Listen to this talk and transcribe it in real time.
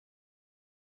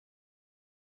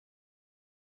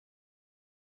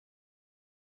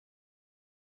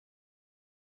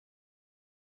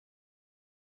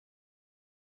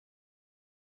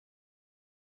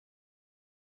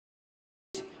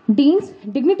deans,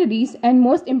 dignitaries, and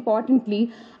most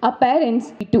importantly, our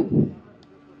parents too.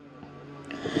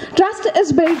 Trust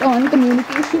is built on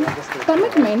communication,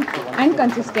 commitment, and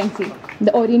consistency.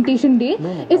 The orientation day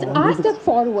is our step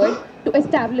forward to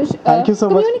establish a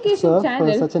communication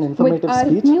channel with our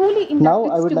newly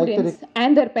inducted students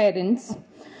and their parents.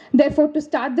 Therefore, to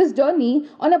start this journey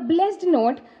on a blessed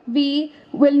note, we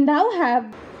will now have.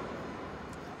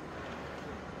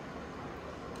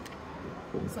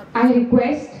 I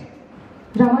request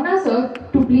Ramana sir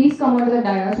to please come onto the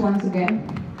dais once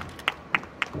again.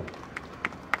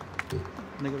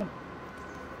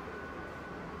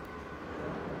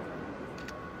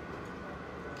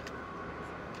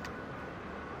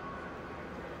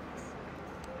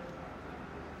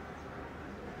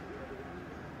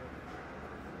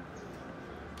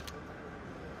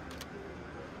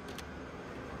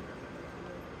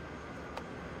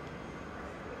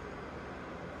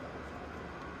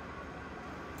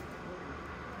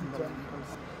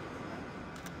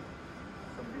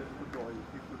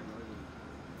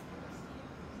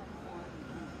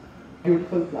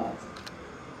 Beautiful plants.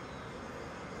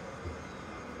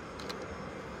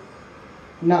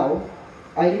 Now,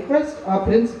 I request our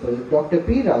principal, Dr.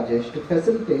 P. Rajesh, to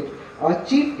facilitate our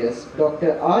chief guest,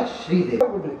 Dr. R. Sridevi. I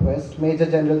would request Major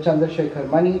General Chandrasekhar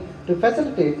Mani to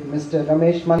facilitate Mr.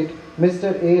 Ramesh,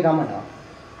 Mr. A. Ramana.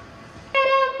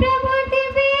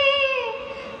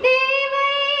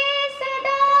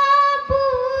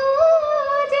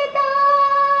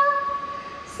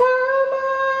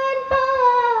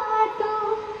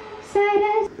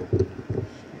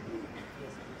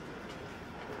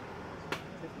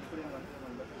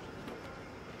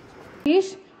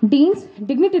 Deans,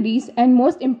 dignitaries, and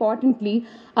most importantly,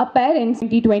 our parents.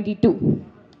 2022.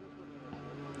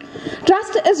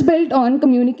 Trust is built on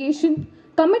communication,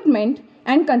 commitment,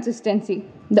 and consistency.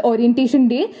 The orientation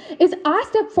day is our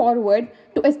step forward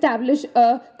to establish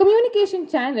a communication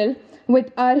channel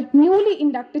with our newly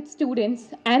inducted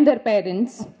students and their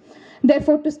parents.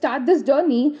 Therefore, to start this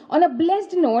journey on a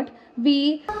blessed note,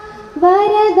 we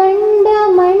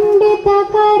Varadanda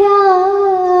Manditakara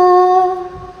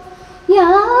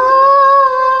Ya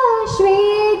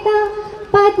Shweta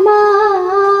Padmasana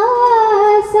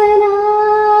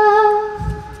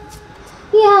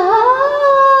Ya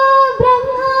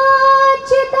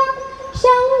Brahmachita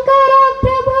Shankara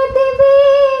Prabhudevi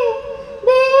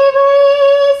Devai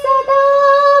Sada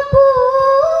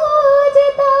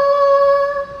Pujita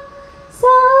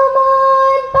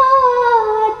Saman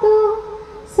Patu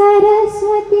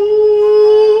Saraswati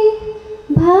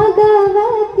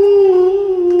Bhagavati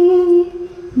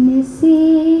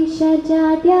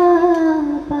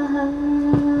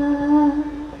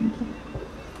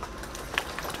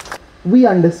We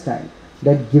understand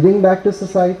that giving back to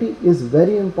society is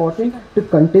very important to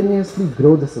continuously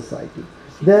grow the society.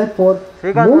 Therefore,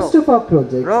 most of our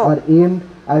projects are aimed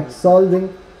at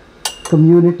solving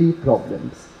community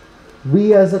problems.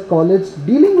 We as a college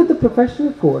dealing with the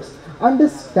professional course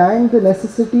understand the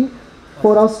necessity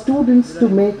for our students to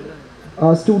make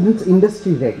our students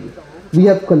industry ready. We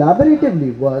have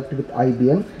collaboratively worked with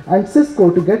IBM and Cisco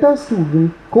to get our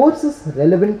student courses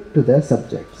relevant to their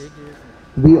subjects.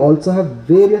 We also have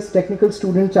various technical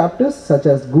student chapters such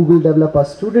as Google Developer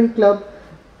Student Club,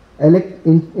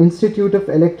 Institute of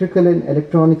Electrical and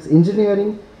Electronics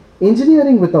Engineering,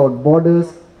 Engineering Without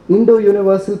Borders,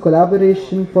 Indo-Universal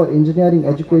Collaboration for Engineering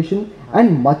Education,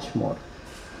 and much more.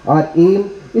 Our aim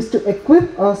is to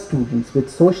equip our students with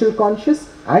social conscious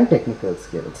and technical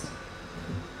skills.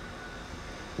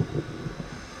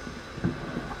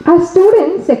 Our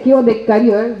students secure their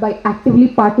career by actively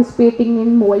participating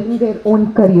in molding their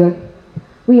own career.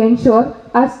 We ensure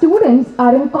our students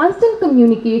are in constant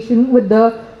communication with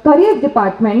the career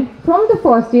department from the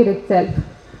first year itself,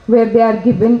 where they are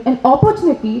given an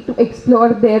opportunity to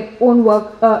explore their own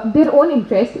work, their own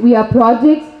interest via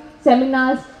projects,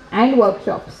 seminars, and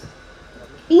workshops.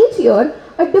 Each year,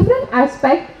 a different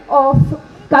aspect of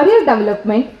career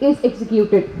development is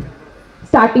executed.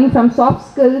 Starting from soft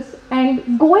skills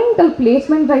and going till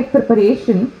placement drive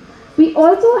preparation, we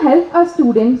also help our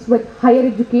students with higher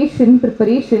education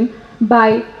preparation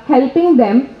by helping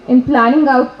them in planning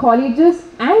out colleges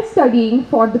and studying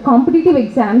for the competitive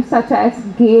exams such as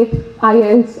GATE,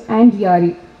 IELTS, and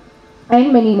GRE,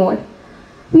 and many more.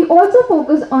 We also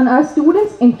focus on our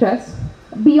students' interests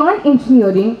beyond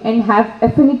engineering and have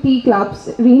affinity clubs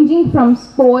ranging from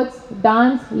sports,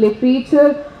 dance,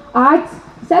 literature, arts,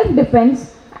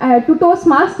 self-defense to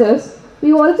Toastmasters.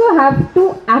 We also have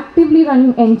 2 actively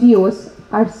running NGOs.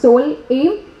 Our sole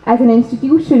aim as an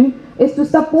institution is to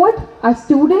support our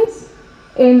students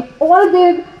in all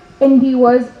their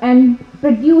endeavors, and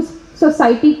produce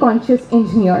society-conscious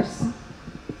engineers.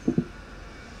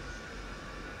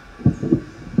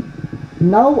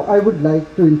 Now I would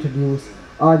like to introduce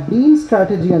our Dean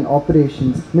Strategy and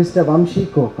Operations, Mr. Vamsi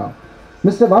Koka.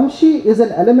 Mr. Vamsi is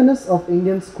an alumnus of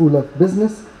Indian School of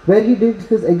Business, where he did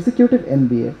his Executive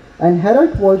MBA, and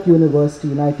Hertford University,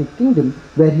 United Kingdom,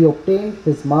 where he obtained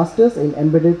his Masters in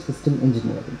Embedded System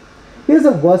Engineering. He is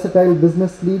a versatile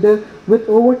business leader with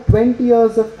over 20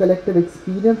 years of collective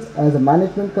experience as a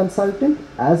management consultant,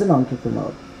 as an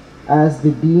entrepreneur. As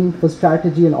the Dean for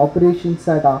Strategy and Operations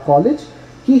at our college,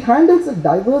 he handles a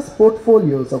diverse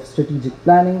portfolios of strategic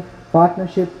planning,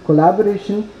 partnership,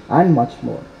 collaboration, and much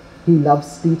more. He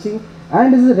loves teaching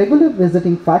and is a regular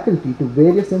visiting faculty to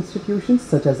various institutions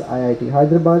such as IIT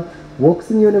Hyderabad,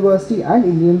 Woxing University, and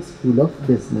Indian School of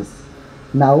Business.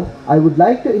 Now, I would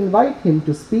like to invite him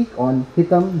to speak on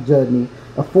Hitam Journey,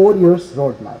 a 4 years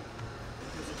roadmap.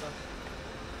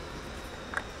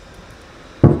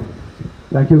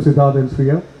 Thank you, Siddharth and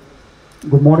Sriya.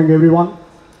 Good morning, everyone.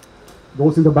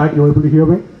 Those in the back, you're able to hear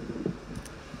me?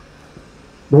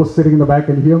 Those sitting in the back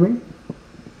can hear me?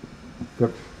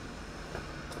 Good.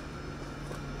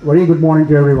 Very good morning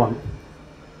to everyone.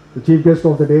 The chief guest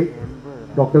of the day,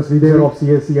 Dr. Sridevi of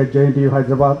CSE at JNTU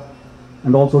Hyderabad,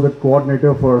 and also the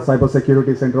coordinator for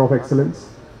Cybersecurity Center of Excellence.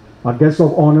 Our guest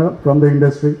of honor from the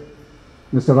industry,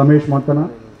 Mr. Ramesh Mantana,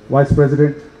 Vice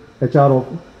President, HR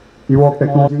of Evoke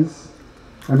Technologies,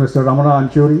 and Mr. Ramana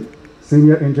Anchuri,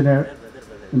 Senior Engineer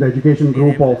in the education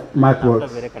group of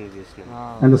MathWorks,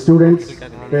 and the students,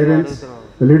 parents,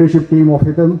 the leadership team of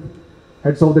Hitam,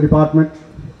 heads of the department,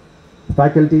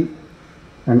 faculty,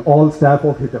 and all staff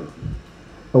of Hitam.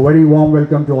 A very warm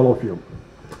welcome to all of you.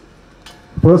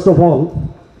 First of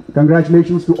all,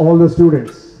 congratulations to all the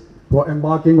students who are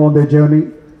embarking on their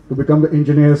journey to become the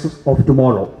engineers of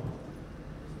tomorrow.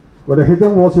 Whether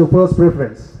Hitam was your first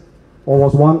preference or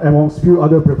was one amongst few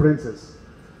other preferences,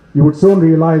 you would soon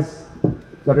realize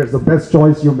that it's the best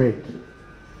choice you made.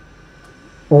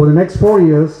 Over the next 4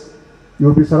 years, you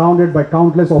will be surrounded by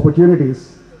countless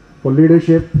opportunities for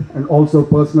leadership and also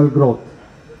personal growth.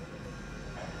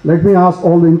 Let me ask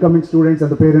all the incoming students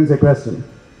and the parents a question.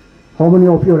 How many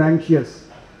of you are anxious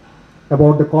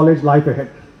about the college life ahead?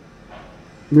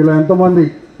 మీలో ఎంతోమంది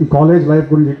ఈ college life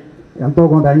గురించి ఎంతో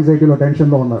కొంత యాంగ్జైటీలో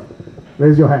టెన్షన్లో ఉన్నారు?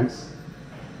 Raise your hands.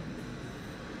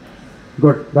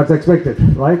 Good, that's expected,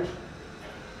 right?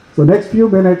 So next few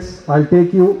minutes, I'll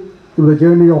take you through the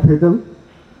journey of Hitam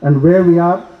and where we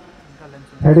are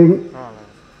heading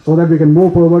so that we can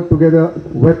move forward together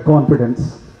with confidence.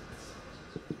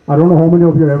 I don't know how many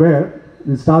of you are aware,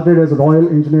 we started as a Royal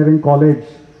Engineering College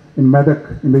in Medak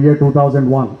in the year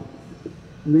 2001.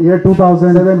 In the year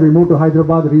 2007, we moved to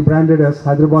Hyderabad, rebranded as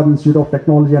Hyderabad Institute of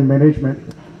Technology and Management.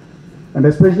 And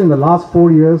especially in the last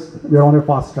 4 years, we are on a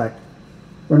fast track.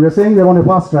 When we are saying we are on a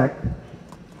fast track,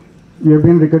 we have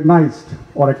been recognized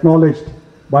or acknowledged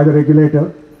by the regulator.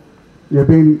 We have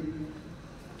been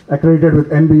accredited with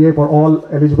NBA for all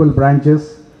eligible branches,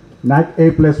 NAC A+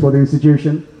 for the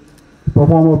institution,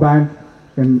 performer band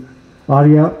in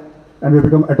ARIA, and we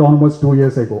become autonomous 2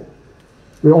 years ago.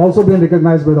 We've also been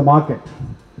recognized by the market.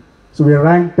 So we are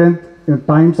ranked 10th in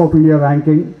Times of India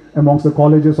ranking amongst the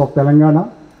colleges of Telangana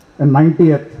and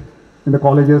 90th in the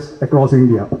colleges across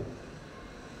India.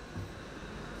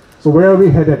 So where are we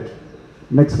headed?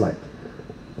 Next slide.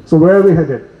 So where are we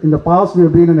headed? In the past, we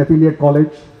have been an affiliate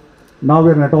college. Now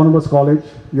we're an autonomous college.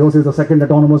 Yours is the second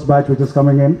autonomous batch which is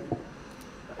coming in.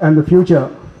 And the future,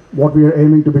 what we are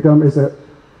aiming to become is a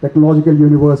technological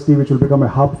university which will become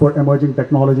a hub for emerging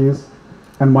technologies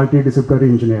and multidisciplinary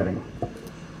engineering.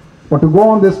 But to go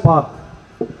on this path,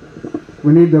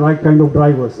 we need the right kind of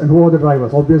drivers. And who are the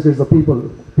drivers? Obviously, it's the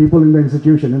people in the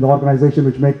institution, in the organization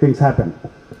which make things happen.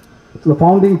 So the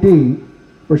founding team,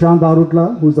 Prashant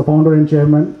Arutla, who is the founder and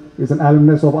chairman, is an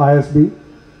alumnus of ISB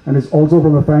and is also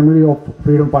from a family of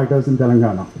freedom fighters in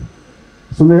Telangana.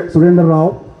 Surendra Rao,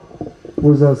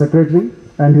 who is a secretary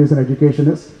and he is an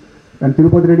educationist. And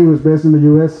Tirupati Reddy, who is based in the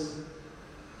US,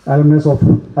 alumnus of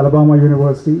Alabama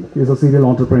University, he is a serial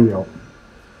entrepreneur.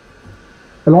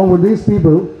 Along with these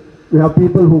people, we have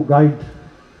people who guide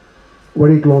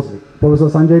very closely. Professor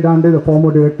Sanjay Dhande, the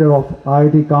former director of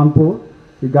IIT Kanpur,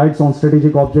 he guides on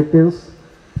strategic objectives.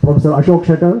 Professor Ashok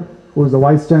Shettar, who is the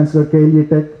Vice Chancellor, KLE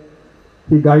Tech,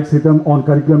 he guides Hitam on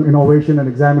curriculum innovation and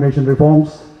examination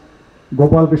reforms.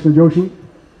 Gopal Krishna Joshi,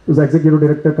 who is Executive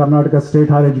Director, Karnataka State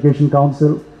Higher Education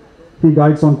Council, he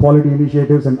guides on quality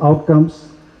initiatives and outcomes.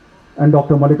 And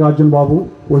Dr. Mallikarjun Babu,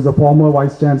 who is the former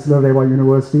Vice Chancellor, Reva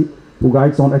University, who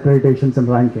guides on accreditations and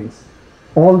rankings.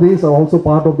 All these are also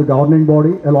part of the governing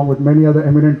body, along with many other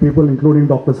eminent people, including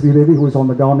Dr. Sridevi, who is on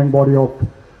the governing body of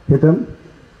Hitam,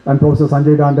 and Professor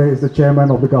Sanjay Dhande is the chairman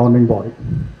of the governing body.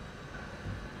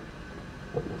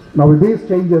 Now with these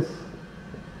changes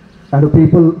and the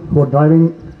people who are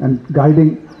driving and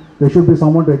guiding, there should be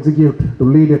someone to execute, to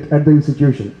lead it at the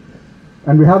institution.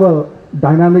 And we have a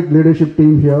dynamic leadership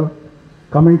team here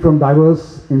coming from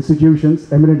diverse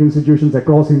institutions, eminent institutions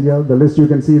across India. The list you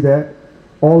can see there.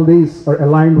 All these are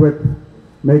aligned with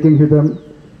making Hitam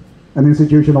an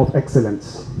institution of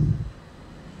excellence.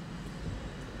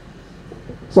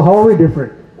 So how are we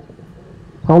different?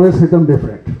 How is Hitam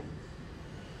different?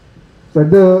 So at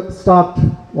the start,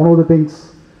 one of the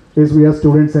things is we are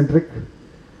student-centric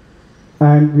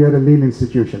and we are a lean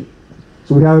institution.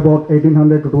 So we have about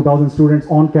 1,800 to 2,000 students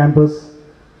on campus,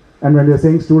 and when we are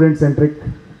saying student-centric,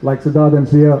 like Siddharth and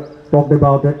Sriya talked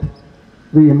about it,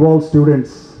 we involve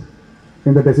students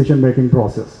in the decision-making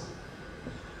process.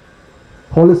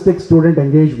 Holistic student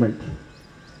engagement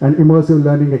and immersive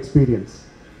learning experience.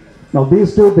 Now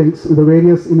these two things, with the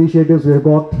various initiatives we have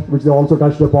got, which they also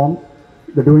touched upon,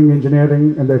 the doing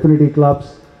engineering and the affinity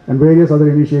clubs, and various other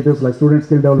initiatives like student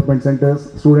skill development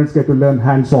centers, students get to learn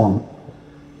hands-on.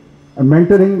 And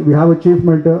mentoring, we have a chief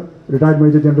mentor, retired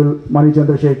Major General Mani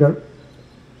Chandrasekhar,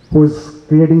 who is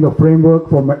creating the framework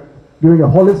for giving a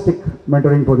holistic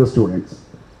mentoring for the students.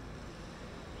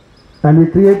 And we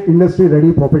create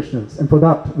industry-ready professionals, and for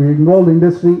that we involve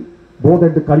industry both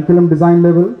at the curriculum design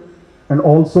level and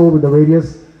also with the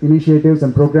various initiatives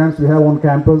and programs we have on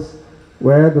campus,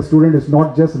 where the student is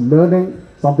not just learning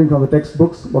something from the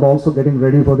textbooks but also getting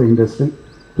ready for the industry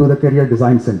through the Career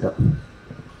Design Center.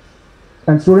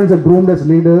 And students are groomed as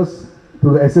leaders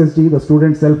through the SSG, the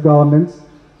Student Self-Governance,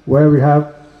 where we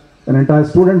have an entire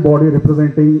student body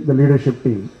representing the leadership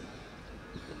team.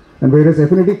 And various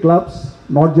affinity clubs,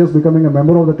 not just becoming a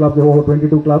member of the club, there are over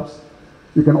 22 clubs.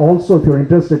 You can also, if you're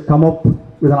interested, come up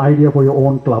with an idea for your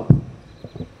own club.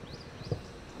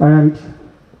 And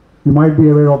you might be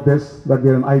aware of this, that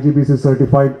we're an IGBC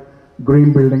certified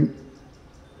green building,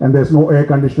 and there's no air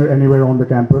conditioner anywhere on the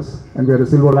campus, and we are a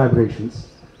silver laborations,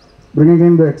 bringing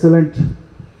in the excellent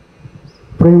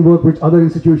framework which other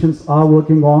institutions are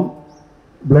working on,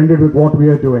 blended with what we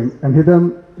are doing. And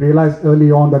Hitam realized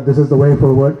early on that this is the way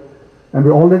forward, and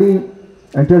we already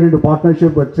entered into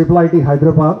partnership with IIT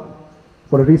Hyderabad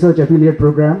for a research affiliate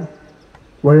program,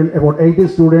 wherein about 80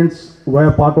 students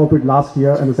were part of it last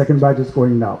year, and the second batch is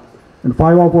going now. And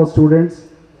 5 of our students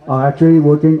are actually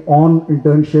working on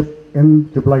internship in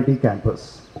IIT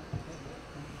campus.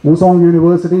 Musong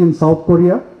University in South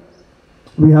Korea,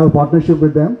 we have a partnership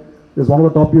with them. It's one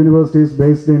of the top universities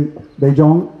based in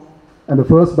Daejeon, and the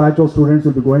first batch of students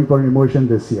will be going for an immersion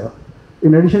this year.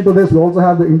 In addition to this, we also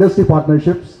have the industry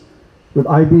partnerships with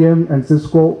IBM and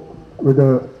Cisco with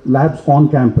the labs on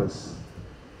campus.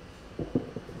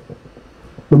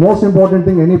 The most important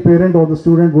thing any parent or the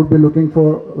student would be looking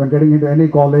for when getting into any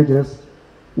college is,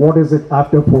 what is it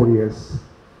after 4 years?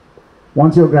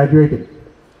 Once you're graduating,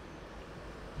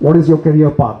 what is your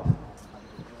career path?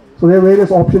 So there are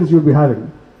various options you'll be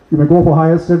having. You may go for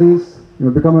higher studies, you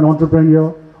may become an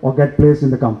entrepreneur, or get placed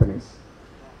in the companies.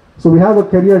 So we have a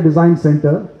career design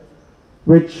center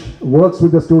which works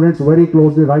with the students very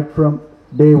closely right from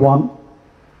day one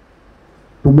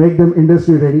to make them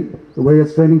industry ready, the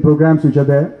various training programs which are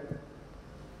there.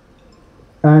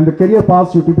 And the career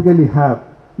paths you typically have,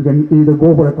 you can either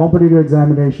go for a competitive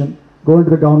examination, go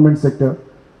into the government sector,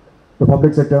 the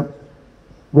public sector,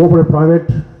 go for a private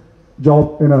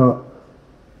job in a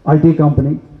IT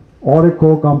company or a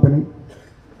core company,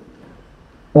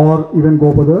 or even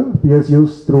go for the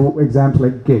PSUs through exams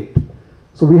like GATE.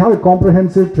 So we have a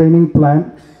comprehensive training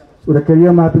plan with a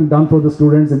career mapping done for the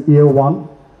students in year 1,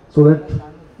 so that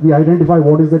we identify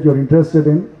what is that you're interested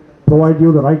in, provide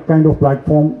you the right kind of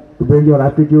platform to build your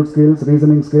aptitude skills,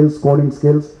 reasoning skills, coding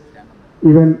skills,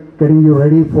 even getting you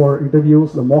ready for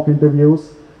interviews, the mock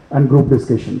interviews, and group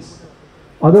discussions.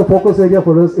 Other focus area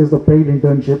for us is the paid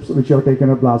internships, which have taken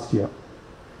up last year.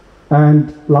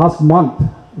 And last month,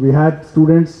 we had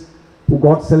students who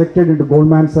got selected into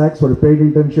Goldman Sachs for a paid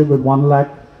internship with 1 lakh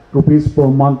rupees per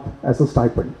month as a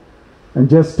stipend. And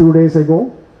just 2 days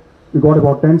ago, we got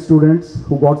about 10 students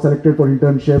who got selected for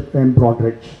internship in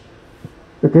Broadridge.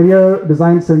 The Career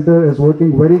Design Center is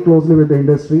working very closely with the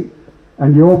industry,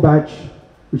 and your batch,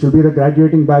 which will be the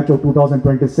graduating batch of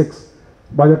 2026,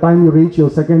 by the time you reach your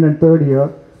 2nd and 3rd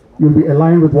year, you'll be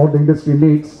aligned with what the industry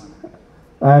needs,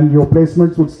 and your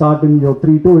placements would start in your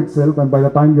 3-2 itself, and by the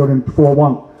time you're in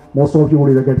 4-1, most of you will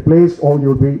either get placed or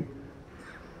you'll be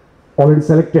already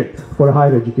selected for a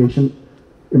higher education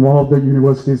in one of the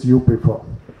universities you prefer.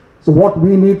 So what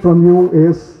we need from you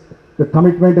is the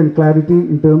commitment and clarity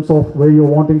in terms of where you're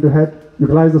wanting to head,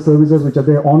 utilize the services which are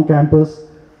there on campus,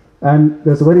 and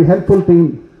there's a very helpful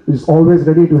team which is always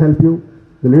ready to help you,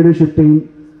 the leadership team,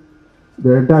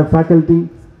 the entire faculty,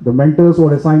 the mentors who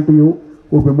are assigned to you,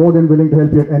 who will be more than willing to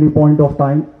help you at any point of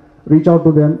time. Reach out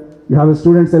to them. You have a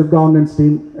student self-governance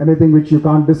team. Anything which you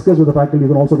can't discuss with the faculty, you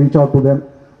can also reach out to them.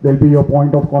 They'll be your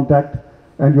point of contact.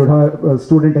 And you'll have a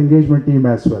student engagement team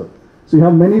as well. So you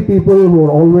have many people who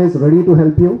are always ready to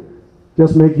help you.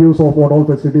 Just make use of what all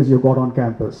facilities you've got on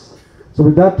campus. So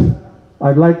with that,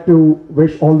 I'd like to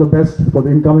wish all the best for the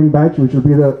incoming batch, which will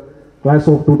be the class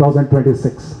of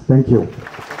 2026. Thank you.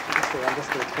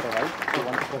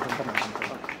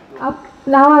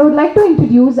 Now I would like to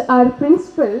introduce our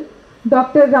principal,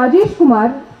 Dr. Rajesh Kumar,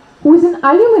 who is an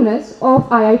alumnus of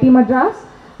IIT Madras,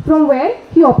 from where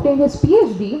he obtained his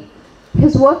PhD. He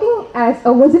is working as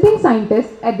a visiting scientist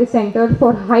at the Center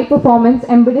for High Performance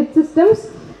Embedded Systems,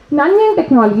 Nanyang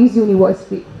Technologies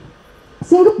University,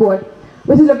 Singapore,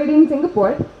 which is located in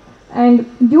Singapore. And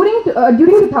during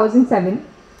 2007,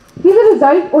 he is a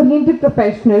result-oriented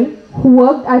professional who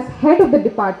worked as head of the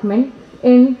department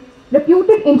in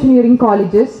reputed engineering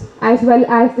colleges, as well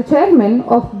as the chairman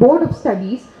of Board of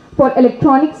Studies for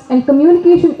Electronics and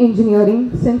Communication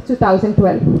Engineering since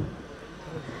 2012.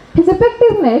 His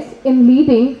effectiveness in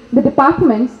leading the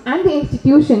departments and the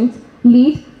institutions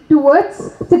lead towards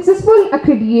successful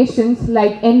accreditations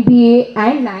like NBA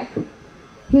and NAC.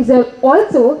 He is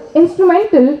also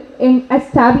instrumental in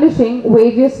establishing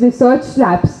various research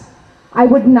labs. I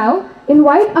would now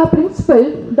invite our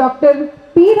principal, Dr.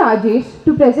 P. Rajesh,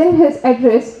 to present his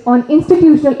address on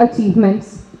institutional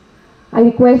achievements. I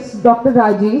request Dr.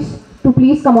 Rajesh to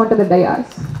please come onto the dais.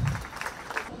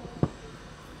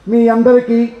 మీ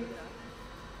అందరికీ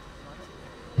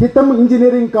హితం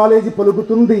engineering college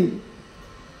పలుకుతుంది.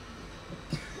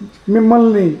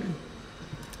 మిమ్మల్ని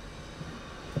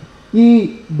ఈ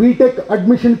BTech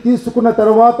admission తీసుకున్న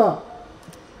తర్వాత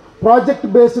project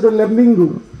based learning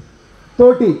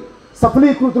తోటి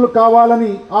సఫలీకృతులు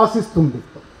కావాలని ఆశిస్తుంది.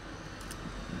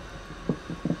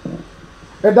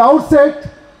 At the outset,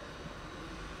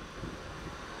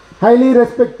 highly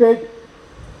respected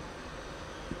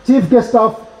chief guest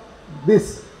of this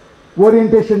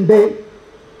orientation day,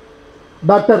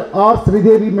 Dr. R.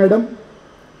 Sridevi Madam,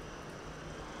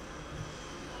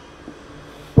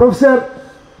 Professor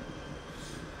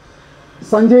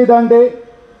Sanjay Dhande,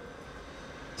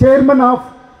 Chairman of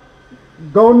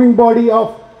governing body of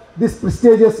this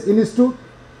prestigious institute,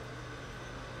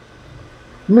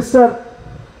 Mr.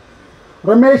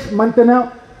 Ramesh Mantana,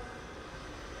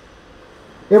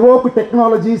 Evoke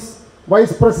Technologies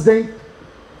Vice President,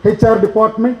 HR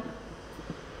Department,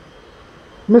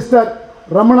 Mr.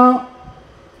 Ramana,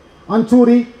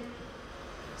 Anchuri,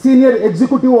 Senior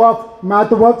Executive of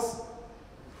MathWorks,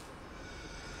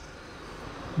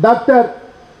 Dr.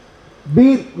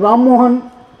 B.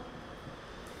 Rammohan,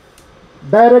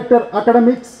 Director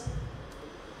Academics,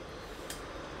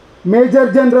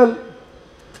 Major General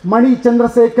Mani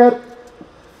Chandrasekhar,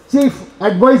 Chief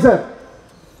Advisor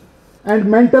and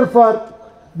Mentor for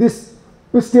this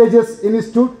prestigious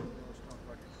institute.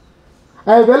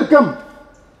 I welcome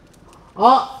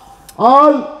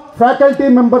all faculty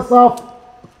members of,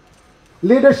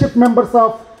 leadership members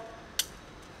of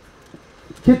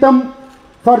Hitam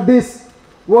for this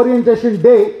orientation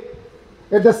day.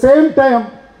 At the same time,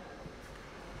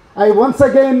 I once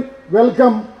again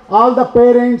welcome all the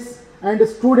parents and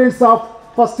students of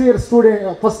first year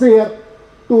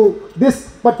to this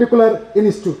particular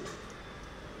institute.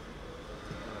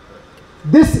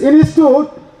 This institute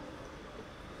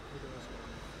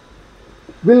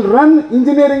will run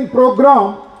engineering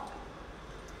program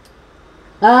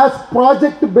as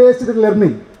project based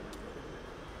learning.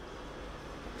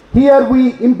 Here we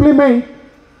implement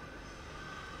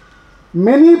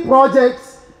many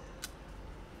projects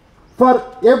for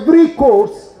every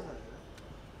course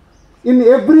in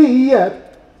every year,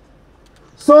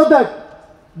 so that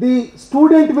the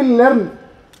student will learn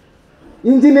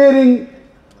engineering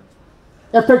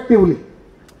effectively.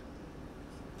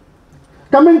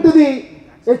 Coming to the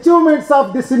achievements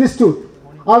of this institute,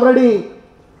 already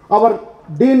our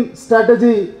Dean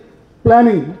Strategy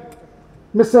Planning,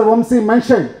 Mr. Vamsi,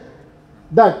 mentioned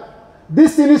that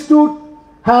this institute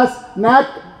has NAC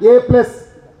A+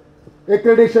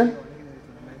 accreditation,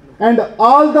 and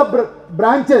all the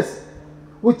branches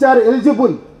which are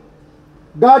eligible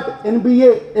got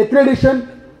NBA accreditation,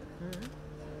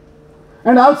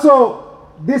 and also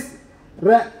this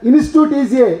institute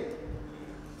is a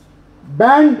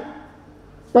band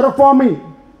performing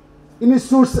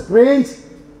institutes range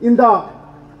in the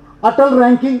Atal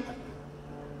ranking,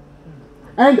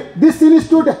 and this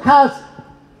institute has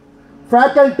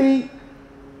faculty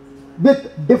with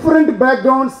different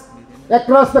backgrounds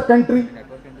across the country.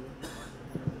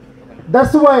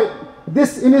 That's why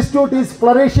this institute is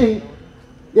flourishing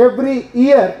every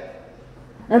year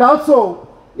and also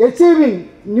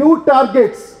achieving new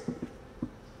targets,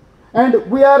 and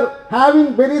we are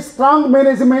having very strong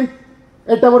management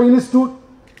at our institute.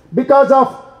 Because of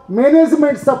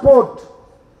management support,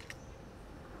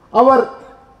 our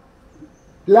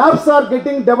labs are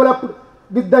getting developed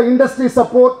with the industry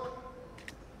support,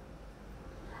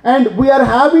 and we are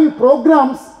having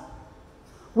programs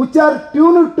which are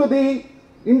tuned to the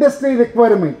industry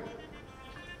requirement.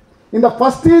 In the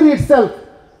first year itself,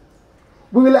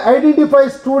 we will identify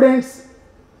students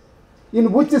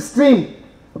in which stream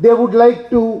they would like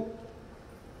to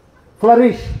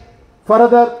flourish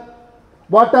further,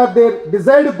 what are their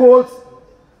desired goals.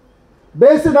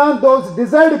 Based on those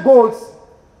desired goals,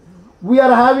 we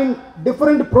are having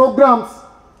different programs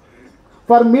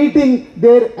for meeting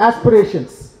their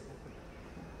aspirations.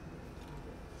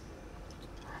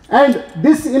 And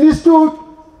this institute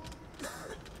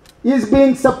is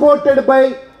being supported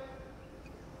by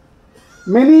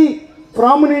many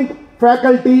prominent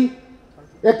faculty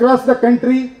across the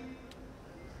country.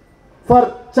 For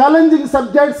challenging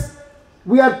subjects,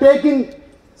 we are taking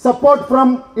support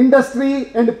from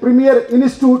industry and premier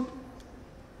institute.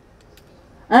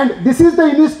 And this is the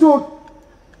institute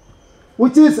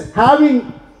which is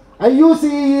having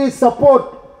IUCE support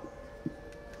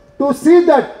to see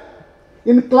that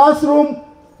in classroom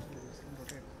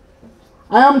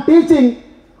I am teaching,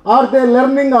 are they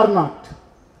learning or not.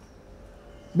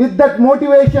 With that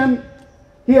motivation,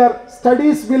 here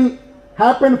studies will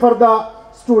happen for the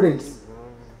students.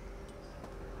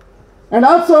 And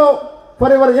also, for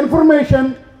your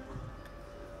information,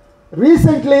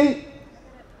 recently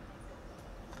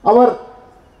our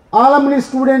alumni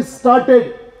students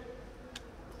started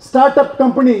startup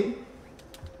company,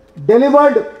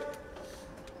 delivered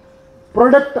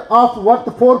product of worth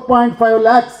 4.5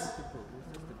 lakhs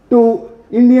to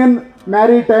Indian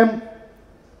Maritime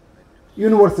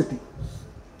University.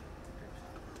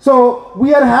 So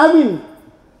we are having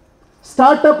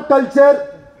startup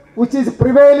culture which is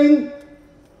prevailing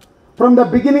from the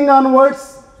beginning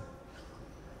onwards,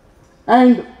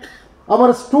 and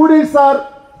our students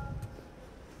are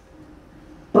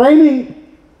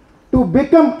training to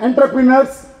become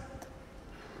entrepreneurs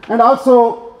and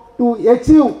also to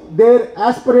achieve their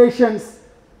aspirations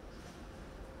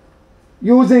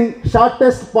using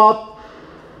shortest path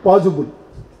possible.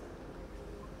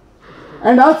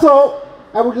 And also,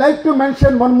 I would like to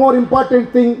mention one more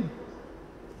important thing,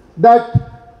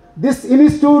 that this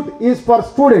institute is for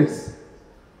students.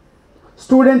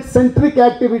 Student-centric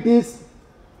activities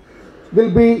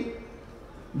will be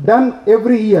done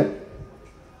every year.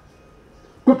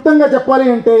 క్లుప్తంగా చెప్పాలి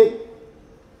అంటే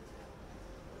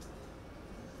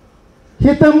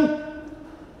హితం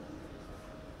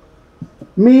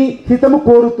మీ హితము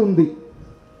కోరుతుంది.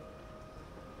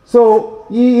 So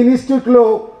ఈ ఇన్స్టిట్యూట్లో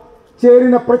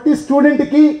చేరిన ప్రతి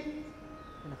స్టూడెంట్కి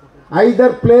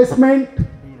either placement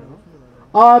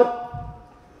are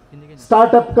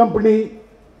startup company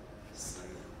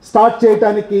start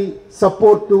చేయడానికి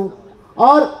సపోర్టు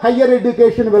ఆర్ హయ్యర్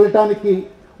ఎడ్యుకేషన్ వెళ్ళటానికి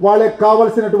వాళ్ళకి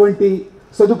కావలసినటువంటి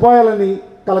సదుపాయాలని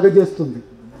కలగజేస్తుంది.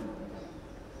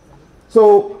 So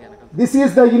this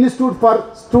is the institute for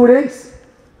students,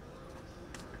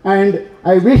 and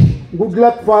I wish good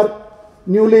luck for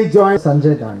newly joined.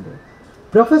 Sanjay Dhande.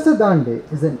 Professor Dhande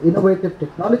is an innovative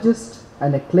technologist,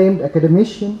 an acclaimed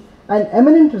academician, an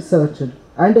eminent researcher,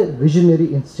 and a visionary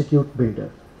institute builder.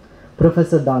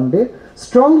 Professor Dhande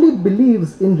strongly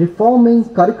believes in reforming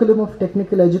curriculum of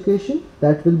technical education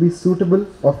that will be suitable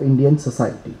of Indian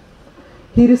society.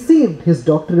 He received his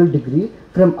doctoral degree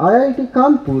from IIT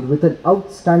Kanpur with an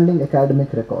outstanding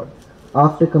academic record.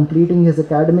 After completing his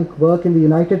academic work in the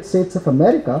United States of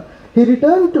America, he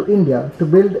returned to India to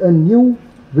build a new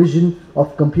vision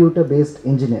of computer-based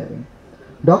engineering.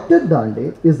 Dr. Dhande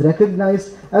is recognized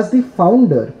as the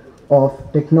founder of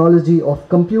technology of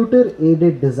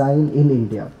computer-aided design in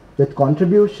India, with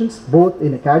contributions both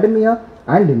in academia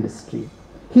and industry.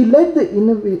 He led the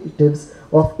innovatives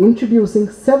of introducing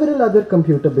several other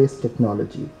computer-based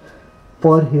technology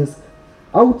for his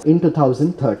out in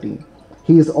 2013.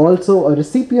 He is also a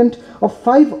recipient of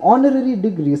 5 honorary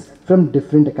degrees from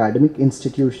different academic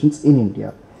institutions in India.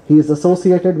 He is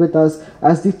associated with us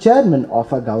as the chairman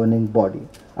of our governing body.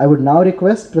 I would now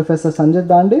request Professor Sanjay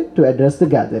Dhande to address the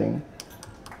gathering.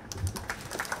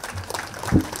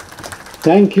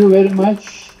 Thank you very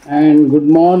much and good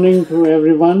morning to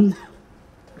everyone.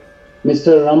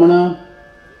 Mr. Ramana,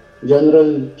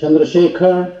 General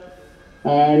Chandrasekhar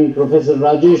and Professor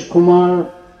Rajesh Kumar,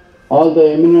 all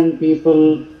the eminent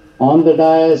people on the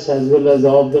dais as well as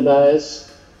off the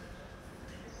dais.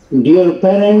 Dear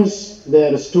parents,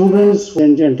 dear students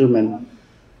and gentlemen,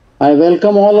 I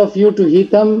welcome all of you to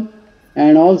Hitam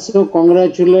and also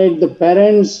congratulate the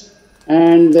parents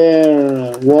and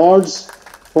their wards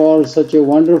for such a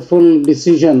wonderful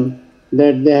decision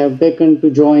that they have taken to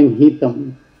join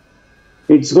Hitam.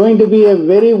 It's going to be a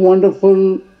very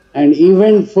wonderful and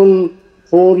eventful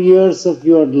 4 years of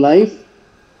your life.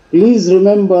 Please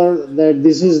remember that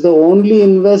this is the only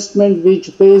investment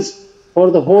which pays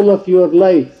for the whole of your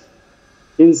life.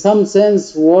 In some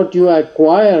sense, what you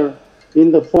acquire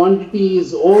in the quantity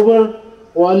is over,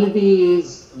 quality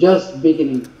is just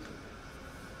beginning.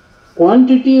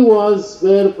 Quantity was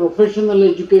where professional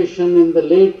education in the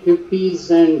late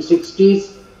 50s and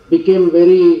 60s became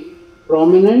very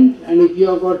prominent, and if you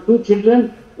have got 2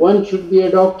 children, one should be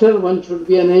a doctor, one should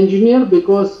be an engineer,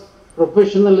 because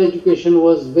professional education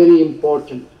was very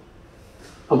important.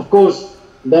 Of course,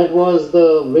 that was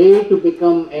the way to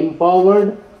become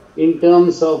empowered in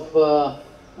terms of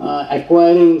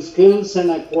acquiring skills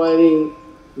and acquiring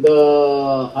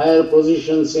the higher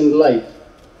positions in life.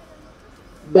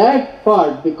 That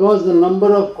part, because the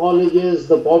number of colleges,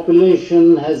 the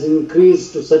population has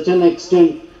increased to such an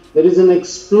extent, there is an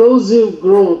explosive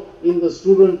growth in the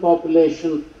student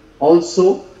population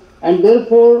also, and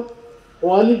therefore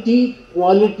quality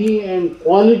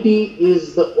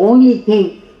is the only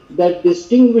thing that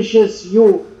distinguishes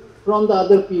you from the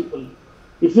other people.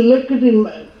 If you look at in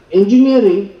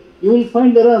engineering, you will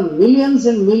find there are millions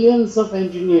and millions of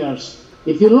engineers.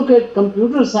 If you look at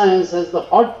computer science as the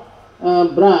hot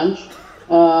branch,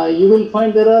 you will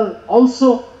find there are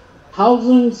also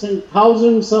thousands and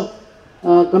thousands of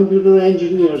computer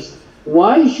engineers.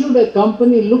 Why should a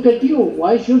company look at you?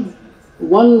 Why should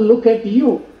one look at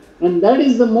you? And that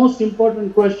is the most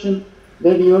important question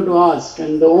that you have to ask.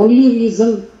 And the only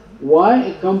reason why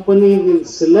a company will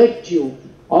select you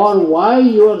or why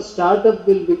your startup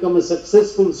will become a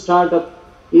successful startup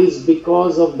is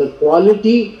because of the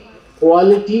quality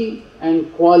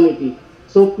and quality.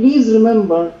 So please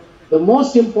remember, the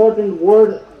most important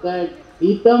word that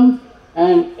Hitam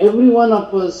and every one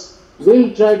of us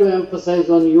will try to emphasize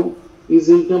on you is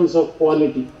in terms of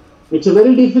quality. It's a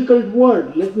very difficult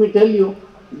word. Let me tell you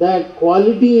that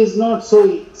quality is not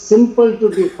so simple to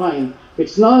define.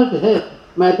 It's not a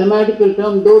mathematical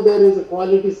term, though there is a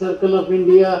quality circle of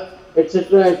India,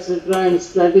 etc., and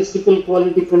statistical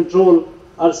quality control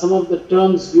are some of the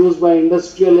terms used by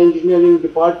industrial engineering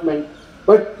department.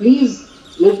 But please,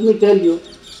 let me tell you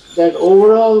that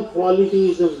overall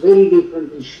quality is a very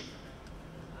different issue.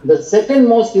 The second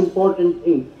most important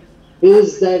thing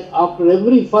is that after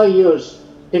every 5 years,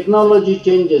 technology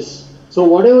changes. So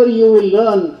whatever you will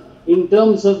learn in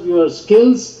terms of your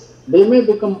skills, they may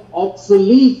become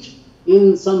obsolete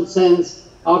in some sense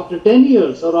after 10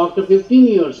 years or after 15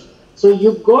 years. So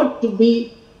you've got to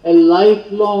be a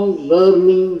lifelong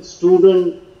learning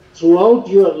student throughout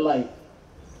your life.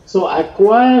 So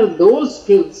acquire those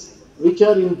skills which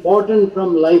are important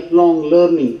from lifelong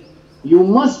learning. You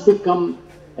must become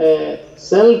a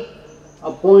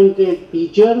self-appointed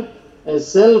teacher, a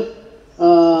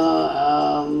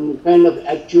kind of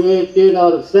actuated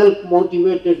or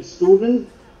self-motivated student.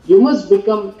 You must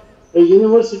become a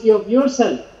university of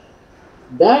yourself.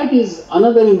 That is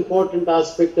another important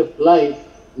aspect of life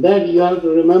that you have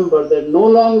to remember, that no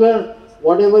longer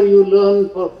whatever you learn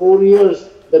for 4 years,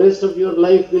 the rest of your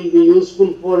life will be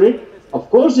useful for it. Of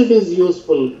course it is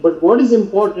useful, but what is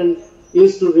important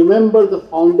is to remember the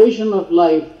foundation of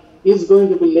life is going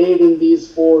to be laid in these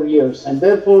 4 years, and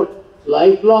therefore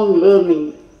lifelong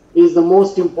learning is the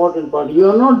most important part. You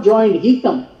have not joined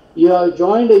Hitam, you have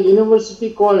joined a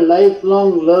university called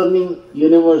Lifelong Learning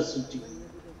University.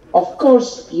 Of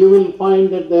course, you will find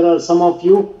that there are some of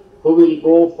you who will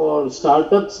go for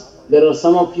startups, there are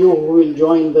some of you who will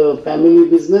join the family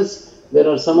business, there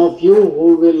are some of you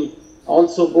who will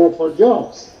also go for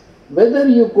jobs. Whether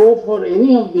you go for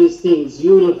any of these things,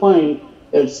 you will find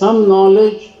that some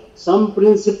knowledge, some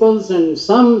principles and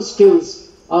some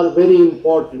skills are very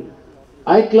important.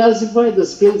 I classify the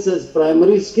skills as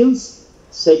primary skills,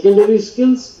 secondary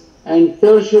skills and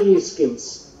tertiary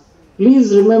skills.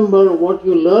 Please remember, what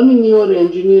you learn in your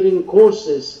engineering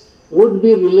courses would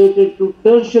be related to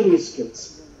tertiary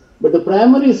skills. But the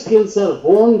primary skills are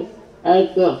honed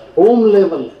at the home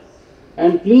level.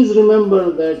 And please remember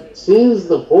that since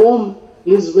the home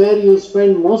is where you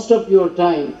spend most of your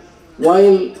time,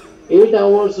 while 8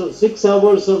 hours or 6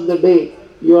 hours of the day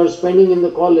you are spending in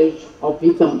the college of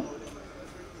Hitam.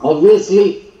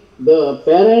 Obviously, the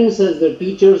parents and the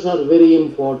teachers are very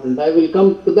important. I will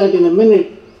come to that in a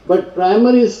minute, but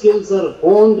primary skills are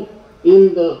honed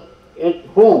at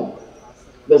home.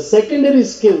 The secondary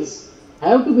skills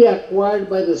have to be acquired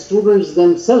by the students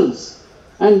themselves.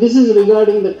 And this is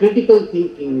regarding the critical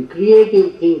thinking,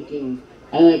 creative thinking,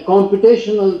 and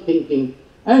computational thinking.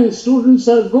 And students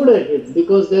are good at it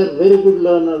because they are very good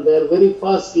learners, they are very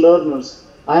fast learners.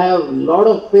 I have a lot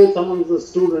of faith among the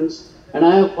students, and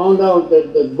I have found out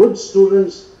that the good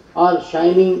students are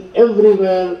shining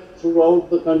everywhere throughout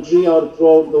the country or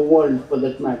throughout the world for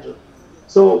that matter.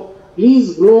 So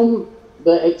please groom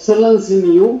the excellence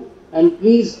in you and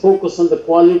please focus on the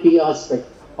quality aspect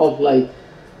of life.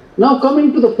 Now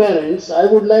coming to the parents, I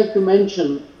would like to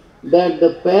mention that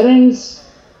the parents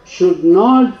should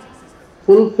not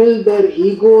fulfill their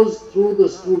egos through the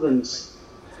students.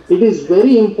 It is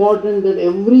very important that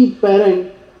every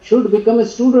parent should become a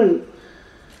student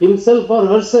himself or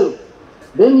herself.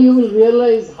 Then you will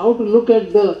realize how to look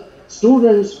at the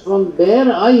students from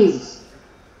their eyes.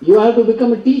 You have to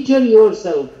become a teacher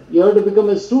yourself, you have to become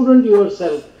a student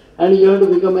yourself, and you have to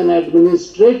become an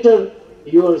administrator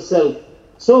yourself.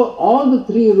 So all the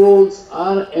three roles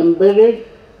are embedded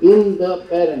in the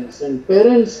parents, and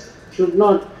parents should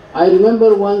not. I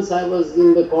remember once I was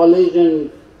in the college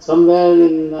and somewhere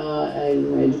in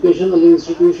an educational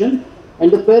institution, and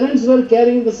the parents were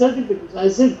carrying the certificates. I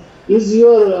said, "Is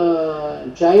your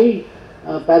child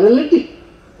paralytic?"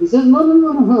 He says,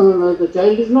 no, the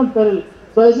child is not paralytic.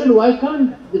 So I said, why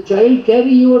can't the child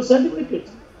carry your certificates?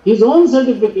 His own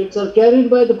certificates are carried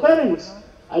by the parents.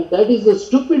 And that is the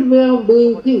stupid way of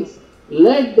doing things.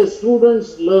 Let the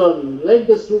students learn. Let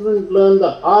the students learn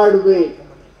the hard way.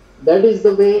 That is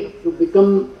the way to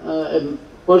become a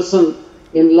person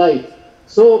in life.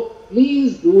 So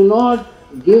please do not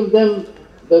give them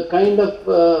the kind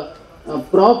of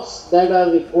props that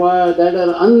are required, that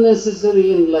are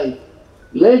unnecessary in life.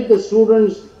 Let the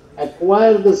students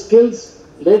acquire the skills,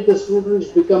 let the students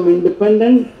become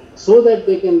independent so that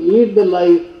they can lead the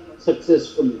life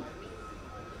successfully.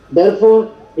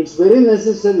 Therefore, it's very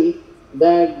necessary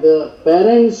that the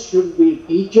parents should be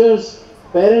teachers,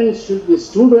 parents should be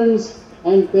students,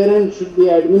 and parents should be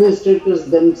administrators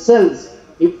themselves.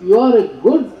 If you are a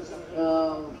good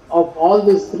of all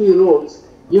these three roles,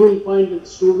 you will find that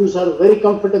students are very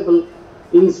comfortable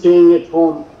in staying at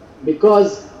home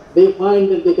because they find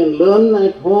that they can learn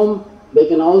at home, they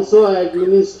can also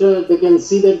administer, they can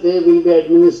see that they will be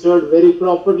administered very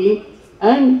properly,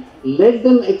 and let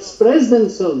them express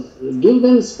themselves, give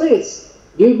them space,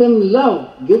 give them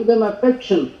love, give them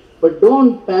affection, but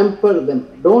don't pamper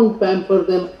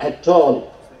them at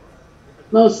all.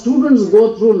 Now students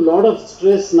go through a lot of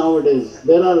stress nowadays.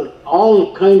 There are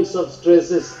all kinds of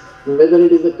stresses, whether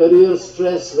it is the career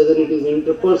stress, whether it is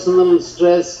interpersonal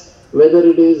stress, whether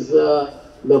it is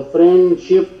the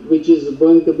friendship which is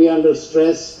going to be under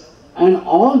stress, and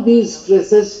all these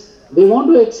stresses they want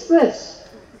to express.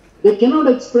 They cannot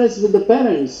express with the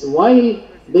parents while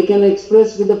they can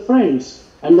express with the friends,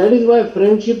 and that is why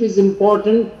friendship is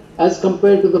important as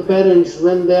compared to the parents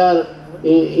when they are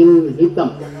in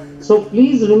Hitam. So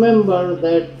please remember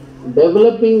that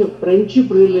developing a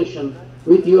friendship relation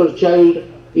with your child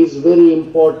is very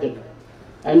important,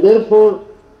 and therefore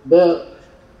the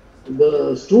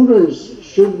students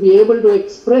should be able to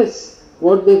express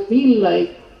what they feel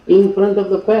like in front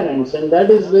of the parents, and that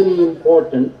is very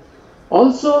important.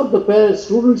 Also, the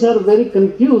students are very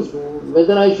confused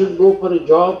whether I should go for a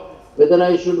job, whether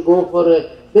I should go for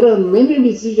a... There are many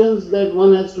decisions that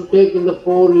one has to take in the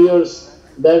 4 years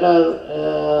that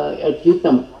are at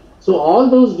Hitam. So all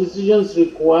those decisions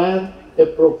require a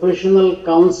professional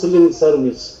counseling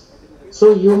service.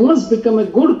 So you must become a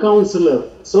good counselor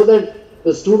so that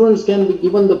the students can be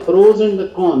given the pros and the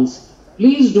cons.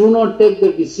 Please do not take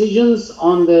the decisions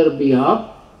on their behalf.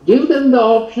 Give them the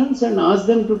options and ask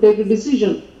them to take a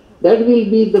decision. That will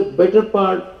be the better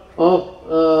part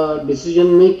of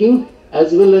decision making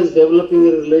as well as developing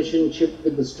a relationship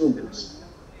with the students.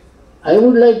 I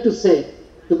would like to say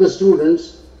to the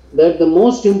students that the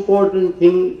most important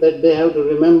thing that they have to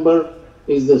remember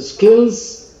is the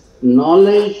skills,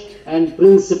 knowledge, and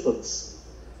principles.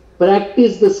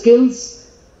 Practice the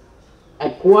skills,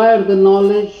 acquire the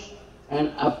knowledge,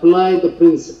 and apply the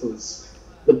principles.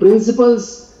 The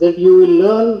principles that you will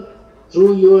learn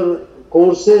through your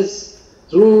courses,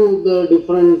 through the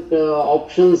different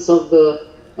options of the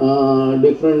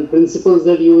different principles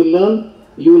that you will learn,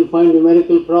 you will find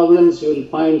numerical problems, you will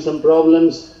find some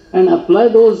problems, and apply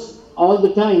those all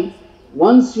the time.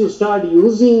 once you start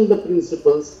using the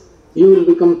principles, you will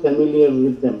become familiar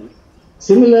with them.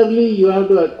 Similarly, you have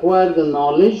to acquire the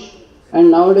knowledge,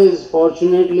 and nowadays,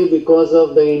 fortunately, because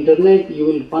of the internet, you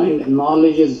will find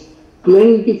knowledge is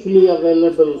plentifully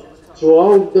available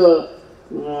throughout the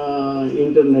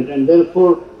internet, and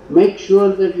therefore make sure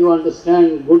that you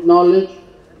understand good knowledge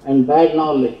and bad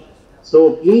knowledge.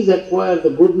 So please acquire the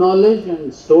good knowledge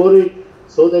and store it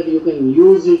so that you can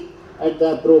use it at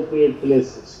the appropriate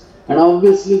places. And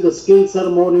obviously the skills are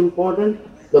more important.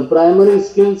 The primary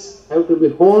skills have to be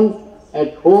honed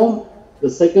at home. The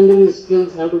secondary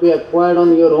skills have to be acquired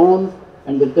on your own,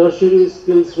 and the tertiary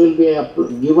skills will be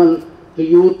given to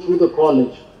you through the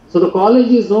college. So the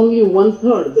college is only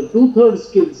 1/3. The 2/3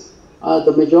 skills,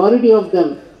 the majority of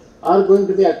them are going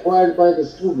to be acquired by the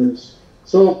students.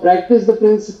 So practice the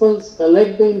principles,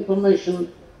 collect the information,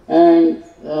 and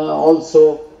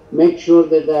also make sure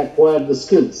that they acquire the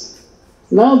skills.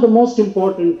 Now the most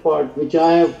important part, which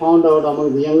I have found out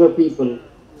among the younger people,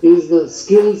 is the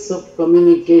skills of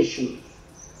communication.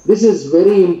 This is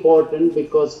very important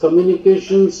because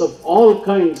communications of all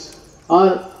kinds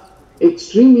are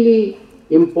extremely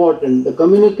important. The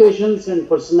communications and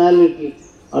personality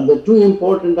are the two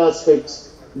important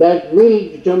aspects that will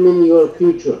determine your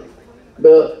future.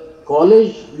 The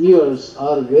college years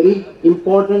are very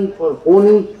important for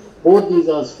honing both these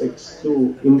aspects,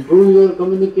 to improve your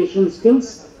communication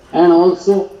skills and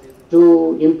also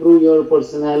to improve your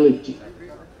personality.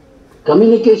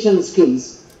 Communication skills,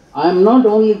 I am not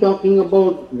only talking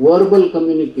about verbal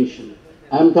communication,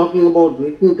 I am talking about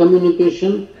written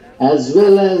communication as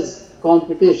well as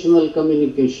computational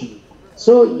communication.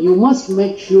 So you must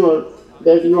make sure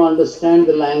that you understand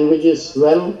the languages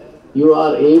well, you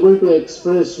are able to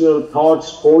express your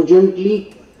thoughts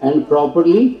cogently and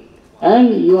properly,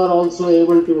 and you are also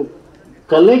able to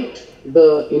collect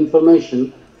the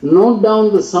information, note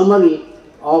down the summary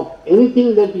of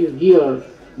anything that you hear,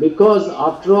 because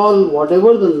after all,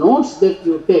 whatever the notes that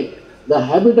you take, the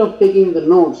habit of taking the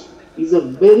notes is a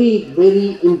very,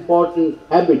 very important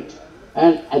habit,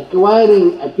 and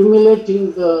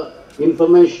accumulating the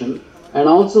information and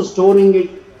also storing it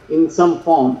in some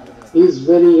form is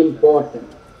very important.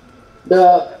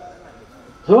 The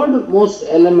third most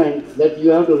element that you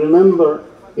have to remember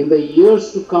in the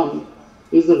years to come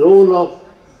is the role of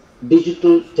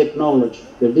digital technology.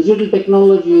 The digital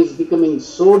technology is becoming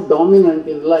so dominant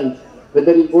in life,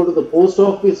 whether you go to the post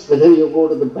office, whether you go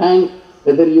to the bank,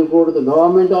 whether you go to the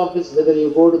government office, whether you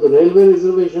go to the railway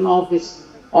reservation office,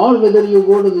 or whether you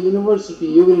go to the university,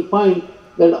 you will find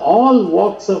that all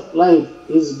walks of life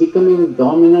is becoming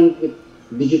dominant with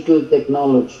digital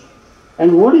technology.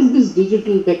 And what is this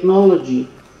digital technology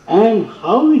and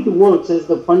how it works as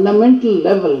the fundamental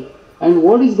level, and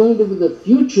what is going to be the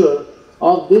future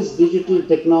of this digital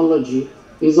technology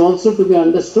is also to be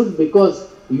understood, because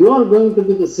you are going to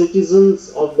be the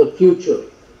citizens of the future.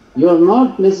 You are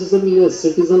not necessarily a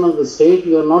citizen of the state,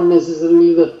 you are not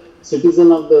necessarily the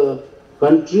citizen of the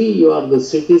country, you are the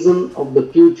citizen of the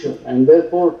future. And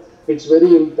therefore, it's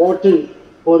very important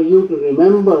for you to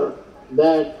remember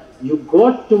that you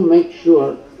got to make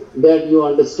sure that you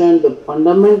understand the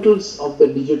fundamentals of the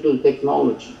digital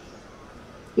technology.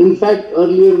 In fact,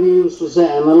 earlier we used to say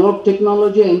analog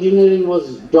technology, engineering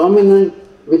was dominant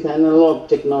with analog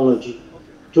technology.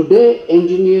 Today,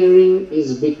 engineering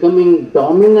is becoming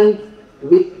dominant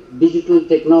with digital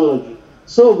technology.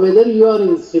 So whether you are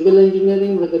in civil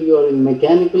engineering, whether you are in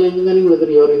mechanical engineering, whether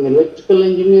you are in electrical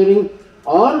engineering,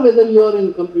 or whether you are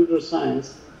in computer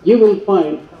science, you will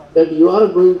find that you are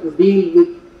going to deal with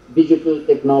digital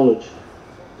technology.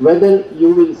 Whether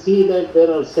you will see that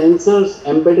there are sensors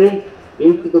embedded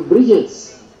into the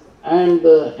bridges, and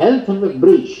the health of a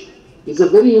bridge is a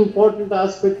very important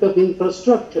aspect of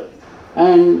infrastructure.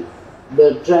 And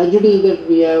the tragedy that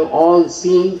we have all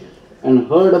seen and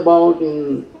heard about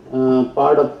in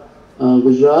part of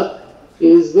Gujarat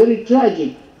is very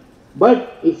tragic.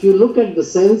 But if you look at the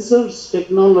sensors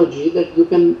technology, that you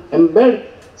can embed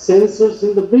sensors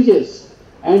in the bridges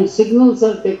and signals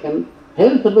are taken,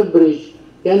 health of a bridge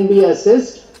can be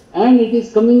assessed and it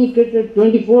is communicated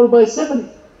 24/7.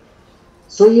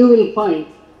 So you will find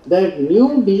that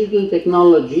new digital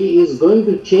technology is going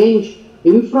to change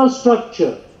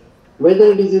infrastructure,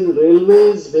 whether it is in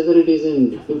railways, whether it is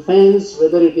in defense,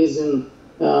 whether it is in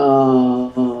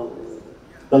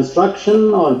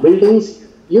construction or buildings.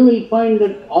 You will find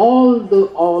that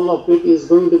all of it is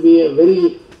going to be a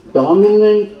very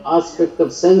dominant aspect of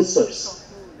sensors.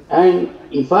 And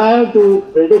if I have to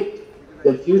predict,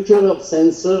 the future of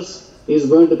sensors is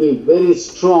going to be very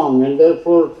strong, and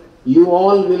therefore you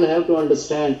all will have to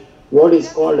understand what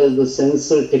is called as the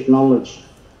sensor technology.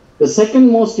 The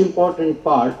second most important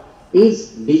part is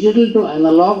digital to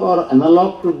analog or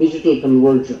analog to digital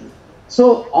conversion.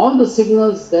 So all the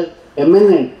signals that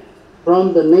emanate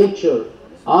from the nature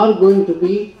are going to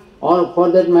be, or for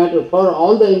that matter, for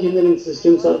all the engineering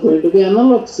systems are going to be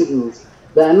analog signals.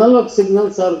 The analog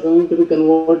signals are going to be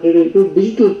converted into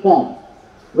digital form,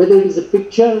 whether it is a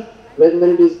picture, whether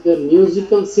it is the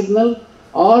musical signal,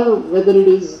 or whether it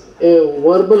is a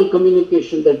verbal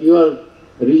communication that you are,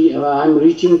 I'm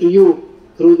reaching to you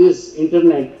through this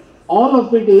internet. All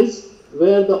of it is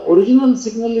where the original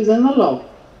signal is analog,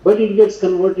 but it gets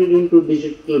converted into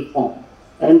digital form.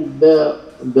 And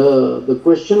the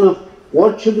question of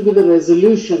what should be the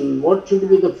resolution, what should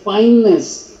be the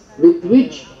fineness with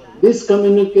which this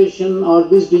communication or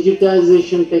this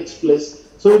digitization takes place.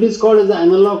 So it is called as the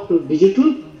analog to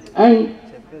digital, and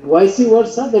vice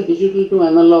versa, the digital to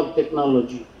analog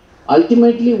technology.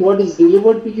 Ultimately, what is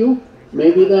delivered to you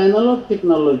may be the analog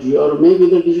technology or maybe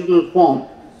the digital form.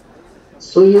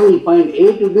 So you will find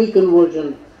A to B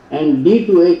conversion and D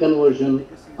to A conversion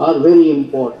are very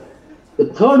important. The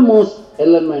third most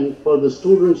element for the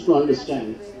students to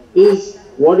understand is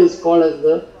what is called as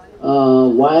the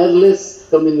wireless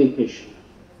communication.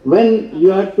 When you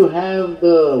had to have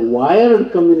the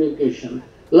wired communication,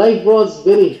 life was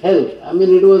very hell. I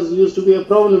mean, it was used to be a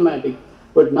problematic.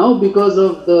 But now, because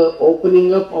of the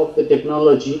opening up of the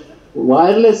technology,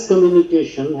 wireless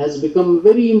communication has become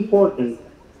very important.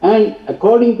 And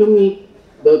according to me,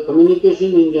 the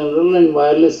communication in general and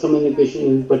wireless communication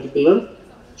in particular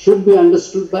should be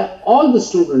understood by all the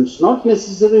students, not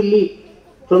necessarily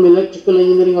from electrical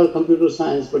engineering or computer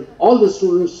science, but all the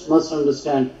students must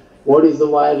understand what is the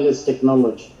wireless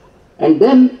technology. And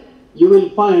then you will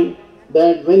find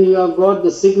that when you have got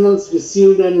the signals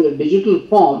received in the digital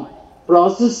form,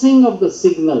 processing of the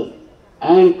signal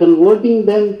and converting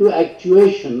them to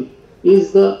actuation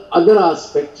is the other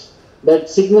aspects, that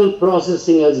signal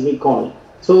processing as we call.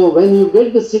 So when you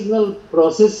get the signal,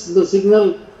 process the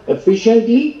signal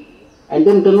efficiently and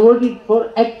then convert it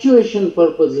for actuation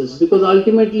purposes, because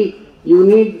ultimately you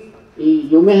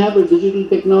may have a digital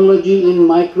technology in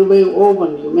microwave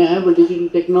oven, you may have a digital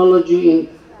technology in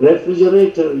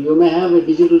refrigerator, you may have a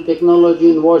digital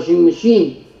technology in washing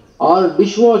machine or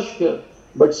dishwasher,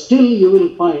 but still you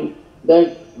will find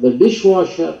that the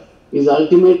dishwasher is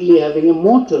ultimately having a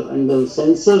motor, and the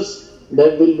sensors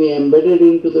that will be embedded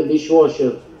into the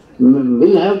dishwasher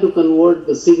will have to convert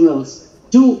the signals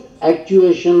to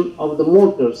actuation of the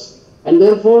motors, and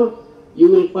therefore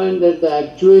you will find that the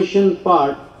actuation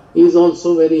part is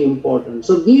also very important.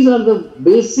 So these are the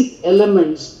basic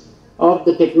elements of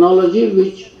the technology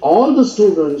which all the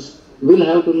students will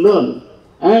have to learn,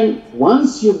 and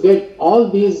once you get all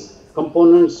these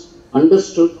components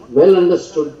understood, well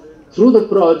understood through the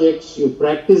projects, you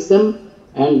practice them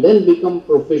and then become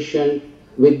proficient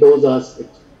with those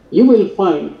aspects. You will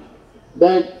find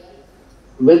that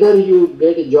whether you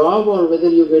get a job or whether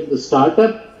you get the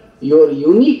startup, your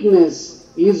uniqueness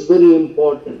is very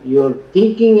important. Your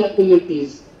thinking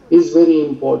abilities is very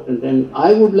important. And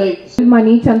I would like to...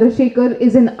 Mani Chandrasekhar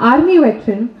is an army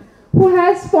veteran who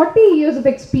has 40 years of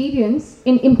experience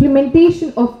in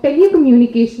implementation of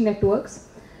telecommunication networks,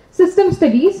 system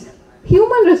studies,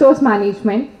 human resource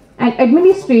management, and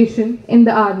administration in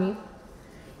the army.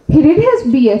 He did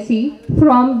his BSc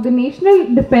from the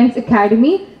National Defence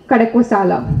Academy,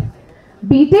 Kadakwasala,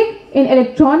 BTech in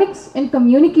Electronics and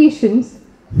Communications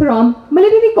from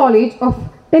Military College of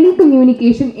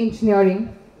Telecommunication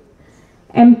Engineering,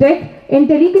 MTech in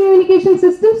Telecommunication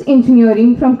Systems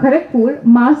Engineering from Kharagpur,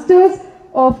 Masters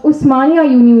of Osmania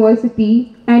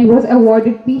University, and was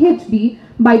awarded PhD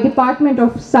by Department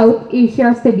of South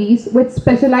Asia Studies with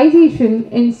specialization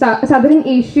in Southern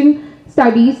Asian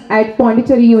Studies at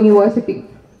Pondicherry University.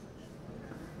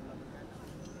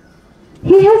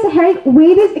 He has held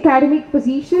various academic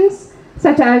positions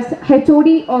such as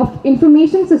HOD of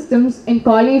Information Systems in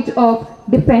College of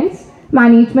Defence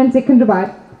Management,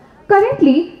 Secunderabad.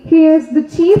 Currently, he is the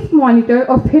Chief Monitor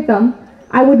of Hitam.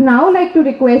 I would now like to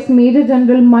request Major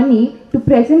General Mani to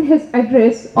present his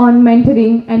address on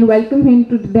mentoring and welcome him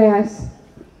to the dais.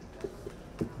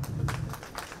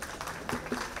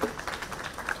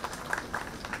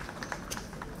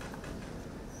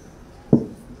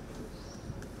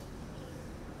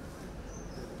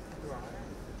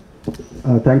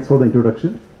 Thanks for the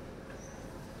introduction.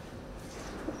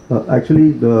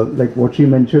 Actually, like what she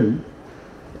mentioned,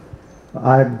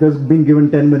 I have just been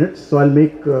given 10 minutes, so I'll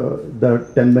make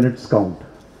the 10 minutes count.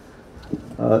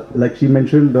 Like she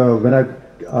mentioned, when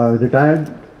I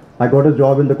retired, I got a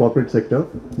job in the corporate sector,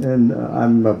 and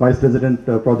I'm Vice President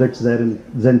projects there in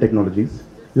Zen Technologies,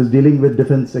 just dealing with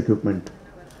defense equipment.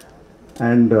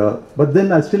 And but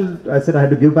then I said I had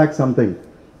to give back something,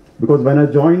 because when I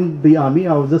joined the army,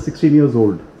 I was just 16 years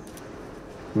old.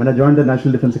 When I joined the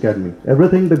National Defense Academy,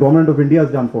 everything the government of India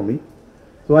has done for me.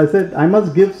 So I said I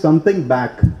must give something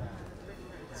back.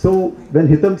 So when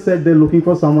Hitam said they're looking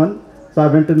for someone, so I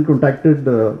went and contacted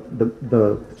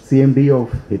the CMD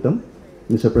of Hitam,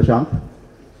 Mr. Prashant.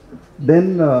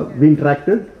 Then we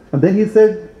interacted, and then he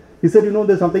said, you know,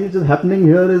 there's something which is happening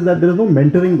here is that there is no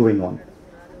mentoring going on.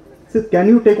 He said, can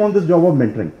you take on this job of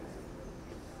mentoring?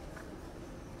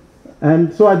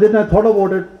 And so I thought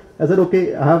about it. I said,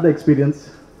 okay, I have the experience.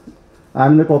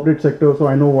 I'm in the corporate sector, so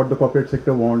I know what the corporate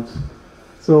sector wants.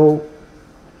 So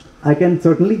I can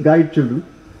certainly guide children.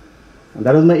 And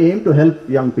that is my aim, to help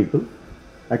young people.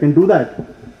 I can do that.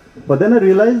 But then I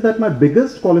realized that my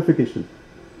biggest qualification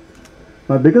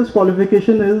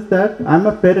is that I'm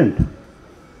a parent.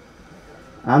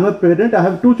 I'm a parent, I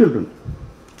have 2 children.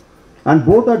 And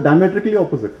both are diametrically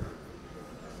opposite.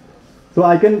 So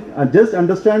I can just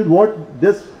understand what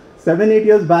just 7-8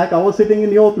 years back I was sitting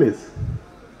in your place.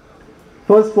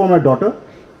 First for my daughter,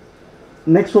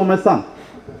 next for my son.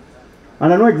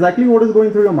 And I know exactly what is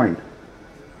going through your mind.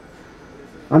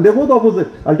 And they're both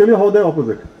opposite. I'll tell you how they're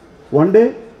opposite. One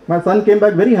day, my son came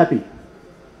back very happy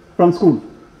from school.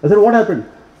 I said, what happened?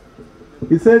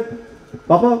 He said,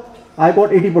 Papa, I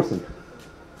got 80%.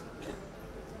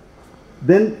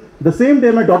 Then the same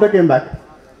day my daughter came back.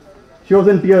 She was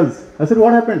in tears. I said,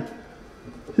 what happened?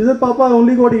 She said, Papa, I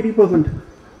only got 80%.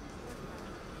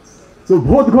 So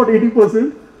both got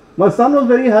 80%. My son was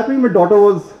very happy, my daughter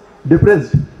was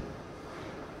depressed.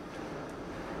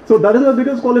 So that is my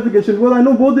biggest qualification, because I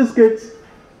know both these kids.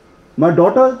 My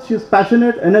daughter, she is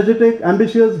passionate, energetic,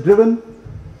 ambitious, driven.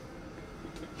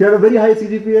 She had a very high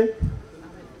CGPA.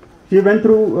 She got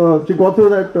through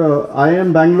that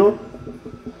IIM Bangalore,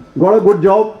 got a good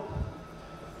job.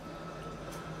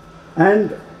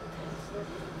 And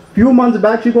few months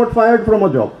back, she got fired from her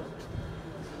job.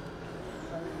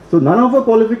 So none of her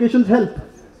qualifications help.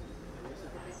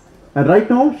 And right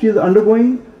now, she is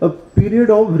undergoing a period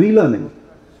of relearning.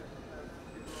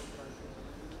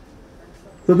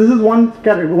 So this is one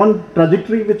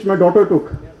trajectory which my daughter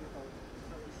took.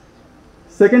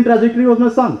 Second trajectory was my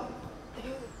son.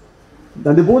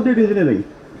 Then they both did engineering.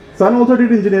 Son also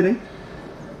did engineering.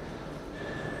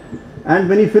 And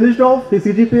when he finished off, his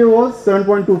CGPA was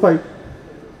 7.25.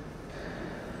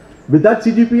 With that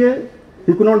CGPA,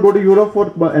 he could not go to Europe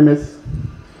for MS.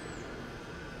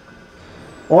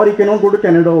 Or he cannot go to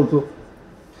Canada also.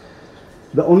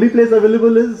 The only place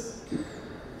available is,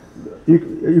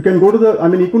 you can go to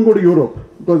he couldn't go to Europe,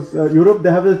 because Europe, they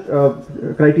have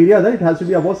a criteria that it has to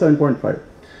be above 7.5.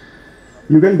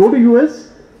 You can go to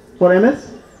US for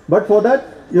MS, but for that,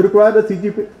 you require the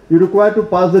CGPA, you require to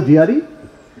pass the GRE.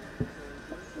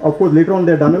 Of course, later on,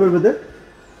 they're done away with it.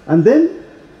 And then,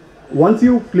 once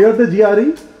you clear the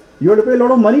GRE, you have to pay a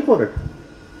lot of money for it.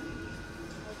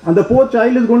 And the poor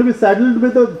child is going to be saddled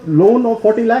with a loan of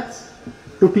 40 lakhs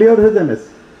to clear his MS.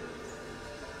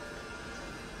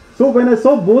 So when I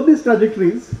saw both these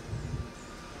trajectories,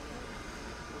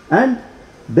 and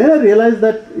then I realized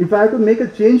that if I have to make a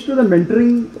change to the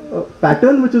mentoring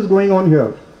pattern which is going on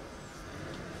here,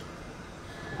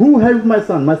 who helped my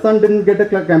son? My son didn't get a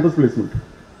campus placement.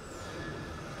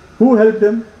 Who helped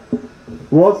him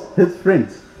was his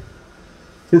friends,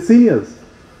 his seniors.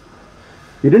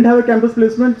 He didn't have a campus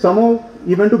placement. Somehow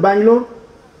he went to Bangalore,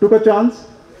 took a chance.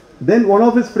 Then one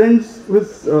of his friends,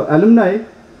 his alumni,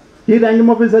 he rang him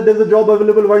up and said, there's a job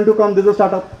available, why don't you come, there's a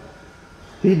startup.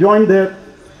 He joined there.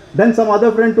 Then some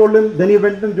other friend told him, then he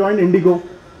went and joined Indigo.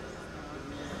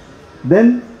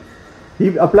 Then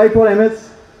he applied for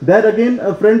MS. There again,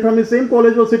 a friend from his same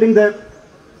college was sitting there.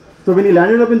 So when he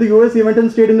landed up in the US, he went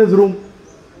and stayed in his room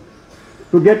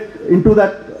to get into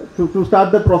that, to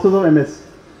start the process of MS.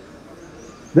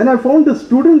 Then I found the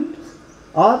students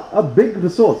are a big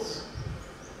resource.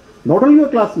 Not only your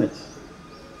classmates,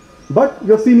 but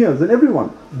your seniors and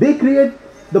everyone. They create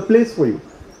the place for you.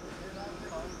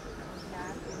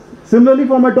 Similarly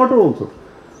for my daughter also.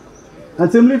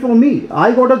 And similarly for me,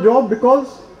 I got a job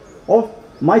because of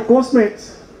my course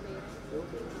mates.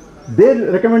 They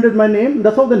recommended my name.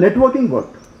 That's how the networking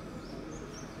worked.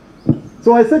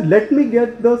 So I said, let me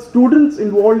get the students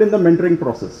involved in the mentoring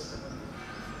process.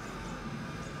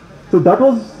 So that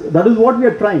is what we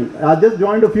are trying. I just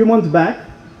joined a few months back.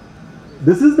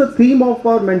 This is the theme of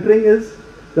our mentoring, is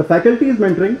the faculty is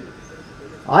mentoring.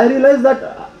 I realized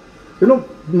that,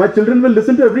 my children will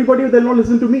listen to everybody, they'll not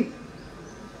listen to me.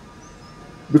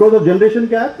 because of generation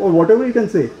gap or whatever you can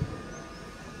say.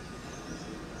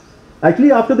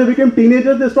 Actually, after they became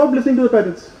teenagers, they stopped listening to the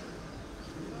parents.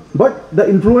 But the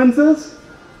influencers,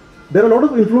 there are a lot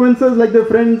of influencers like their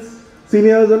friends,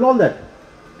 seniors and all that.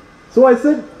 So I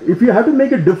said, if you have to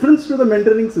make a difference to the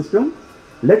mentoring system,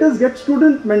 let us get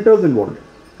student mentors involved.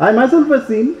 I myself have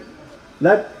seen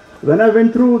that when I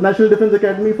went through National Defence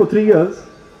Academy for 3 years,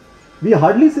 we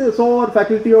hardly saw our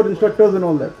faculty or instructors and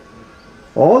all that.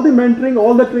 All the mentoring,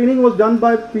 all the training was done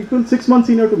by people 6 months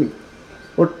senior to me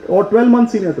or 12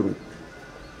 months senior to me.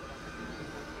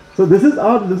 So this is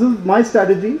my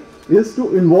strategy, is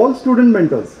to involve student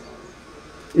mentors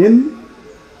in.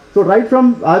 So right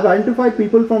from, I've identified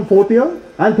people from 4th year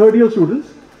and 3rd year students.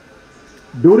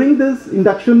 During this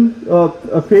induction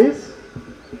phase,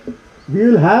 we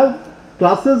will have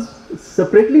classes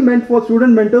separately meant for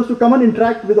student mentors to come and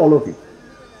interact with all of you.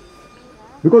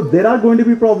 Because there are going to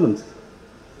be problems.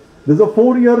 This is a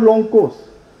 4-year long course.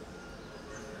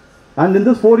 And in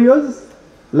this 4 years,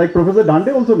 like Professor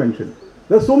Dhande also mentioned,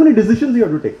 there are so many decisions you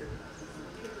have to take.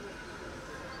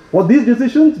 For these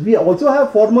decisions, we also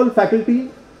have formal faculty.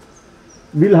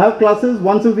 We'll have classes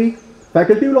once a week.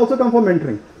 Faculty will also come for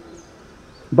mentoring.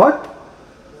 But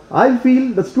I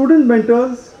feel the student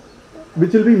mentors,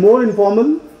 which will be more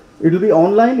informal, it will be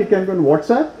online, it can be on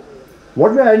WhatsApp.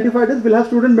 What we identified is we'll have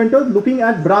student mentors looking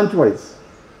at branch wise.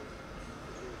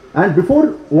 And before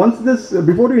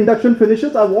the induction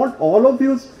finishes, I want all of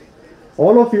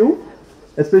you,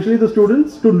 especially the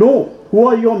students, to know who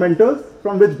are your mentors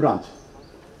from which branch.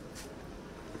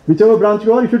 Whichever branch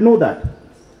you are, you should know that.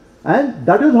 And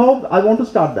that is how I want to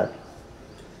start that.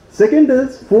 Second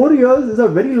is, 4 years is a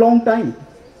very long time.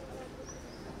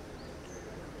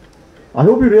 I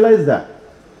hope you realize that.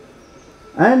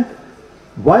 And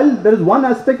while there is one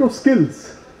aspect of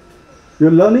skills,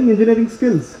 you're learning engineering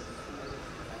skills.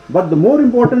 But the more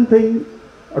important thing,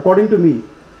 according to me,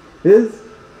 is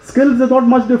skills. There's not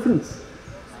much difference.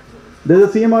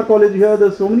 There's a CMR college here,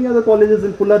 there's so many other colleges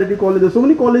in Retd college, there's so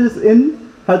many colleges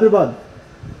in Hyderabad.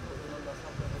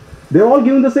 They're all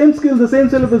giving the same skills, the same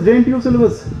syllabus, JNTU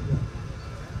syllabus.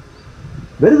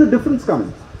 Where is the difference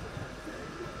coming?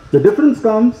 The difference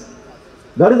comes,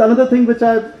 that is another thing which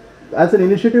as an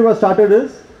initiative I started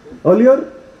is,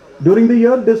 earlier, during the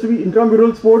year, there used to be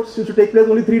intramural sports used to take place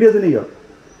only 3 days in a year.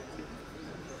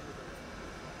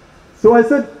 So I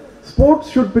said, sports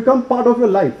should become part of your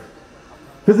life.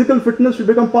 Physical fitness should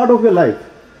become part of your life.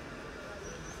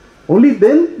 Only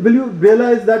then will you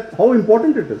realize that how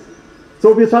important it is.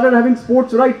 So we started having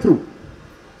sports right through.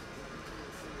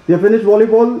 We have finished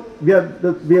volleyball, we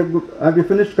have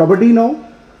finished kabaddi now.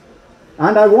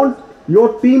 And I want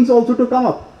your teams also to come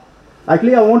up.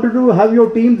 Actually, I wanted to have your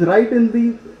teams during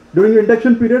the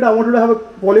induction period, I wanted to have a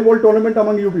volleyball tournament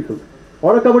among you people.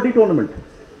 Or a kabaddi tournament.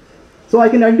 So I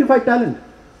can identify talent.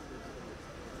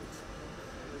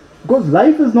 Because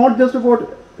life is not just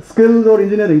about skills or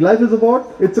engineering. Life is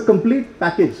about, it's a complete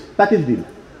package deal.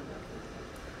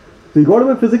 So you got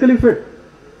to be physically fit.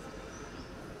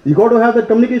 You got to have that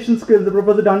communication skills that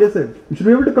Professor Dhande said. You should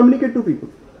be able to communicate to people.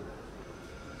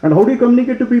 And how do you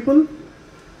communicate to people?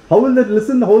 How will they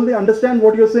listen? How will they understand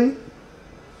what you're saying?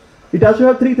 It has to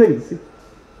have 3 things.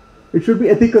 It should be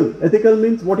ethical. Ethical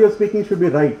means what you're speaking should be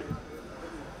right.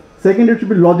 Second, it should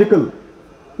be logical.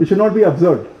 It should not be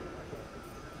absurd.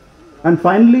 And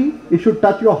finally, it should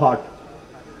touch your heart.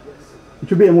 It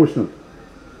should be emotional.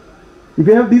 If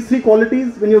you have these 3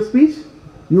 qualities in your speech,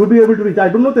 you will be able to reach. I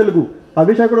don't know Telugu. I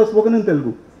wish I could have spoken in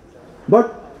Telugu.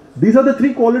 But these are the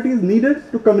 3 qualities needed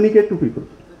to communicate to people.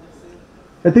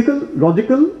 Ethical,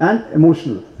 logical and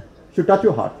emotional. It should touch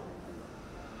your heart.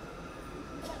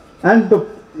 And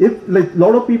if like a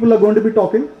lot of people are going to be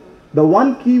talking, the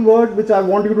one key word which I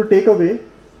want you to take away,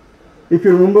 if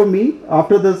you remember me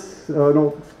after this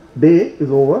day is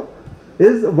over,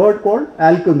 is a word called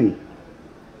alchemy.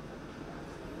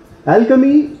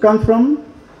 Alchemy comes from,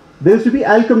 there used to be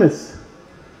alchemists.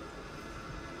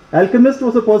 Alchemist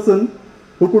was a person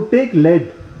who could take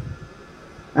lead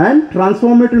and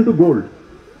transform it into gold.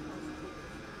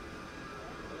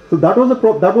 So it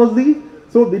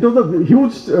was a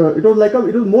huge, it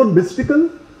was more mystical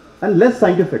and less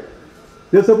scientific.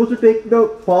 They're supposed to take the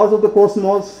powers of the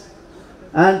cosmos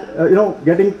and,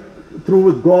 getting through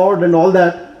with God and all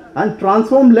that and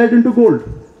transform lead into gold.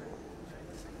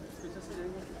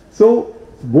 So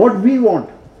what we want,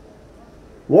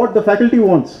 what the faculty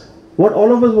wants, what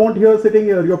all of us want here sitting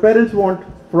here, your parents want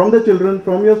from the children,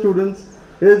 from your students,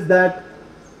 is that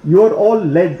you are all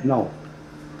lead now.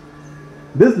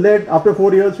 This lead after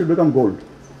 4 years should become gold.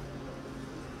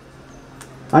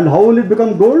 And how will it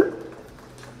become gold?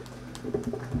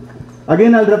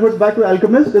 Again, I'll refer back to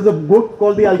Alchemist. There's a book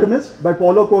called The Alchemist by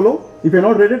Paulo Coelho. If you've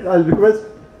not read it, I'll request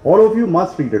all of you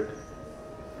must read it.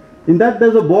 In that,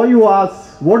 there's a boy who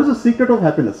asks, what is the secret of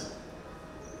happiness?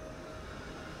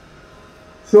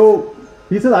 So,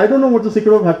 he says, I don't know what's the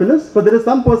secret of happiness, but there is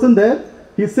some person there,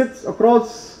 he sits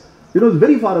across,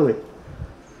 very far away.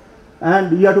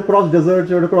 And you have to cross deserts,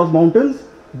 you have to cross mountains.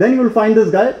 Then you will find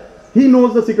this guy, he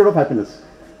knows the secret of happiness.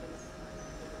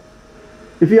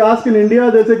 If you ask in India,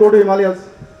 they'll say, go to Himalayas.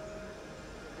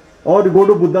 Or go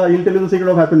to Buddha, he'll tell you the secret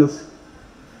of happiness.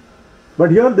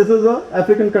 But here, this is an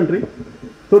African country.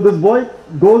 So this boy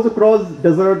goes across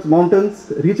deserts,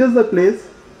 mountains, reaches the place,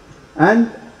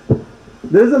 and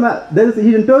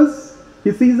he enters,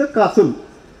 he sees a castle.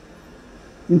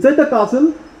 Inside the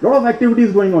castle, a lot of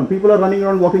activities going on. People are running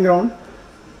around, walking around.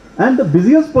 And the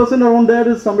busiest person around there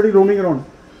is somebody roaming around.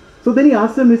 So then he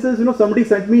asks him, he says, somebody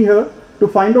sent me here to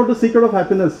find out the secret of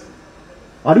happiness.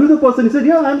 Are you the person? He said,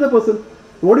 yeah, I am the person.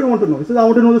 What do you want to know? He says, I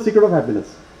want to know the secret of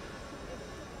happiness.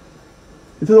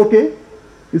 He says, okay.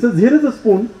 He says, here is a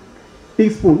spoon,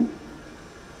 teaspoon.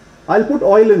 I'll put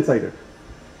oil inside it.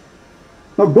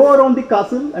 Now go around the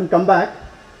castle and come back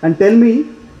and tell me,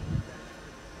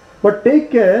 but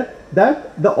take care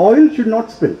that the oil should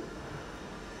not spill.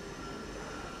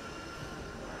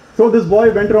 So this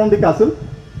boy went around the castle,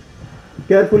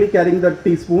 carefully carrying the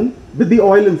teaspoon with the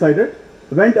oil inside it,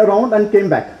 went around and came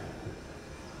back.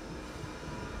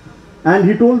 And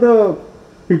he told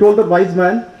the wise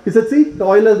man, he said, see, the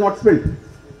oil has not spilled.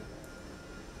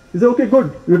 He said, okay,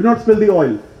 good, you did not spill the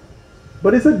oil.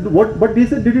 But he said, what? But he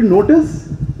said, did you notice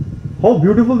how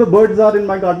beautiful the birds are in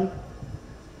my garden?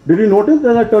 Did you notice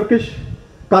there are Turkish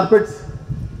carpets?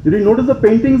 Did you notice the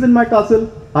paintings in my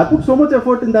castle? I put so much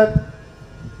effort in that.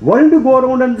 Why don't you go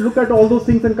around and look at all those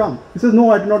things and come? He says,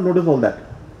 no, I did not notice all that.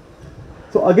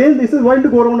 So again, he says, why don't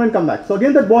you go around and come back? So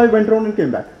again, that boy went around and came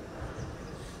back.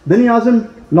 Then he asked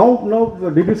him, now,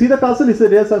 did you see the castle? He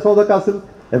said, yes, I saw the castle.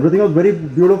 Everything was very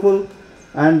beautiful.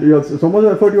 And so much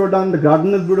effort you have done. The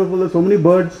garden is beautiful. There's so many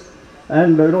birds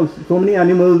and so many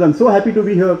animals. I'm so happy to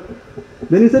be here.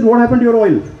 Then he said, what happened to your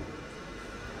oil?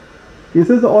 He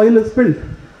says, the oil is spilled.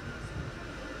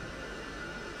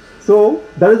 So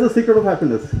that is the secret of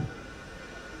happiness.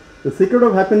 The secret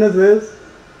of happiness is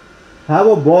have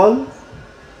a ball,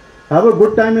 have a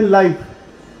good time in life,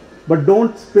 but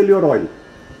don't spill your oil.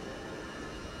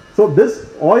 So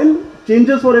this oil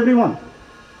changes for everyone.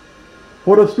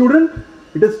 For a student,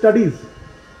 it is studies.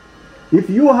 If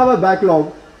you have a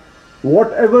backlog,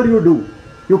 whatever you do,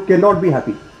 you cannot be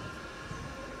happy.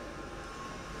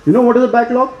 You know what is a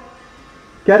backlog?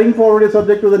 Carrying forward a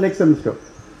subject to the next semester.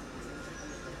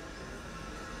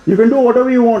 You can do whatever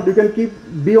you want. You can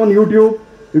be on YouTube,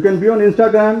 you can be on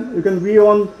Instagram, you can be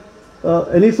on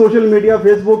any social media,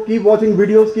 Facebook, keep watching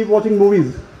videos, keep watching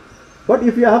movies. But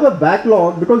if you have a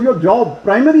backlog, because your job,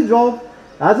 primary job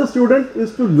as a student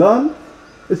is to learn,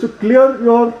 is to clear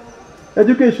your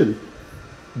education.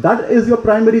 That is your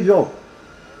primary job.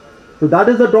 So that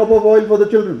is the drop of oil for the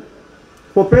children.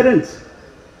 For parents,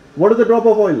 what is the drop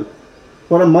of oil?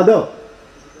 For a mother,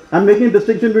 I'm making a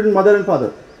distinction between mother and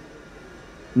father.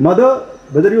 Mother,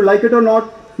 whether you like it or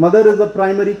not, mother is the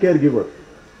primary caregiver.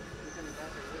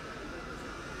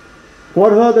 For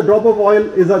her, the drop of oil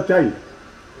is her child.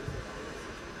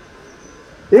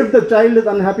 If the child is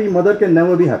unhappy, mother can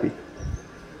never be happy.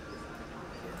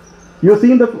 You have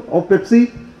seen of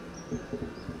Pepsi,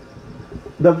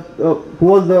 who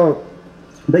was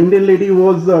the Indian lady who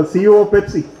was the CEO of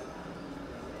Pepsi.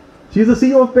 She is the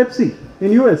CEO of Pepsi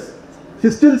in US. She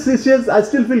says, I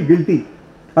still feel guilty.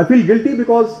 I feel guilty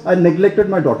because I neglected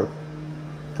my daughter.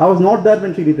 I was not there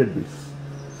when she needed me.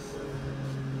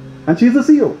 And she is the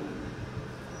CEO.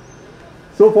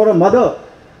 So for a mother,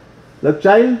 the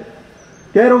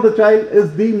care of the child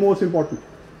is the most important.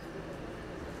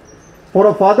 For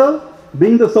a father,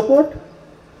 being the support,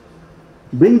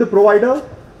 being the provider,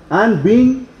 and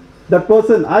being that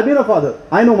person. I've been a father.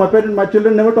 I know my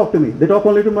children never talk to me. They talk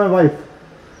only to my wife.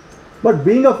 But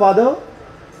being a father,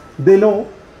 they know,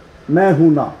 main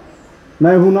hu na.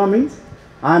 Main hu na means,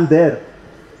 I am there.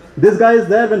 This guy is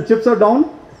there when chips are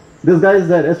down. This guy is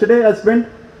there. Yesterday, I spent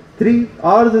 3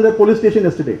 hours in the police station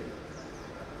yesterday.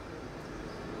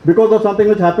 Because of something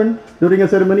which happened during a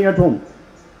ceremony at home.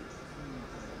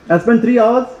 I spent 3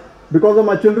 hours because of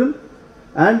my children,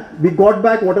 and we got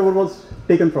back whatever was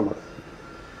taken from us.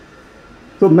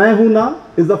 So, main hu na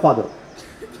is the father.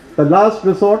 The last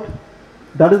resort,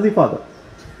 that is the father.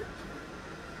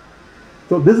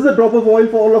 So, this is a drop of oil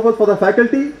for all of us. For the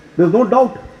faculty, there is no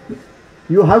doubt.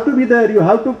 You have to be there, you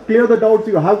have to clear the doubts,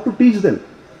 you have to teach them.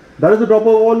 That is the drop of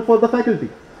oil for the faculty.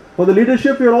 For the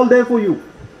leadership, we are all there for you.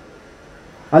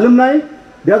 Alumni,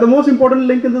 they are the most important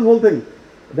link in this whole thing.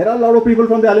 There are a lot of people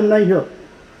from the alumni here.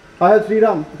 I have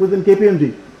Sriram, who is in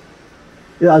KPMG.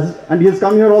 Yes, and he has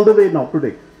come here all the way now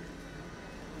today.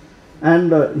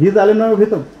 And he is alumni of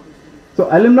Hitam. So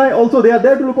alumni also, they are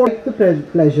there to look out. It's the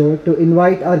pleasure to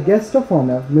invite our guest of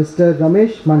honor, Mr.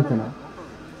 Ramesh Mantana.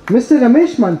 Mr.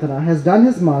 Ramesh Mantana has done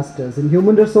his Masters in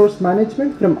Human Resource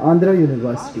Management from Andhra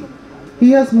University.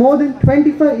 He has more than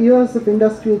 25 years of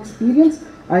industry experience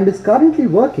and is currently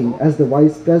working as the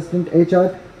Vice President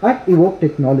HR at Evoke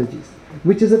Technologies,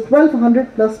 which is a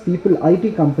 1200 plus people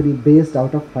IT company based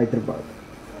out of Hyderabad.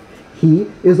 He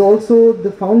is also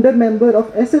the founder member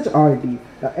of SHRD,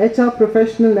 a HR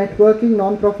professional networking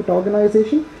non-profit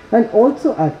organization, and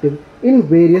also active in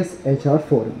various HR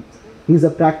forums. He is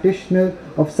a practitioner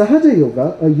of Sahaja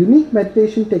Yoga, a unique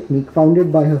meditation technique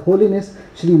founded by Her Holiness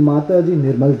Shri Mataji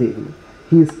Nirmal Devi.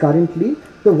 He is currently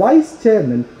the Vice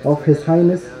Chairman of His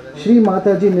Highness Shri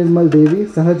Mataji Nirmal Devi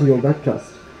Sahaj Yoga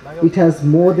Trust. It has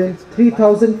more than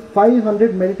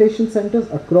 3,500 meditation centers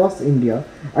across India,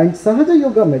 and Sahaja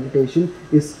Yoga meditation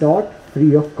is taught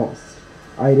free of cost.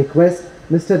 I request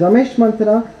Mr. Ramesh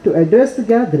Mantana to address the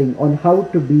gathering on how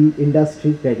to be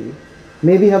industry ready.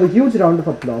 May we have a huge round of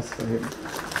applause for him.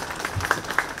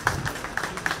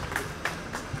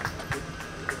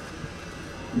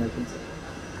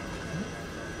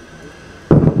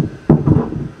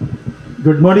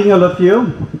 Good morning, all of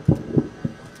you.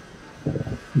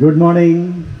 Good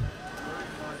morning.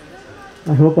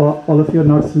 I hope all of you are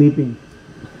not sleeping.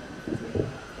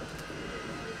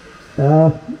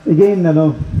 Again,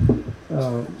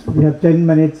 we have 10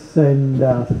 minutes and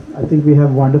I think we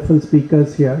have wonderful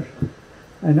speakers here.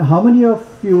 And how many of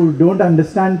you don't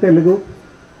understand Telugu?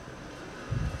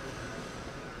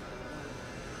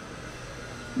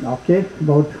 Okay,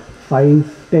 about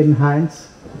 5-10 hands.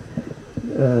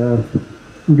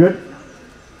 Good.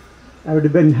 I would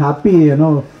have been happy,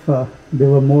 if there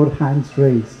were more hands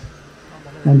raised,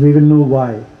 and we will know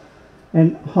why.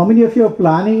 And how many of you are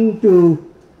planning to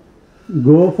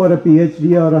go for a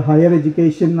PhD or a higher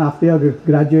education after your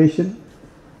graduation?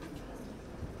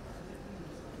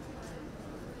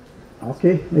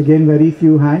 Okay, again very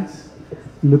few hands.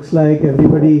 Looks like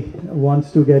everybody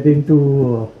wants to get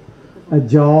into a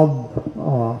job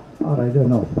or I don't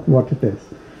know what it is.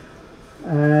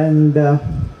 And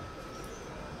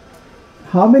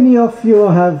how many of you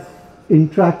have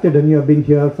interacted and you have been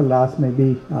here for last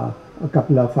maybe a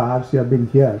couple of hours you have been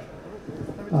here?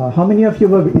 How many of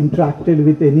you have interacted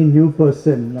with any new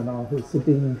person who's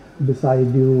sitting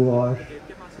beside you or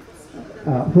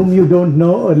whom you don't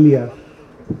know earlier?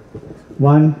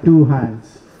 1, 2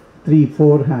 hands, 3,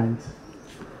 4 hands.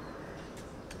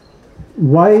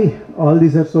 Why all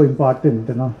these are so important?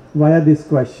 Why are these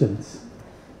questions?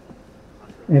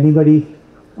 Anybody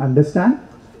understand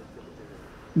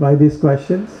why these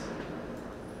questions?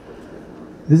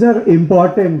 These are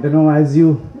important, as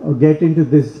you get into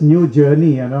this new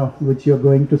journey, which you're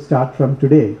going to start from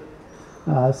today.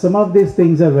 Some of these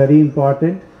things are very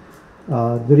important.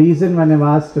 The reason when I've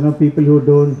asked, people who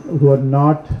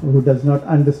does not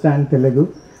understand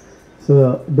Telugu,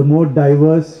 so the more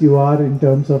diverse you are in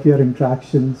terms of your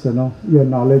interactions, your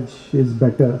knowledge is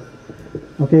better.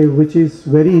 Okay, which is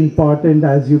very important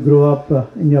as you grow up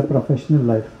in your professional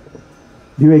life.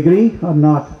 Do you agree or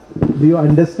not? Do you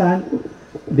understand?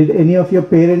 Did any of your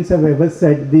parents have ever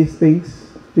said these things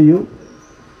to you?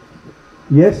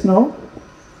 Yes, no?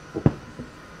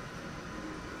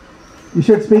 You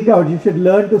should speak out. You should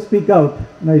learn to speak out.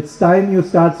 Now it's time you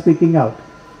start speaking out.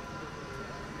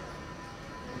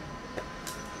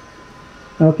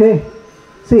 Okay?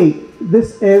 See,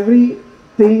 this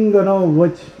everything,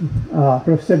 which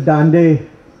Professor Dhande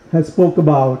has spoke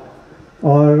about,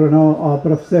 or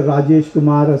Professor Rajesh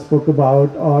Kumar has spoke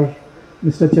about, or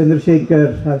Mr.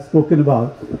 Chandrasekhar has spoken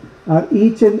about,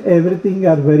 each and everything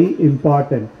are very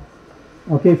important.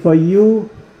 Okay, for you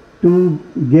to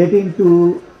get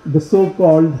into the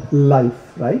so-called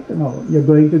life, right? You're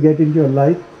going to get into your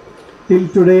life. Till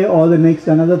today or the next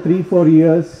another 3-4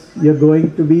 years, you're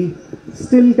going to be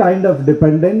still kind of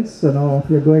dependents.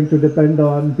 You're going to depend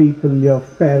on people, your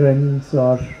parents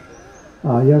or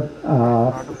your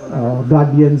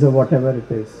guardians or whatever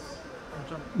it is.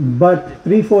 But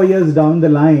 3-4 years down the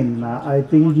line, I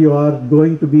think you are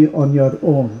going to be on your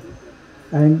own.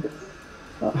 And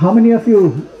how many of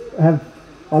you have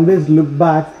always looked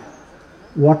back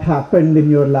what happened in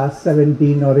your last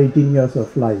 17 or 18 years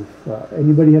of life?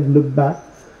 Anybody have looked back?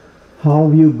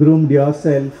 How you groomed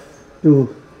yourself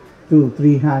to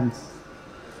 2-3 hands?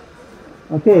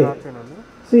 Okay.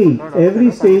 See,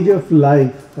 every stage of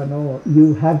life,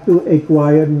 you have to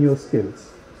acquire new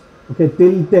skills. Okay,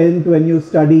 till 10th when you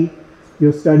study,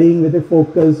 you're studying with a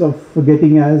focus of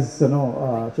getting, as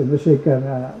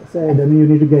Chandrasekhar said, you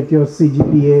need to get your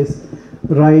CGPAs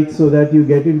right so that you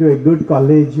get into a good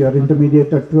college, your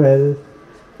intermediate at 12.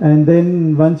 And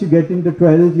then once you get into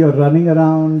 12th, you're running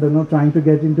around, trying to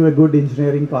get into a good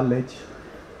engineering college,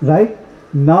 right?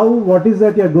 Now, what is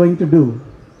that you're going to do?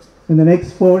 In the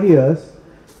next 4 years,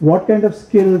 what kind of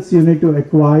skills you need to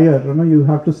acquire? You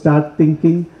have to start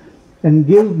thinking and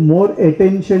give more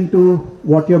attention to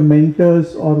what your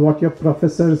mentors or what your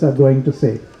professors are going to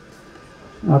say.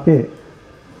 Okay.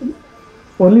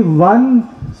 Only one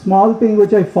small thing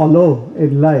which I follow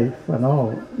in life,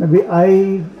 maybe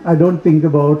I don't think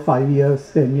about 5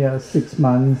 years, 10 years, 6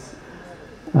 months,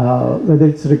 whether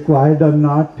it's required or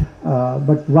not.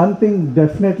 But one thing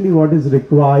definitely what is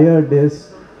required is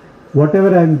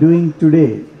whatever I'm doing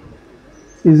today,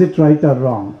 is it right or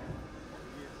wrong?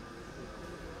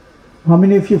 How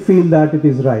many of you feel that it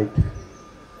is right?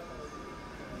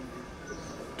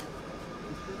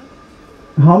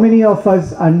 How many of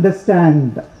us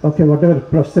understand, okay, whatever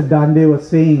Professor Dhande was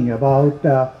saying about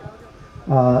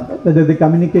whether the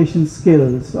communication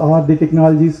skills or the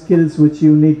technology skills which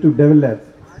you need to develop,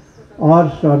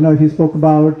 or no, he spoke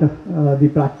about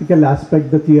the practical aspect,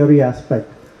 the theory aspect.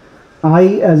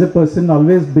 I, as a person,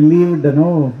 always believed,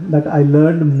 that I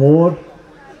learned more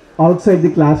outside the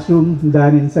classroom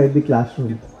than inside the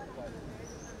classroom.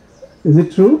 Is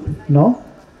it true? No?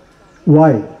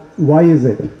 Why? Why is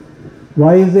it?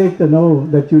 Why is it,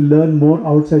 that you learn more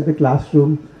outside the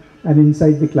classroom and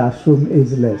inside the classroom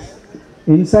is less?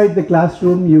 Inside the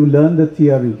classroom, you learn the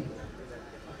theory.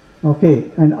 Okay,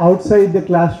 and outside the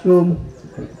classroom,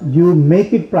 you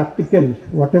make it practical.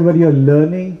 Whatever you're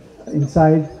learning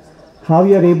inside, how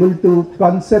you're able to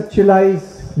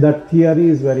conceptualize that theory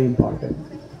is very important.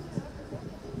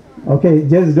 Okay,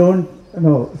 just don't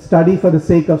study for the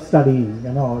sake of studying.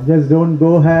 Just don't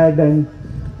go ahead and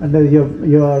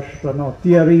your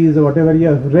theories or whatever you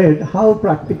have read, how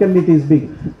practical it is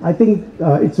being. I think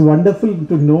it's wonderful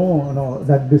to know,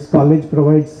 that this college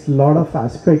provides a lot of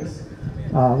aspects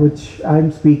which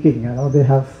I'm speaking. They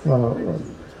have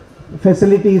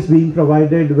facilities being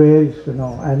provided where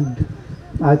and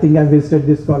I think I visited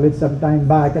this college some time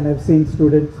back and I've seen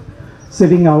students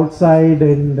sitting outside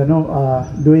and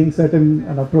doing certain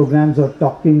programs or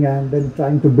talking and then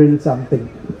trying to build something.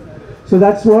 So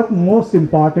that's what most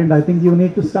important. I think you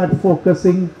need to start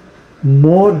focusing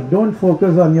more. Don't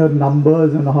focus on your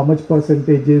numbers and how much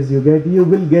percentages you get. You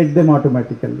will get them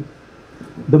automatically.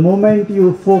 The moment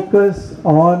you focus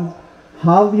on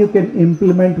how you can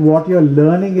implement what you're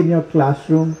learning in your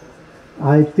classroom,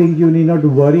 I think you need not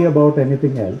worry about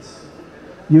anything else.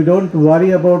 You don't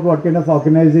worry about what kind of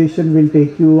organization will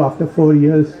take you after 4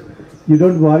 years. You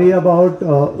don't worry about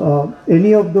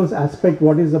any of those aspects,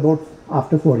 what is about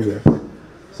after 4 years.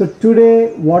 So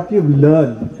today, what you've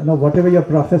learned, whatever your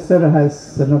professor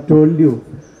has told you,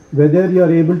 whether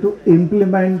you're able to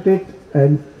implement it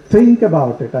and think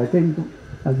about it, I think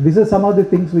these are some of the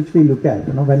things which we look at,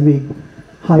 when we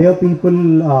hire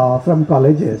people from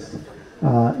colleges.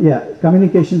 Yeah,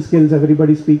 communication skills,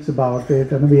 everybody speaks about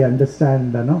it, and we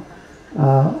understand, and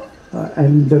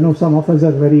some of us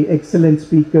are very excellent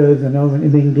speakers, in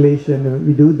English, and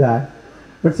we do that.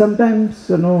 But sometimes,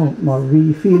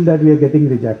 we feel that we are getting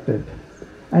rejected,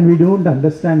 and we don't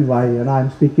understand why.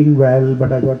 I'm speaking well,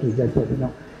 but I got rejected.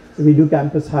 So we do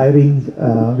campus hiring,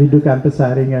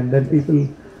 and then people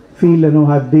feel,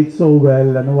 I did so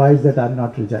well, and why is that I'm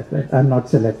not rejected? I'm not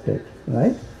selected,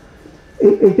 right?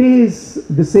 It is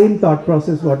the same thought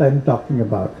process what I'm talking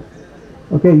about.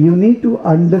 Okay, you need to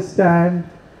understand.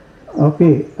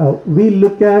 Okay, we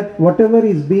look at whatever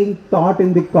is being taught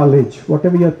in the college,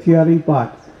 whatever your theory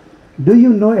part. Do you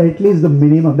know at least the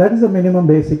minimum? That is the minimum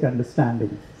basic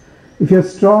understanding. If you're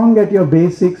strong at your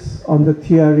basics on the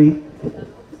theory,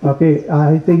 okay,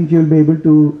 I think you'll be able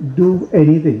to do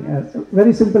anything.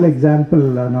 Very simple example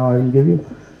now I will give you.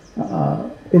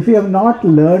 If you have not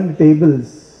learned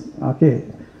tables, okay,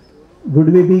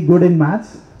 would we be good in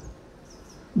maths?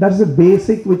 That's the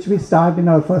basic which we start in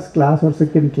our first class or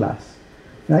second class,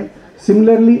 right?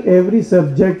 Similarly, every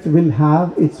subject will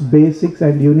have its basics,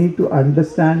 and you need to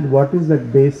understand what is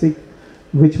that basic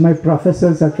which my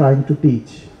professors are trying to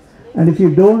teach. And if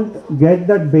you don't get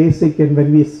that basic, and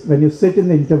when you sit in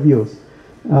the interviews,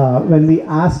 when we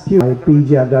ask you, my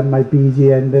PG, I've done my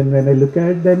PG, and then when I look at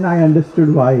it, then I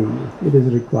understood why it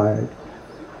is required.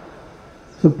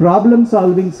 So problem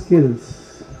solving skills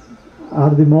are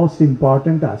the most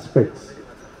important aspects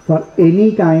for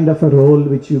any kind of a role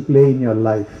which you play in your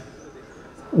life.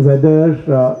 Whether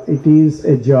it is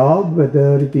a job,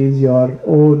 whether it is your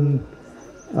own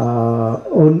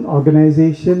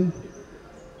organization,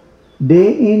 day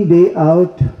in, day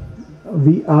out,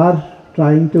 we are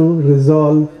trying to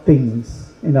resolve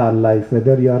things in our life,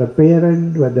 whether you are a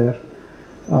parent, whether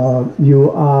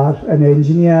you are an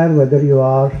engineer, whether you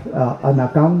are an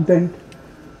accountant.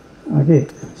 Okay,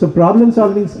 so problem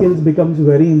solving skills becomes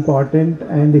very important,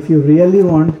 and if you really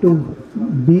want to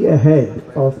be ahead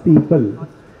of people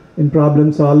in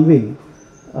problem solving,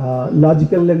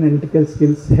 logical and analytical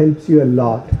skills helps you a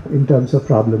lot in terms of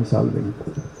problem solving.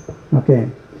 Okay,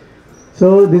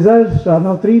 so these are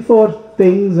 3-4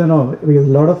 things, because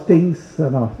a lot of things, a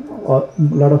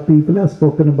lot of people have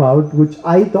spoken about, which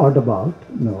I thought about,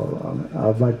 and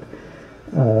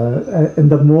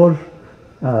the more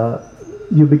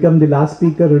you become the last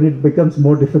speaker, and it becomes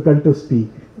more difficult to speak.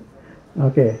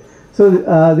 Okay, so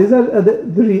these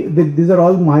are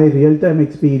all my real-time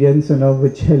experience,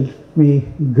 which helped me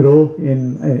grow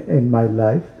in my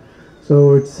life.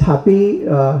 So it's happy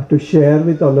to share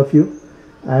with all of you.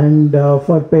 And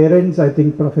for parents, I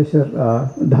think Professor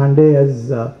Dhande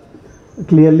has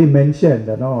clearly mentioned,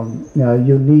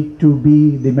 you need to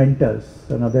be the mentors.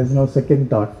 There's no second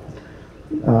thought.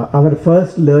 Our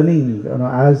first learning,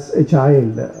 as a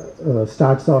child,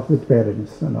 starts off with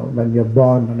parents. When you're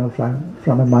born,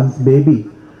 from a month baby,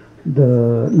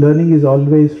 the learning is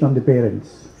always from the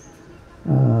parents.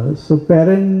 So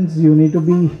parents, you need to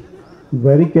be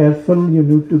very careful. You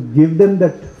need to give them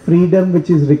that freedom which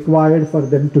is required for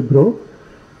them to grow,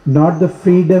 not the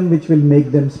freedom which will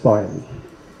make them spoil.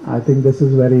 I think this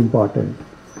is very important.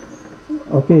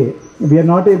 Okay, we are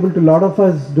not able to, a lot of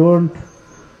us don't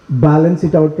balance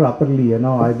it out properly,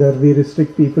 either we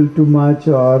restrict people too much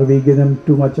or we give them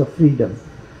too much of freedom.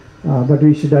 But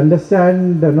we should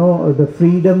understand, the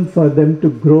freedom for them to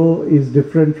grow is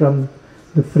different from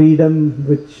the freedom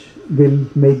which will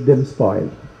make them spoil.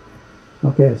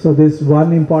 Okay, so this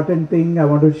one important thing I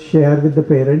want to share with the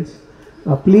parents.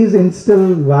 Please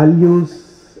instill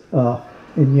values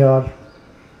in your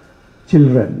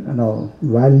children.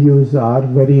 Values are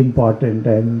very important,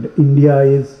 and India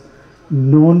is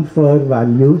known for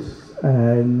values,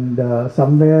 and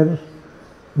somewhere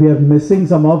we are missing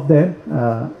some of them.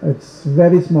 It's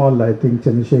very small, I think.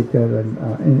 Chandrasekhar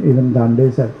and even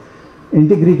Dhande said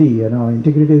integrity.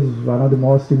 Integrity is one of the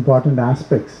most important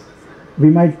aspects. We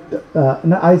might,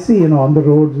 I see, on the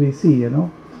roads we see,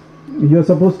 you're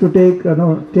supposed to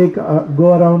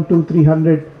go around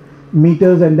 200-300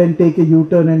 meters and then take a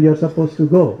U-turn, and you're supposed to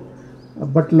go.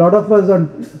 But a lot of us on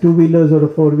two-wheelers or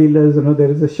four-wheelers, there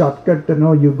is a shortcut,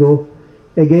 you go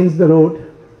against the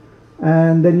road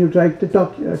and then you try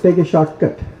to take a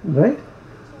shortcut, right?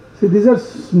 So these are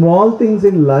small things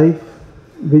in life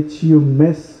which you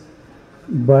miss,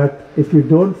 but if you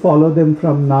don't follow them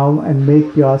from now and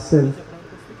make yourself,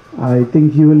 I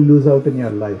think you will lose out in your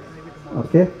life.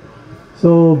 Okay,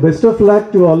 so best of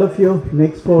luck to all of you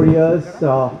next 4 years.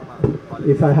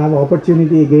 If I have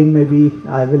opportunity again, maybe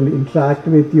I will interact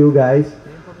with you guys.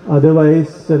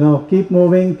 Otherwise, keep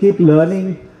moving, keep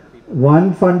learning.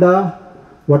 One funda,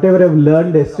 whatever I've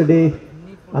learned yesterday,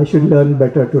 I should learn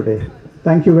better today.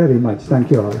 Thank you very much. Thank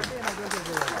you all.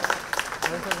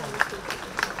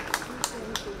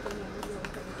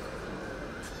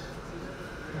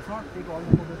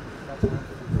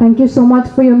 Thank you so much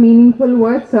for your meaningful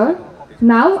words, sir.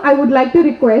 Now, I would like to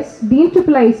request Dean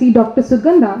IIIC Dr.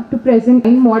 Sugandha to present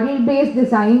in model-based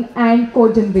design and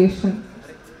code generation.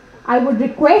 I would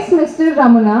request Mr.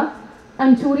 Ramana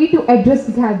Anchuri to address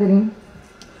the gathering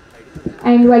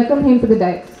and welcome him to the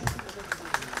dais.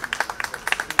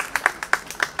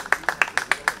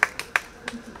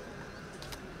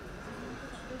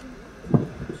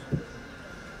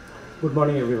 Good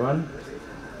morning, everyone.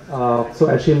 So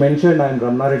as she mentioned, I'm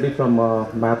Ramana from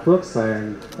MathWorks,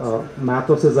 and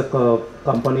MathWorks is a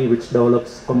company which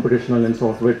develops computational and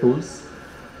software tools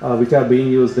which are being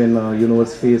used in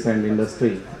universities and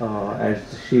industry. As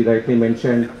she rightly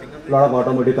mentioned, a lot of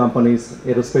automotive companies,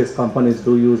 aerospace companies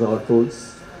do use our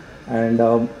tools, and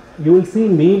you will see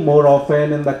me more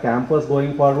often in the campus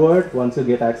going forward once you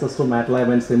get access to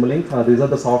MATLAB and Simulink. These are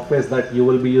the softwares that you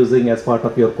will be using as part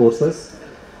of your courses.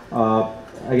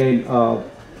 Again,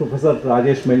 Professor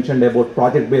Rajesh mentioned about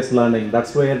project-based learning.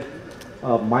 That's where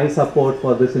my support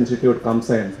for this institute comes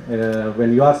in.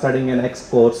 When you are studying an X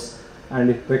course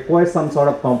and it requires some sort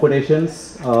of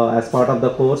computations as part of the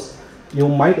course, you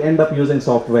might end up using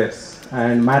softwares.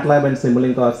 And MATLAB and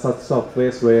Simulink are such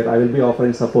softwares where I will be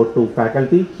offering support to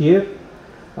faculty here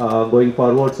going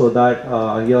forward, so that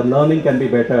your learning can be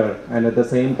better, and at the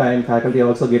same time faculty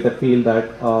also get a feel that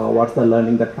what's the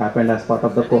learning that happened as part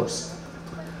of the course.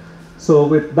 So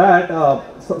with that,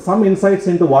 some insights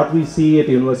into what we see at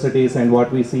universities and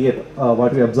what we see at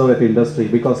what we observe at industry,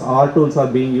 because our tools are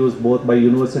being used both by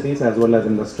universities as well as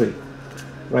industry,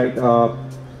 right?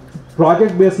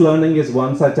 Project-based learning is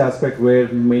one such aspect where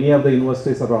many of the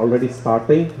universities are already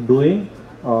doing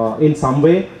in some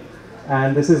way,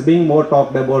 and this is being more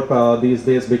talked about these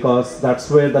days, because that's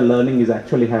where the learning is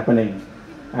actually happening,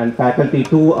 and faculty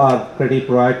too are pretty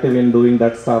proactive in doing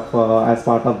that stuff as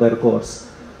part of their course.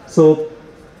 So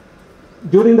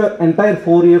during the entire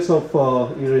 4 years of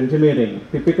your engineering,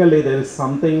 typically there is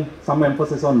some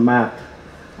emphasis on math,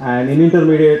 and in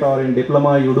intermediate or in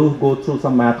diploma you do go through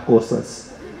some math courses.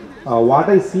 What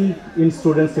I see in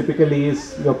students typically is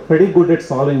you're pretty good at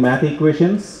solving math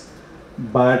equations,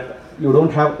 but you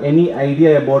don't have any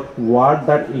idea about what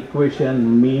that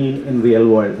equation mean in real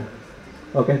world.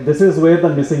 Okay, this is where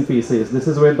the missing piece is. This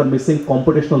is where the missing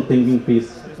computational thinking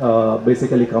piece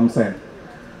basically comes in.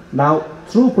 Now,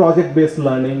 through project-based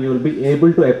learning, you will be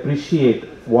able to appreciate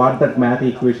what that math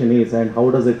equation is and how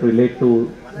does it relate to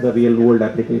the real world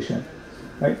application,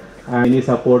 right? And any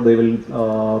support they will,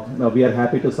 we are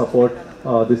happy to support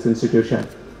this institution,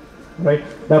 right?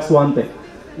 That's one thing.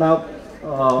 Now,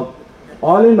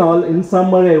 all in all, in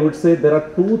summary, I would say there are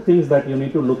two things that you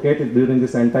need to look at during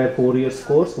this entire 4 years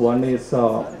course. One is,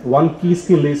 one key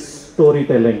skill is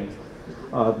storytelling.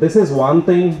 This is one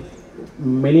thing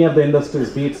many of the industries,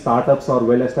 be it startups or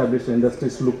well-established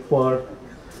industries, look for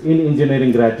in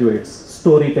engineering graduates: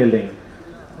 storytelling.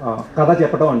 Kada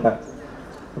cheppatam anta.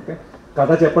 Okay.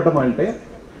 Kada cheppatam ante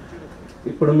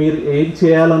ఇప్పుడు మీరు ఏం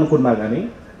చేయాలనుకున్నా కానీ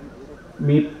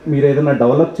మీరు ఏదైనా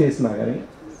develop చేసినా కానీ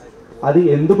అది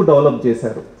ఎందుకు డెవలప్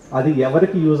చేశారు, అది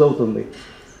ఎవరికి యూజ్ అవుతుంది,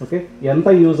 ఓకే, ఎంత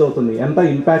యూజ్ అవుతుంది, ఎంత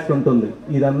ఇంపాక్ట్ ఉంటుంది,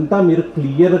 ఇదంతా మీరు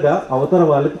క్లియర్గా అవతల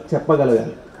వాళ్ళకి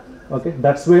చెప్పగలగాలి. Okay,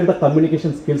 that's where the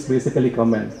communication skills basically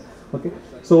come in. Okay,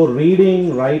 so reading,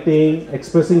 writing,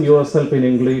 expressing yourself in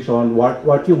English on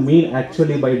what you mean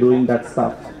actually by doing that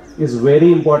stuff is very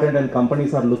important, and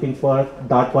companies are looking for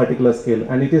that particular skill,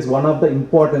 and it is one of the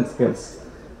important skills.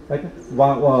 Okay,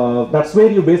 that's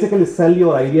where you basically sell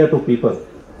your idea to people,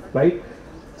 right?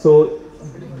 So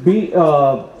be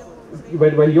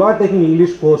when you are taking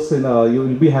English course you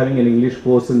will be having an English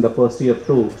course in the first year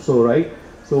too. So right,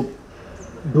 so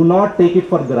do not take it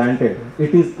for granted.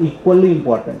 It is equally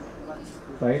important,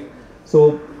 right? So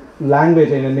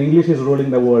language, and English is ruling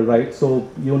the world, right? So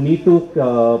you need to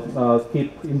keep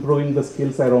improving the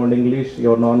skills around English,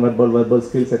 your non-verbal, verbal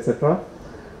skills, etc.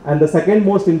 And the second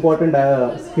most important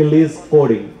skill is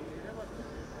coding,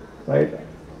 right?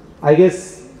 I guess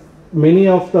many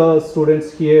of the students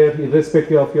here,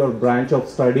 irrespective of your branch of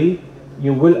study,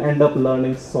 you will end up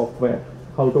learning software,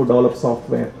 how to develop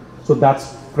software. So that's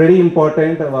pretty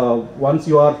important. Once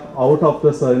you are out of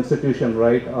this institution,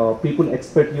 right, people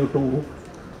expect you to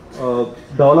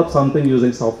develop something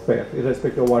using software,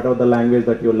 irrespective of whatever the language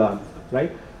that you learn,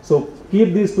 right? So keep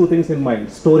these two things in mind.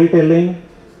 Storytelling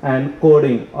and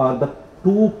coding are the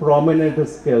two prominent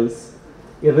skills,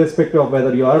 irrespective of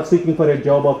whether you are seeking for a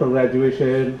job after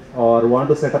graduation or want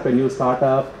to set up a new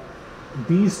startup.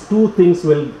 These two things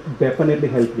will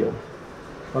definitely help you.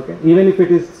 Okay, even if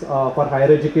it is for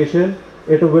higher education,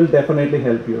 it will definitely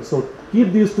help you. So keep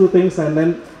these two things and then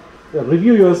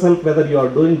review yourself whether you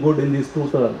are doing good in these two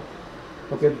terms,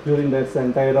 okay, during this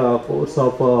entire course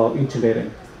of engineering,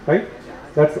 right?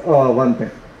 That's one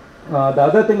thing. The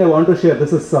other thing I want to share,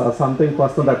 this is something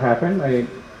personal that happened.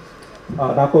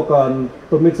 నాకు ఒక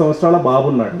 9 సంవత్సరాల బాబు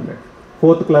ఉన్నాడు,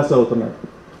 4th class చదువుతున్నాడు.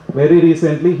 Very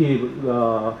recently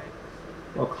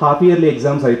ఒక half yearly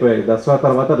exams అయిపోయాయి, దసరా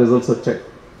తర్వాత results వచ్చాయి.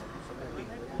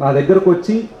 నా దగ్గరకు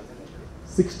వచ్చి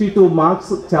 62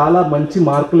 మార్క్స్ చాలా మంచి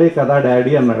మార్కులే కదా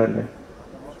డాడీ అన్నాడండి.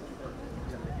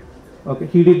 Okay,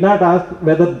 he did not ask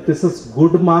whether this is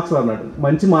good marks అన్నాడు.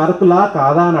 మంచి మార్కులా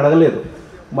కాదా అని అడగలేదు,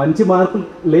 మంచి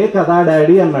మార్కులే కదా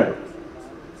డాడీ అన్నాడు,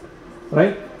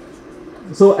 right?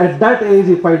 So at that age,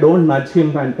 if I don't nudge him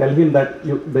and tell him that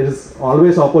there is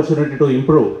always opportunity to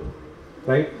improve,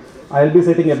 right, I will be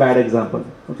setting a bad example.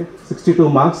 Okay, 62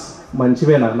 marks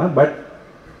మంచివే నాన్న, but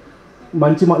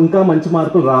ఇంకా మంచి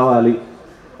మార్కులు రావాలి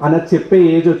అని చెప్పే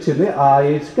age వచ్చింది. ఆ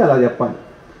ఏజ్కి అలా చెప్పాలి.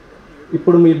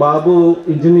 ఇప్పుడు మీ బాబు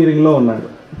ఇంజనీరింగ్లో ఉన్నాడు,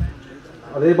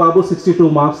 అదే బాబు 62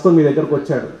 మార్క్స్తో మీ దగ్గరకు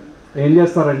వచ్చాడు, ఏం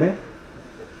చేస్తారండి?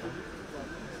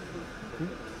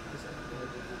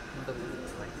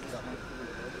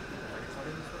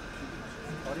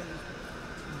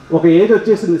 ఒక ఏజ్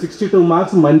వచ్చేసింది, 62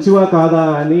 మార్క్స్ మంచివా కాదా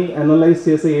అని అనలైజ్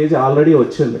చేసే ఏజ్ ఆల్రెడీ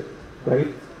వచ్చింది,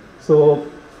 రైట్? సో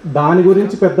దాని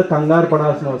గురించి పెద్ద కంగారు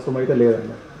పడాల్సిన అవసరం అయితే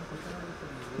లేదండి.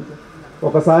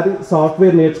 ఒకసారి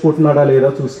సాఫ్ట్వేర్ నేర్చుకుంటున్నాడా లేదా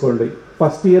చూసుకోండి.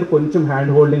 ఫస్ట్ ఇయర్ కొంచెం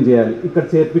హ్యాండ్ హోల్డింగ్ చేయాలి. ఇక్కడ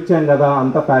చేర్పించాం కదా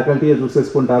అంత ఫ్యాకల్టీయే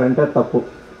చూసేసుకుంటారంటే తప్పు.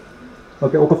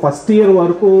 ఓకే, ఒక ఫస్ట్ ఇయర్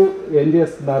వరకు ఏం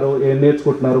చేస్తున్నారు, ఏం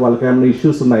నేర్చుకుంటున్నారు, వాళ్ళకి ఏమైనా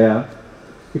ఇష్యూస్ ఉన్నాయా,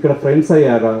 ఇక్కడ ఫ్రెండ్స్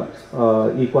అయ్యారా,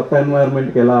 ఈ కొత్త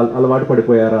ఎన్వైర్న్మెంట్కి ఎలా అలవాటు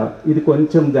పడిపోయారా, ఇది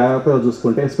కొంచెం జాగ్రత్తగా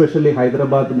చూసుకుంటే, ఎస్పెషల్లీ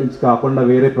హైదరాబాద్ నుంచి కాకుండా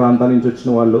వేరే ప్రాంతాల నుంచి వచ్చిన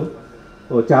వాళ్ళు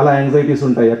చాలా యాంగ్జైటీస్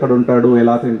ఉంటాయి. ఎక్కడ ఉంటాడు,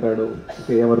 ఎలా తింటాడు,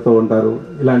 ఎవరితో ఉంటారు,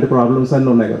 ఇలాంటి ప్రాబ్లమ్స్ అన్నీ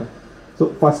ఉన్నాయి కదా. సో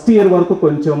ఫస్ట్ ఇయర్ వరకు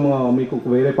కొంచెం మీకు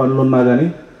వేరే పనులు ఉన్నా కానీ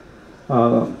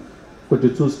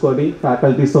కొంచెం చూసుకొని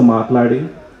ఫ్యాకల్టీస్తో మాట్లాడి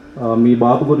మీ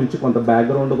బాబు గురించి కొంత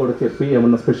బ్యాక్గ్రౌండ్ కూడా చెప్పి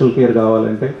ఏమన్నా స్పెషల్ కేర్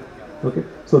కావాలంటే okay.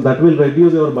 So that will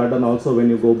reduce your burden also when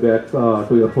you go back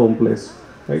to your home place,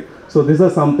 right. So these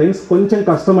are some things. కొంచెం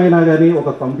కష్టమైనా కానీ ఒక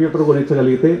కంప్యూటర్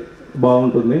గురించగలిగితే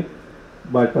బాగుంటుంది.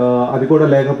 బట్ అది కూడా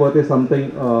లేకపోతే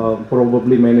సంథింగ్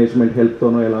ప్రాబబ్లీ మేనేజ్మెంట్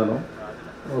హెల్ప్తోనో ఎలానో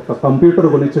ఒక కంప్యూటర్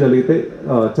గురించగలిగితే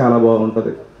చాలా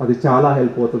బాగుంటుంది. అది చాలా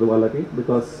హెల్ప్ అవుతుంది వాళ్ళకి.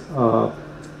 బికాస్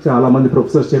చాలామంది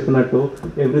ప్రొఫెసర్స్ చెప్పినట్టు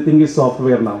everything is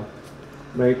software now,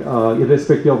 right.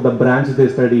 Irrespective of the branch they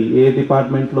study, ఏ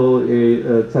డిపార్ట్మెంట్లో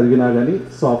చదివినా కానీ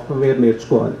సాఫ్ట్వేర్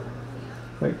నేర్చుకోవాలి,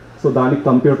 రైట్. సో దానికి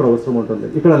కంప్యూటర్ అవసరం ఉంటుంది.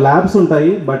 ఇక్కడ ల్యాబ్స్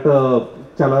ఉంటాయి, బట్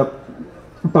చాలా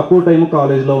తక్కువ టైం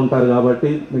కాలేజ్లో ఉంటారు కాబట్టి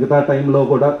మిగతా టైంలో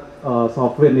కూడా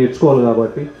సాఫ్ట్వేర్ నేర్చుకోవాలి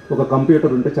కాబట్టి ఒక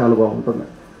కంప్యూటర్ ఉంటే చాలా బాగుంటుంది.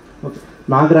 ఓకే,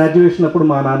 నా గ్రాడ్యుయేషన్ అప్పుడు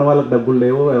మా నాన్న వాళ్ళకి డబ్బులు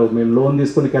లేవు, మేము లోన్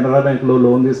తీసుకొని కెనరా బ్యాంక్లో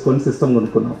లోన్ తీసుకొని సిస్టమ్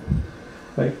కొనుక్కున్నాం,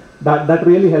 right. That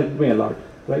really help me a lot,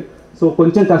 right. So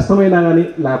కొంచెం కష్టమైనా కానీ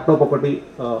ల్యాప్టాప్ ఒకటి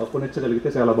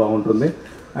కొనిచ్చగలిగితే చాలా బాగుంటుంది.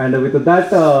 And with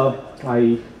that I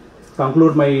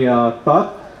conclude my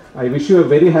talk. I wish you a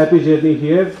very happy journey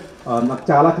here. నాకు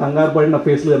చాలా కంగారు పడిన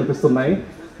ఫేస్లు కనిపిస్తున్నాయి,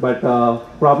 బట్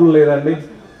ప్రాబ్లం లేదండి.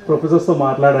 ప్రొఫెసర్స్తో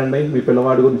మాట్లాడండి, మీ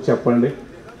పిల్లవాడి గురించి చెప్పండి,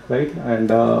 right.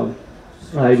 And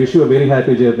I wish you a very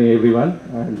happy journey, everyone,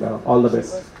 and all the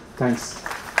best. Thanks.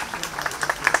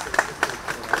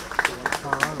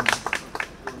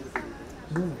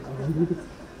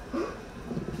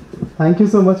 Thank you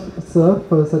so much, sir,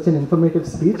 for such an informative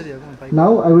speech. Now,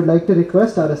 I would like to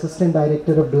request our Assistant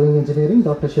Director of Doing Engineering,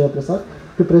 Dr. Shiva Prasad,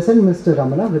 to present Mr.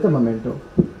 Ramana with a memento.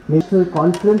 National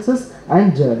Conferences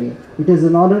and Journey. It is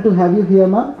an honor to have you here,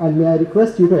 ma'am, and may I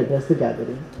request you to address the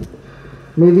gathering.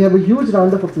 May we have a huge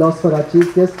round of applause for our chief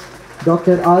guest,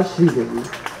 Dr. R. Sridevi.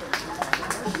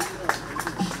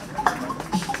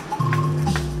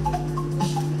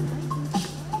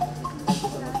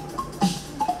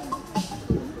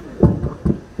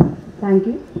 Thank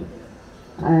you.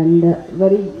 And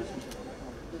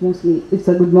mostly it's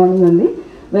a good morning only.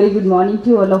 Very good morning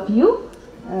to all of you.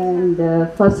 And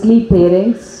firstly,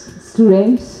 parents,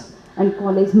 students, and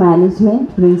college management,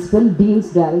 principal, deans,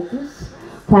 directors,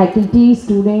 faculty,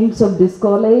 students of this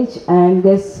college, and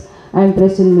guests and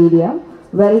press and media.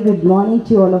 Very good morning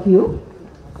to all of you.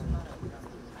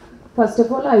 First of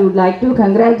all, I would like to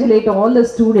congratulate all the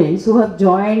students who have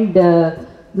joined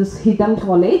this Hitam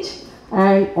college,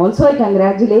 and also I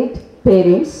congratulate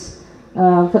parents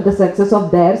for the success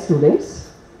of their students.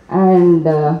 And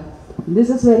this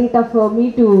is very tough for me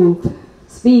to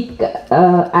speak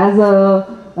as a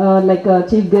like a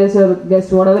chief guest or guest,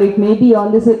 whatever it may be on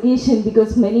this occasion,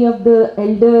 because many of the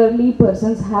elderly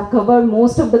persons have covered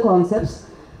most of the concepts.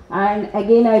 And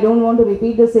again, I don't want to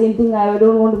repeat the same thing. I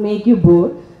don't want to make you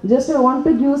bored. Just I want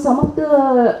to give some of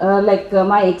the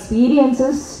my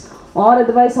experiences, or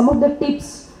otherwise some of the tips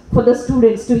for the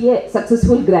students to be a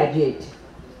successful graduate.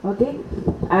 Okay,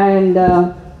 and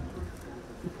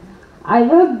I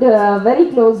worked very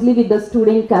closely with the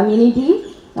student community.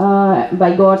 By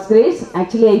God's grace,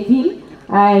 actually I feel,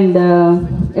 and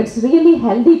it's really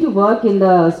healthy to work in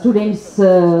the students'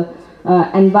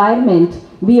 environment.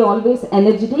 Be always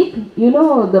energetic, you know,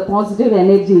 the positive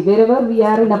energy. Wherever we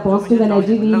are in a positive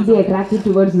energy, we will be attracted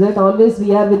towards that. Always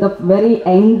we are with a very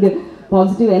young,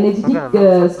 positive, energetic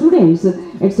students.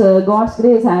 It's God's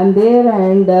grace I am there,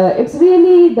 and it's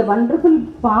really the wonderful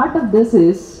part of this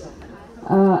is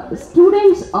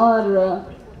students are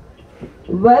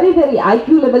very IQ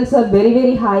levels are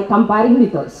very high comparing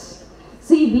with us.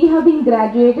 See, we have been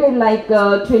graduated like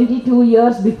 22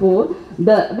 years before,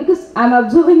 because I'm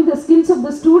observing the skills of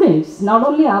the students, not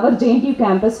only our JNTU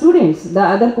campus students, the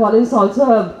other colleges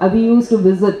also we used to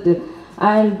visit,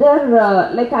 and their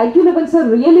like IQ levels are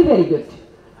really very good.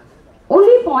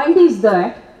 Only point is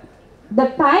that the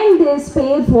time they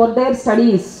spare for their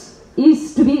studies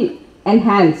is to be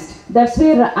enhanced. That's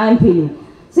where I'm feeling.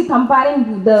 See,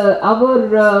 comparing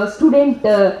our student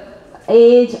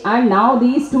age and now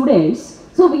these students,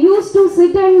 So we used to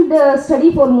sit and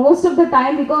study for most of the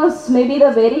time because maybe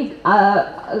the very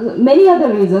many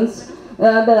other reasons.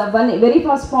 The one very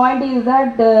first point is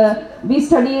that we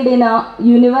studied in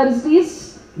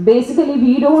universities. Basically,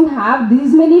 we don't have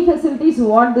these many facilities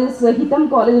what this Hitam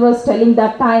college was telling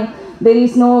that time. There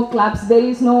is no clubs, there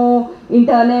is no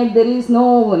internet, there is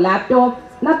no laptop,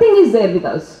 nothing is there with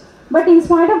us. But in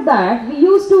spite of that, we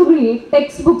used to read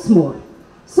textbooks more.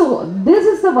 So this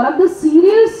is one of the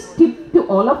serious tip to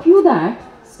all of you that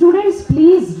students,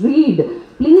 please read,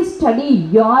 please study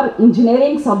your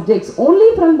engineering subjects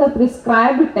only from the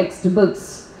prescribed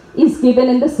textbooks is given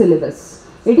in the syllabus.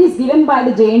 It is given by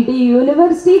the JNTU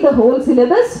University, the whole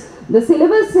syllabus. The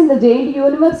syllabus in the JNTU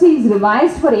University is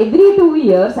revised for every 2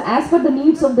 years as per the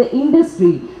needs of the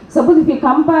industry. Suppose if you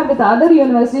compare with other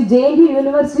universities, JNTU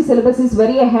University syllabus is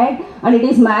very ahead and it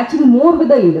is matching more with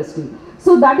the industry.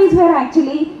 So that is where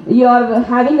actually you are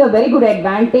having a very good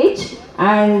advantage,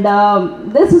 and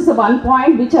this is the one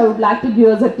point which I would like to give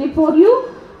as a tip for you.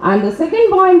 And the second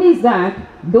point is that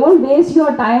don't waste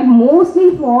your time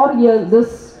mostly for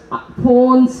this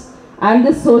phones and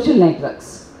the social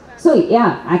networks. So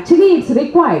yeah, actually it's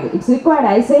required. It's required.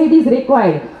 I say it is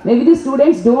required. Maybe the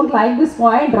students don't like this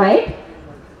point, right?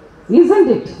 Isn't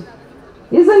it?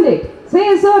 Isn't it? Say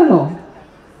yes or no?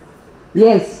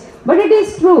 Yes, but it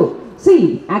is true.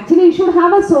 See, actually you should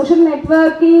have a social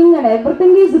networking and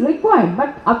everything is required,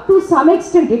 but up to some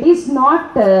extent it is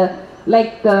not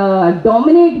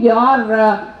dominate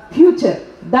your future.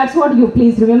 That's what you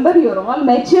please remember. You're all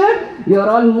matured, you're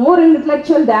all more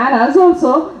intellectual than us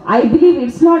also. I believe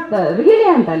it's not really,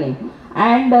 I'm telling.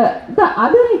 And the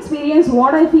other experience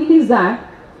what I feel is that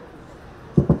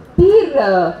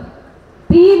peer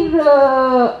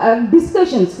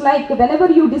discussions, like whenever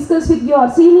you discuss with your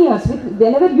seniors,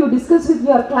 whenever you discuss with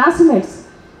your classmates,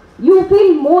 you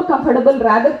feel more comfortable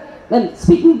rather than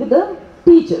speaking with the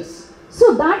teachers.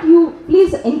 So that you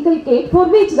please inculcate, for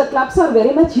which the clubs are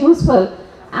very much useful.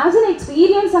 As an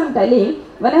experience I'm telling,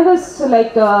 when I was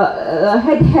like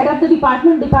head of the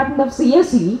department of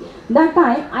CSE, that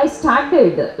time I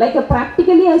started,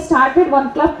 practically I started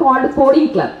one club called Coding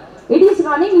Club. It is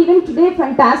running even today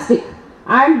fantastic.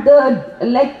 And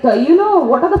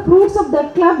what are the fruits of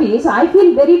that club is, I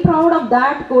feel very proud of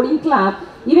that coding club.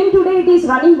 Even today it is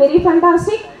running very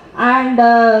fantastic. And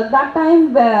that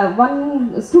time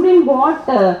one student got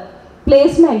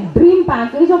placement dream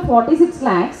package of 46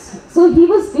 lakhs. So he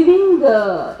was giving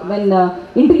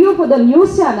interview for the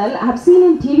news channel. I have seen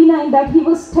in TV9 that he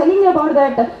was telling about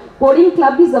that coding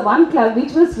club is the one club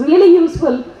which was really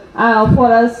useful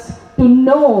for us to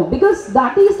know, because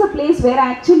that is the place where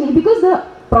actually, because the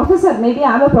professor, maybe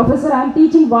I am a professor, I am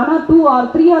teaching 1 or 2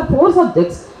 or 3 or 4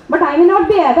 subjects, but I may not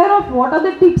be aware of what are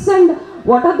the tips and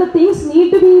what are the things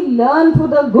need to be learned for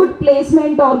the good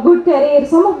placement or good career,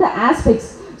 some of the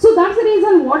aspects. So that's the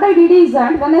reason what I did is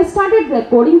that when I started the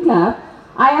coding club,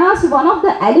 I asked one of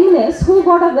the alumnus who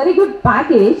got a very good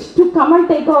package to come and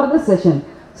take over the session.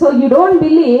 So you don't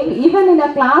believe, even in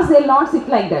a class they will not sit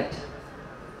like that.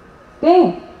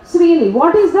 Okay. So really,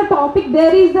 what is the topic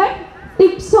there is that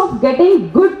tips of getting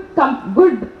good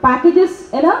packages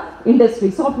in a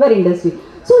industry, software industry.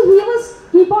 So he was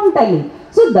keep on telling.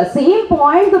 So the same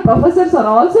point the professors are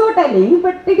also telling,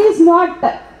 but it is not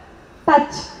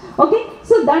touch. Okay,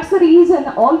 so that's the reason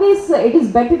always it is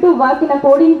better to work in a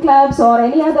coding clubs or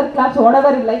any other clubs,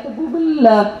 whatever, like a Google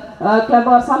club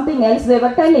or something else they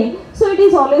were telling. So it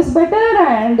is always better,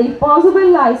 and if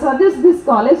possible I suggest this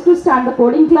college to start the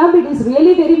coding club. It is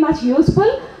really very much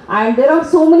useful, and there are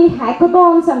so many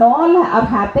hackathons and all are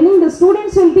happening. The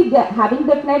students will be having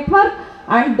that network,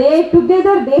 and they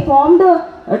together they form the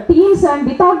teams, and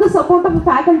without the support of the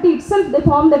faculty itself they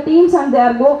form the teams, and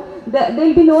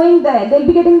they'll be knowing they'll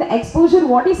be getting the exposure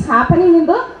what is happening in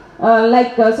the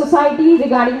society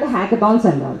regarding the hackathons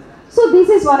and all. So this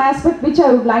is one aspect which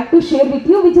I would like to share with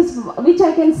you, which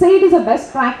I can say it is a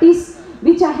best practice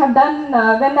which I have done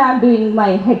when I am doing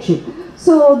my headship.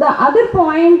 So the other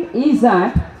point is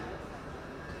that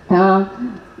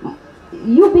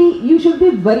you should be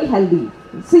very healthy.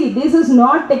 See, this is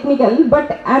not technical,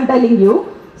 but I am telling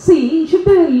you. See, you should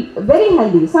be very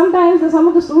healthy. Sometimes some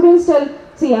of the students tell,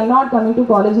 see, I am not coming to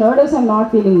college nowadays, I am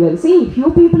not feeling well. See,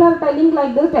 few people are telling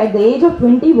like this at the age of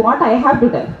 20, what I have to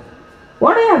tell.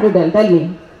 What I have to tell? Tell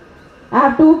me. I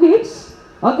have 2 kids,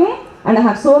 okay, and I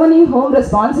have so many home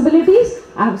responsibilities.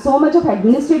 I have so much of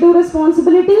administrative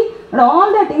responsibility, and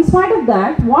all that. In spite of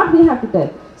that, what we have to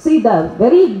tell? See, the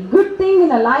very good thing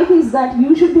in a life is that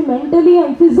you should be mentally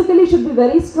and physically should be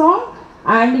very strong,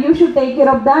 and you should take care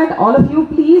of that. All of you,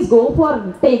 please go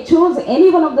for choose any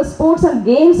one of the sports and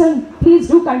games, and please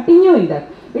do continue in that.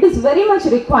 It is very much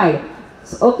required,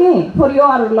 okay, for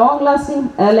your long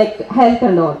lasting like health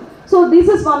and all. So this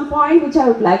is one point which I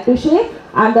would like to share.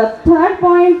 And the third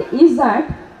point is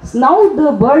that now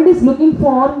the world is looking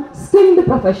for skilled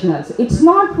professionals. It's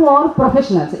not for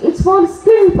professionals, it's for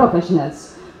skilled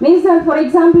professionals. Means that, for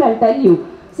example, I'll tell you,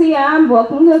 see, I'm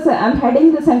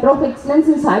heading the Center of Excellence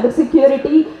in Cyber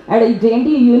Security at a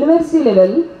JNTU University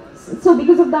level. So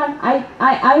because of that,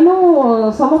 I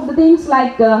know some of the things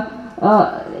like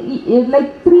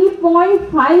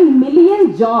 3.5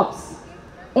 million jobs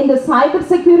in the cyber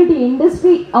security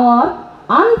industry are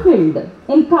unfilled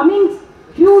in coming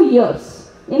few years.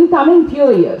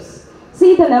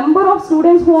 See, the number of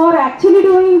students who are actually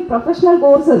doing professional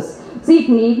courses. See, it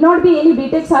need not be any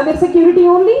BTech cyber security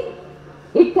only.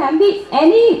 It can be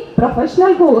any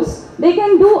professional course. They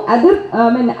can do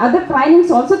other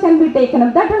trainings also can be taken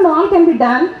up. That and all can be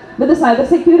done with the cyber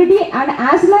security, and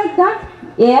as like that,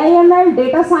 AI/ML,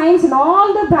 data science, and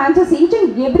all the branches, each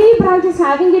and every branch is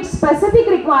having its specific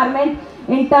requirement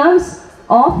in terms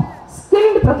of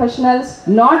skilled professionals,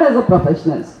 not as a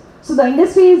professionals. So the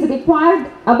industry is required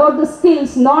about the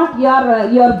skills, not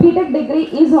your BTech degree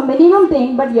is a minimum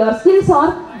thing, but your skills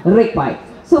are required.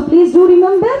 So please do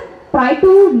remember, try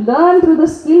to learn through the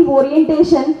skill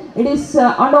orientation. It is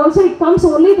and also it comes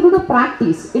only through the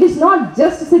practice. It is not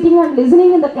just sitting and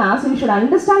listening in the class. You should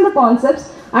understand the concepts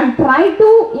and try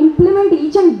to implement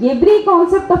each and every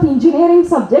concept of engineering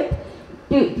subject.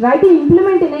 Try to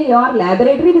implement in your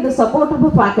laboratory with the support of a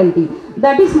faculty.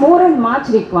 That is more and much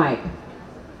required.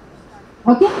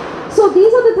 Okay, so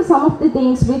these are some of the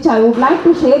things which I would like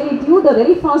to share with you. The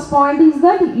very first point is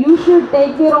that you should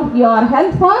take care of your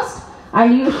health first,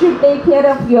 and you should take care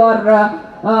of your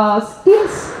skill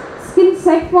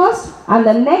set first. And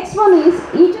the next one is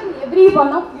each and every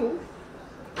one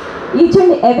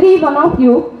of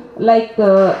you like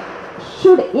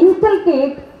should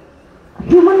inculcate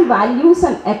human values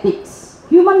and ethics.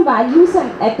 Human values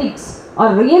and ethics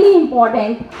are really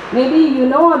important. Maybe you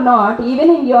know or not, even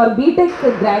in your BTech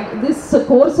this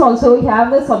course also we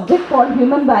have a subject called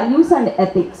human values and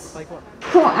ethics.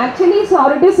 So actually,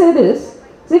 sorry to say this,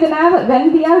 see,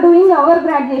 when we are doing our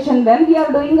graduation, when we are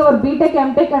doing our BTech,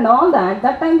 MTech and all that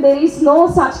time there is no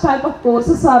such type of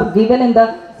courses are given in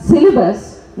the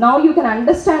syllabus. Now you can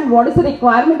understand what is the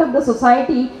requirement of the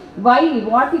society,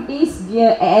 what it is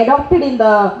adopted in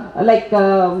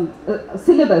the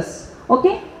syllabus.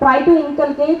 Okay, try to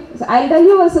inculcate. I'll tell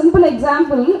you a simple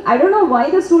example. I don't know why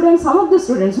the students, some of the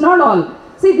students, not all.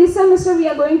 See, this semester we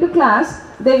are going to class,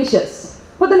 they wish us.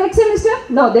 For the next semester,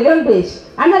 no, they don't wish.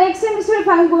 And the next semester, if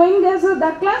I am going there, so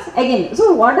that class again.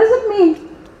 So what does it mean?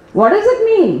 What does it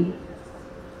mean?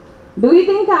 Do you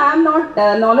think I am not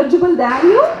knowledgeable than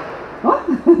you? Huh?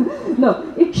 No,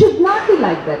 it should not be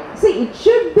like that. See, it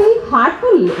should be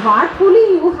heartfully.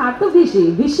 Heartfully, you have to wish.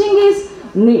 Wishing is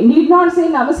need not say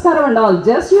namaskaram and all.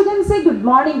 Just you can say good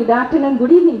morning, good afternoon,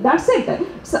 good evening. That's it.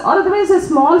 So, or otherwise, a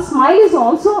small smile is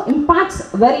also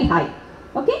impacts very high.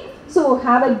 Okay. So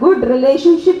have a good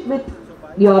relationship with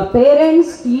your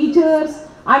parents, teachers,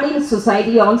 and in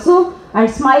society also. And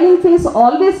smiling face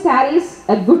always carries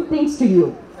a good things to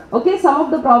you. Okay, some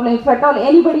of the problem, if at all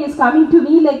anybody is coming to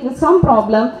me like with some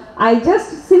problem, I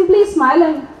just simply smile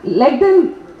and let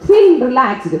them feel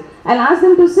relaxed. I'll ask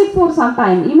them to sit for some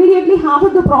time. Immediately half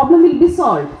of the problem will be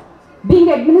solved.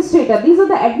 Being administrator, these are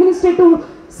the administrative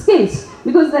skills,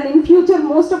 because then in future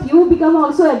most of you become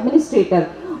also administrator.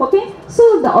 Okay,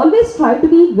 so always try to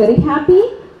be very happy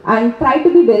and try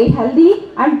to be very healthy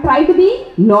and try to be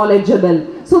knowledgeable.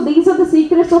 So these are the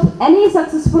secrets of any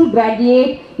successful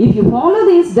graduate. If you follow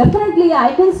this, definitely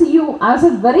I can see you as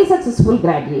a very successful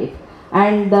graduate.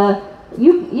 And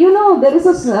you know, there is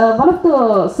one of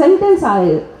the sentence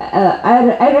I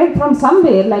read from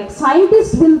somewhere, like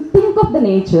scientists will think of the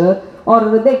nature,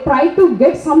 or they try to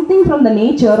get something from the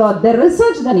nature, or they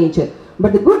research the nature.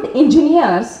 But the good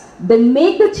engineers, they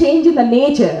make the change in the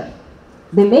nature.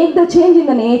 They make the change in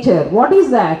the nature. What is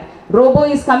that? Robo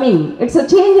is coming. It's a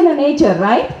change in the nature,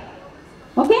 right?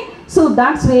 Okay. So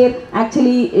that's where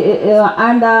actually,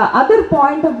 and other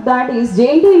point of that is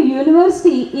JNTU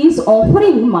University is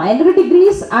offering minor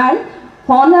degrees and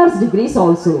honors degrees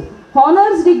also.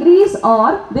 Honors degrees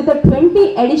are with the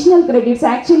 20 additional credits.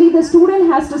 Actually, the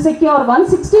student has to secure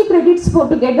 160 credits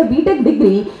to get the BTech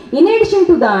degree. In addition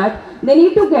to that, they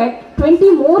need to get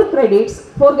 20 more credits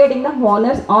for getting the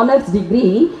honors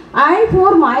degree, and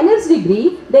for minors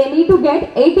degree, they need to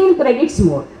get 18 credits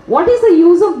more. What is the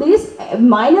use of this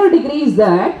minor degree is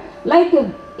that, like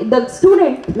the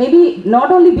student maybe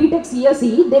not only BTech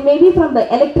CSE, they may be from the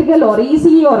electrical or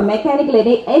ECE or mechanical,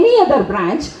 any other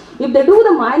branch. If they do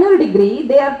the minor degree,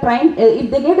 they are trying, if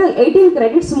they get 18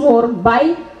 credits more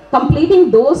by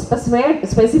completing those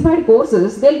specified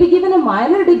courses, they'll be given a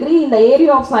minor degree in the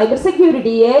area of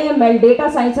cybersecurity, AML, data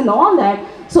science and all that.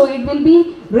 So it will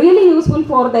be really useful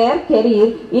for their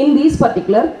career in these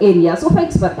particular areas of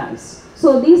expertise.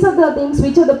 So these are the things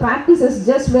which are the practices.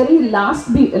 Just very last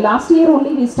year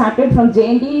only we started from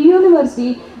JNTU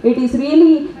University. It is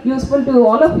really useful to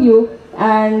all of you,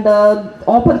 and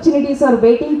opportunities are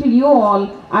waiting to you all,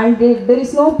 and there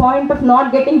is no point of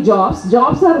not getting jobs.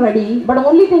 Jobs are ready, but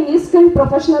only thing is skilled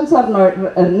professionals are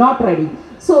not ready.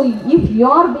 So if you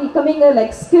are becoming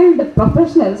a skilled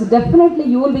professionals, definitely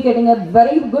you will be getting a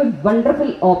very good,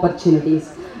 wonderful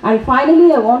opportunities. And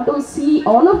finally, I want to see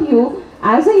all of you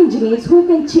as engineers who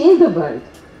can change the world.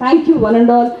 Thank you one and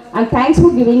all, and thanks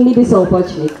for giving me this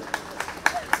opportunity.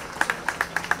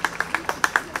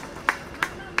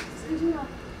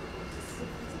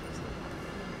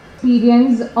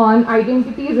 Experience on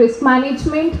identity risk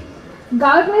management,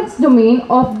 governance domain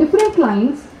of different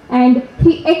clients, and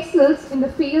he excels in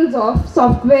the fields of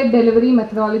software delivery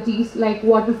methodologies like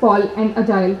waterfall and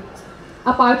agile.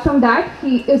 Apart from that,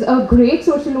 he is a great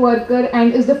social worker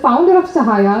and is the founder of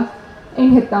Sahaya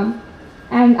in Hitam.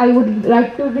 And I would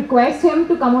like to request him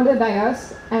to come on the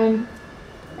dais and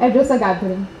address a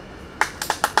gathering.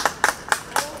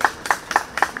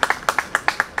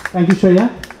 Thank you, Shreya.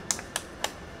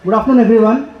 Good afternoon,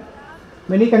 everyone.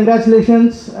 Many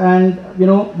congratulations and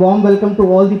warm welcome to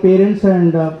all the parents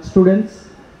and students.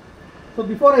 So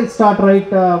before I start,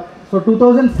 so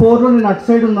 2004 lo nenu at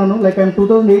side unnanu, like I'm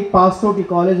 2008 passed out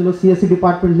college lo CSE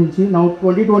department nunchi. Now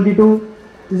 2022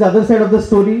 is the other side of the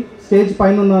story, stage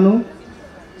paina unnanu.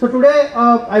 So today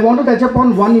I want to touch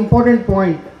upon one important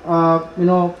point,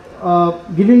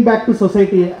 giving back to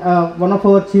society. One of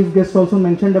our chief guests also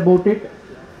mentioned about it.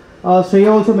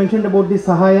 Shreya also mentioned about the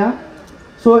Sahaya.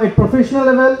 So at professional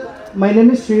level, my name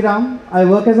is Sriram. I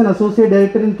work as an associate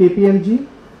director in KPMG.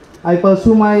 I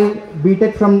pursue my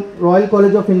BTech from Royal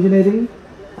College of Engineering,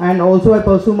 and also I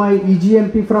pursue my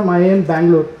EGMP from IIM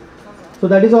Bangalore. So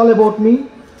that is all about me.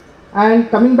 And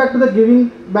coming back to the giving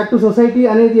back to society,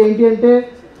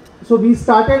 so we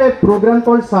started a program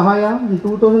called Sahaya in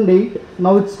 2008.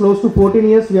 Now it's close to 14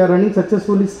 years. We are running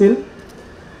successfully still.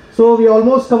 So we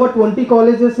almost covered 20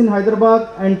 colleges in Hyderabad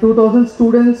and 2,000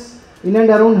 students in and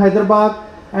around Hyderabad,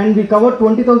 and we covered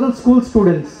 20,000 school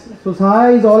students. So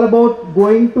Sahaya is all about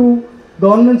going to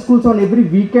government schools on every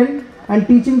weekend and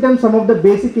teaching them some of the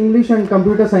basic English and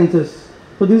computer sciences.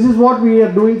 So this is what we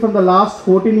are doing from the last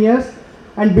 14 years.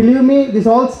 And believe me, this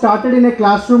all started in a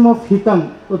classroom of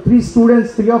Hitam. So three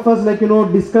of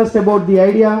us discussed about the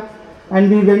idea, and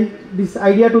we went this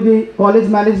idea to the college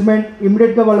management.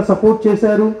 Immediately they support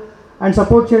chesaru, and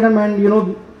support cheyadam,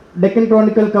 and Deccan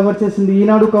Chronicle cover chesindi,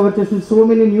 Eenadu cover chesindi, so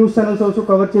many news channels also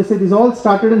cover chesi. This all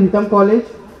started in Hitam College.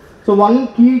 So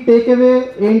one key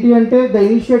takeaway the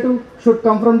initiative should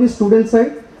come from the student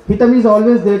side. Hitam is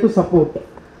always there to support.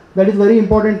 That is very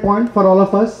important point for all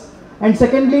of us. And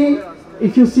secondly,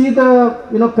 if you see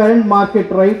the current market,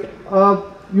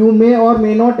 you may or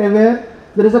may not aware,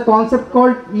 there is a concept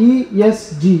called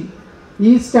ESG.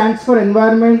 E stands for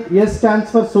environment, S stands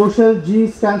for social, G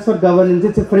stands for governance.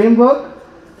 It's a framework.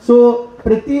 So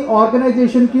Prati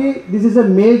organization ki this is a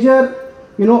major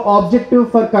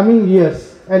objective for coming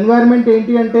years. Environment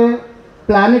enti ante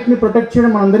planet ni protect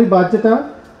cheyadam manandari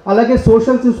badyata. Alage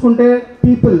social chuskunte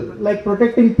people, like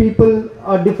protecting people,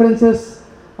 differences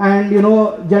and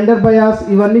gender bias,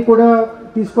 ivanni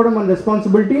kuda teesukodam మన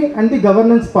responsibility. And the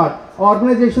governance part,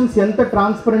 organizations enta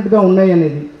transparent ga unnai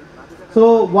anedi.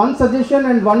 So one suggestion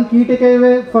and one key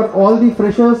takeaway for all the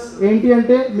freshers enti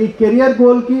ante mee career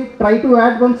goal ki try to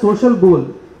add one social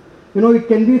goal. It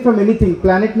can be from anything.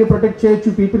 Planet ni protect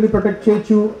cheyachu, people ni protect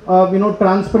cheyachu,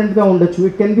 transparent ga undachu.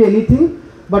 It can be anything,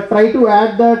 but try to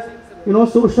add that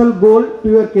social goal to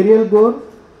your career goal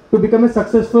to become a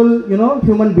successful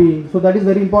human being. So that is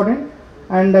very important,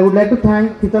 and I would like to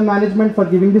thank Hitam management for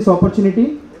giving this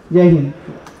opportunity. Jai Hind.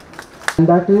 And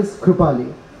that is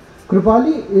Krupali.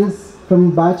 Krupali is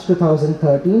from batch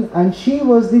 2013, and she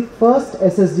was the first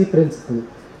SSG principal.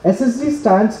 SSG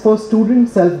stands for Student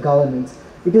Self-Governance.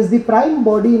 It is the prime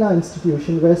body in our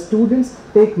institution where students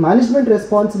take management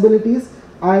responsibilities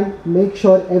and make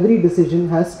sure every decision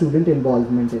has student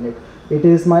involvement in it. It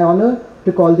is my honor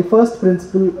to call the first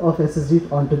principal of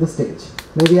SSG onto the stage.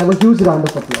 May we have a huge round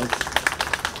of applause.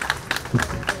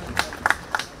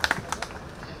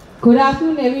 Good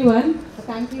afternoon, everyone.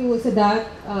 Thank you, Siddharth,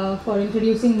 for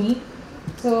introducing me.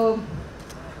 So,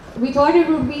 we thought it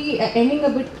would be ending a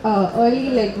bit early,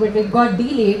 like, but it got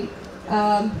delayed.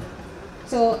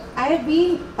 So I have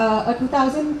been a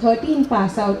 2013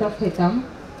 pass out of Hitam,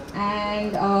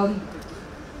 and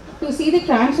to see the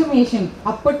transformation.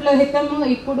 అప్పట్లో హితం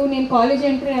ఇప్పుడు నేను college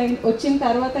entry వచ్చిన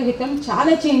తర్వాత హితం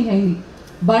చాలా change అయింది.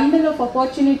 Bundle of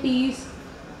opportunities.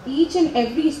 Each and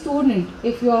every student,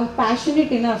 if you are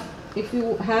passionate enough, if you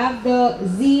have the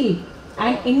zeal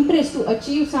and interest to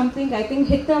achieve something, I think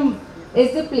Hitam is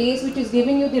the place which is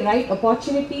giving you the right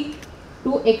opportunity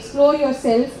to explore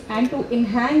yourself and to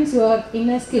enhance your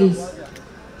inner skills.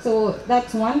 So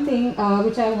that's one thing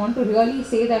which I want to really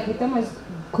say, that Hitam has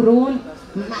grown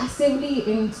massively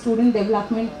in student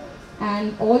development, and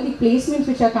all the placements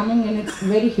which are coming in, it's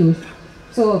very huge.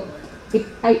 So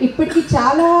ఇప్పటికి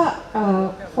చాలా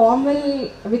formal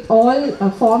with all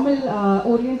formal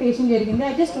orientation జరిగింది.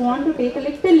 I just want to take a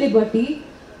little liberty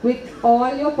with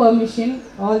all your permission,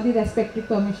 all the respected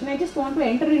permission. I just want to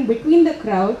enter in between the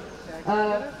crowd.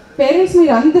 Parents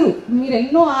మీరు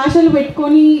ఎన్నో ఆశలు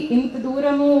పెట్టుకొని ఇంత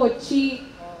దూరము వచ్చి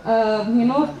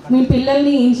you know మీ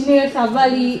పిల్లల్ని engineers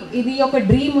అవ్వాలి, ఇది ఒక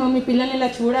డ్రీమ్, మీ పిల్లల్ని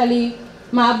ఇలా చూడాలి,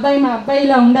 మా అబ్బాయి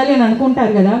ఇలా ఉండాలి అని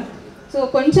అనుకుంటారు కదా. సో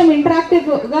కొంచెం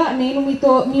ఇంటరాక్టివ్గా నేను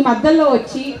మీ మధ్యలో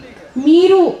వచ్చి,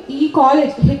 మీరు ఈ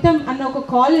కాలేజ్ హితం అన్న ఒక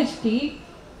కాలేజ్కి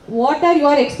వాట్ ఆర్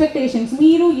యువర్ ఎక్స్పెక్టేషన్స్,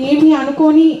 మీరు ఏమి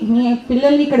అనుకొని మీ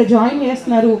పిల్లల్ని ఇక్కడ జాయిన్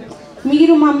చేస్తున్నారు,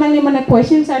 మీరు మమ్మల్ని ఏమన్నా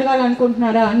క్వశ్చన్స్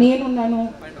అడగాలనుకుంటున్నారా, నేనున్నాను,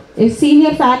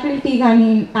 సీనియర్ ఫ్యాకల్టీ కానీ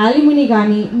అల్యూమిని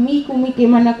కానీ, మీకు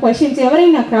ఏమన్నా క్వశ్చన్స్,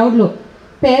 ఎవరైనా క్రౌడ్లో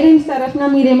పేరెంట్స్ తరఫున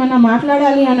మీరు ఏమన్నా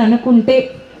మాట్లాడాలి అని అనుకుంటే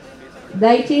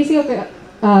దయచేసి ఒక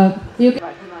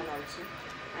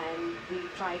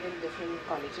tried in different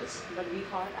colleges, but we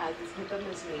thought as this Hitam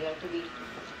is near to the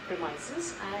premises,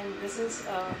 and this is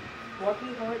what we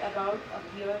heard about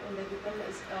here in the Hitam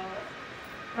is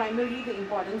primarily the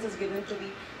importance is given to the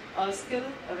skill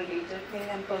related thing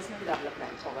and personal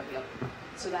development over here.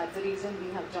 So that's the reason we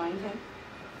have joined him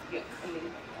here.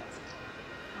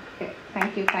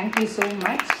 Okay, thank you so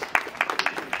much.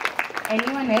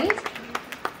 Anyone else?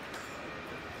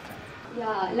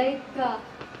 Yeah, like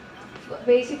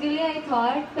basically I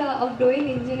thought of doing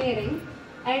engineering,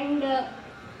 and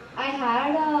I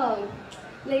had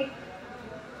like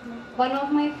one of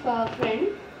my friend,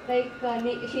 like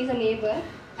she's a neighbor,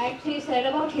 and she said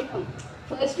about Hitam.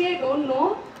 Firstly, I don't know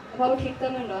about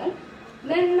Hitam and all.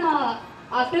 Then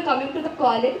after coming to the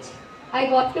college, I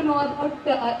got to know about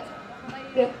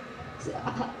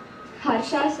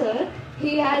Harsha sir.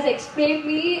 He has explained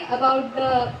me about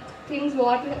the things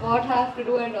what I have to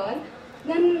do and all.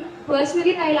 Then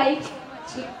personally I liked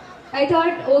it. I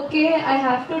thought, okay, I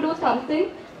have to do something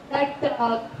that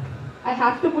I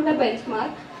have to put a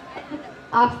benchmark.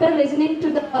 After listening to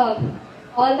the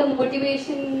all the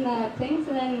motivation things,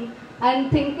 then I'm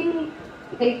thinking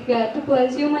like to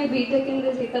pursue my BTech in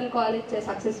this Hitam college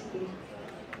successfully.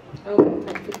 Oh,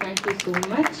 thank you so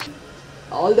much.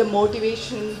 All the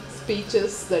motivation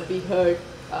speeches that we heard,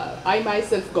 I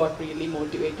myself got really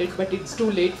motivated, but it's too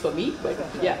late for me. But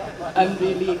yeah, I'm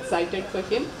really excited for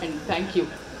him, and thank you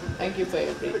for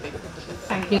everything.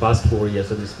 Thank you. Past 4 years,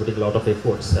 so this putting a lot of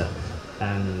efforts,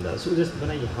 and so just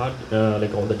when I heard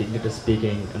like all the dignitaries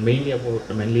speaking, and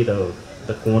mainly the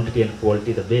quantity and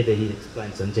quality, the way that he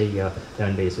explained Sanjay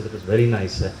Dhande, so that was very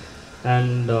nice.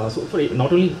 And so for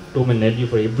not only to my nephew,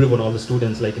 for everyone, all the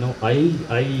students, like I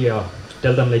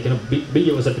tell them, like be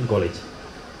yourself in college.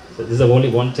 So this is the only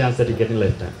one chance that you get in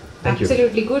lifetime. Thank you.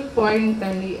 Absolutely, good point,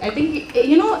 Dhande. I think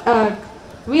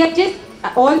we are just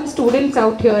all students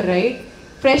out here, right?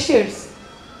 Freshers,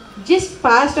 just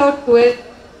passed out 12.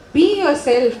 Be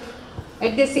yourself.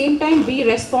 At the same time, be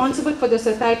responsible for the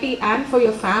society and for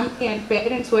your family and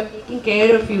parents who are taking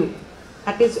care of you.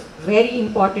 That is very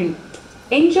important.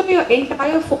 Enjoy your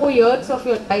entire 4 years of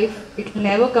your life. It will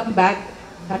never come back.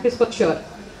 That is for sure.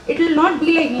 It will not be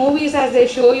like movies as they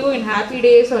show you in Happy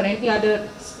Days or any other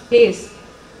days.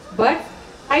 But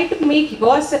try to make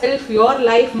yourself, your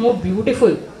life more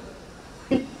beautiful,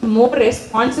 more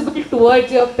responsible towards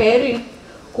your parents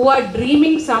who are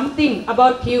dreaming something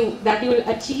about you, that you will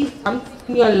achieve something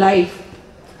in your life.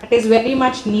 That is very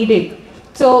much needed.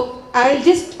 So I'll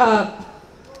just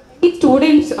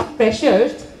students or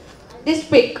freshers, just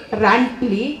pick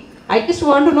randomly. I just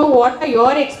want to know what are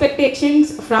your expectations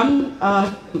from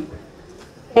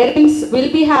parents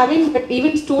will be having, but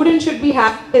even students should be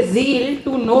having the zeal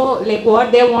to know like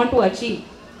what they want to achieve.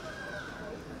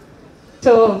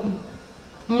 So,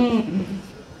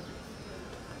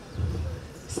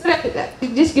 sir,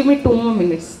 just give me 2 more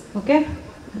minutes, okay?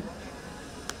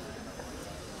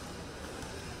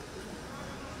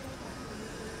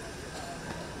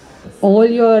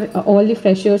 all the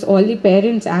freshers, all the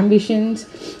parents' ambitions,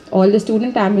 all the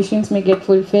student ambitions may get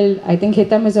fulfilled. I think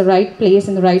Hitam is the right place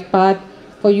and the right path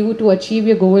for you to achieve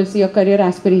your goals, your career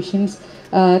aspirations.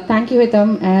 Thank you,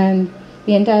 Hitam, and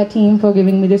the entire team for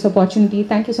giving me this opportunity.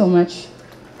 Thank you so much.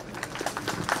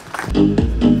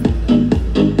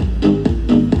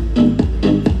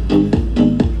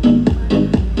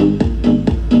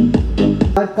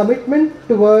 Our commitment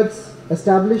towards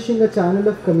establishing a channel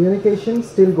of communication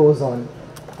still goes on.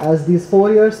 As these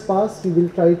 4 years pass, we will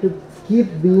try to keep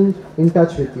being in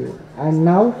touch with you. And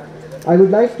now, I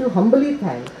would like to humbly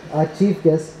thank our chief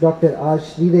guest, Dr. R.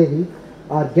 Sridevi,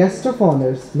 our guest of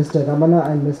honors, Mr. Ramana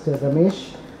and Mr.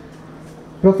 Ramesh,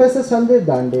 Professor Sanjay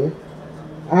Dhande,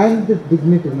 and the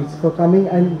dignitaries for coming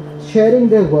and sharing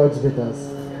their words with us.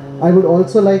 I would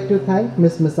also like to thank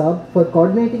Ms. Misab for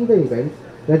coordinating the event,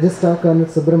 Registrar Colonel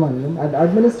Subramaniam and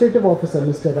Administrative Officer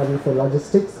Mr. Ravi for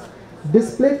Logistics,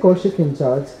 Display Kaushik in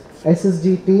charge,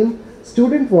 SSG team,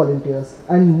 student volunteers,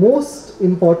 and most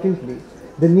importantly,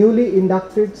 the newly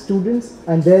inducted students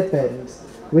and their parents,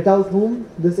 without whom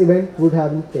this event would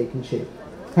have taken shape.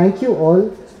 Thank you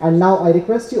all, and now I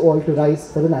request you all to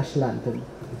rise for the national anthem.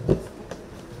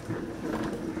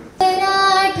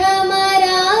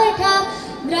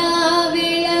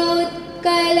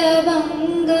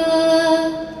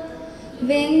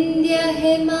 Vindhya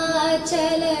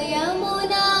Himachal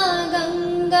Yamuna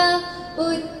Ganga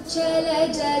उच्चल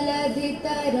जलधि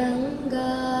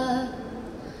तरंगा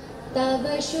तव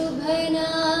शुभ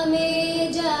नामे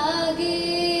जागे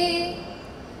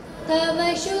तव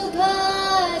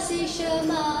शुभाशिष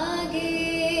मागे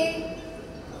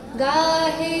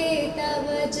गाहे तव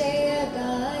जय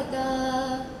गाथा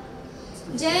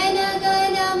जन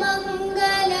गण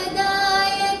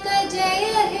मंगलदायक जय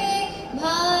हे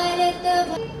भारत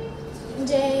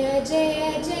जय जय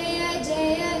जय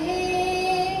जय हे.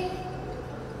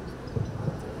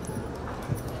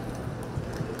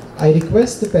 I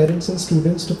request the parents and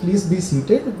students to please be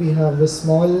seated. We have a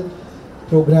small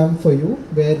program for you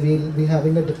where we'll be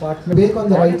having a department. Evoke on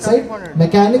the right side,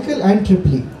 mechanical and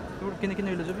triply.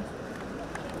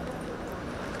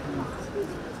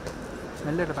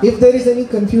 If there is any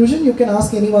confusion, you can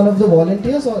ask any one of the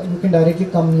volunteers or you can directly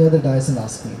come near the dais and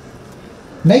ask me.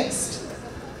 Next,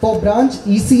 for branch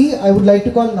ECE, I would like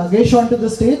to call Nagesh onto the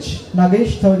stage.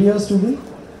 Nagesh, third year student.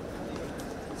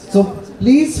 So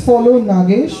please follow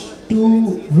Nagesh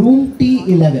to room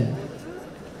T11.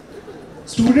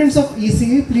 Students of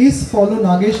ECE, please follow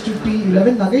Nagesh to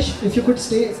T11. Nagesh, if you could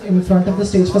stay in front of the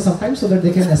stage for some time so that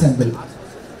they can assemble.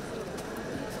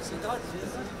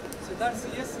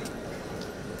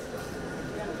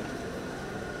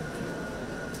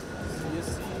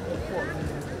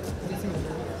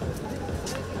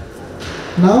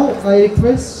 Now I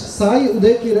request Sai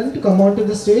Uday Kiran to come onto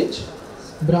the stage,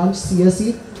 branch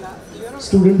CSE,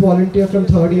 student volunteer from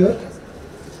third year.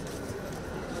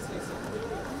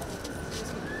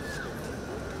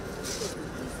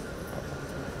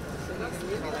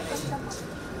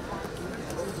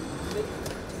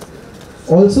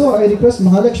 Also, I request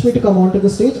Mahalakshmi to come onto the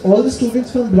stage. All the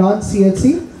students from branch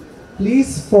CSE,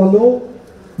 please follow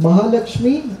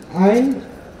Mahalakshmi and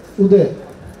Uday.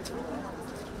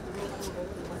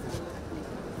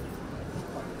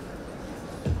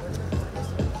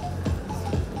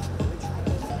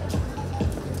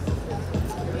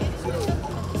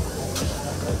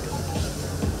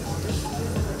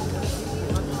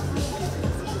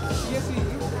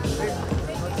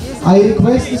 I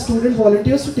request the student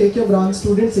volunteers to take your branch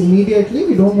students immediately.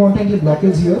 We don't want any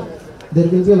blockage here. There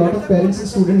will be a lot of parents and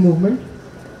student movement.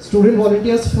 Student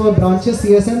volunteers for branches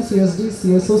CSM, CSD,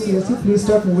 CSO, CSE, please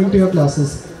start moving to your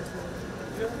classes.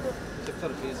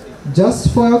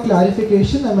 Just for your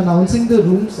clarification, I am announcing the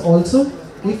rooms also.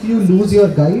 If you lose your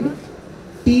guide,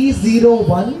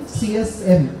 T01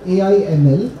 CSM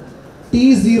AIML,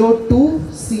 T02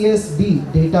 CSD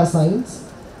Data Science,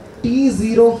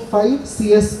 T05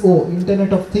 CSO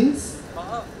Internet of Things,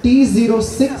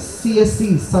 T06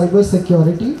 CSC Cyber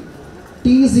Security,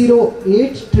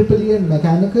 T08 Triple and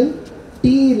Mechanical,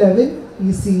 T11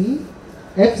 ECE,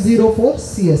 F04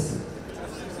 CSE.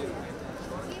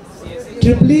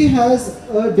 Triple E has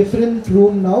a different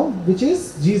room now, which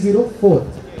is G08.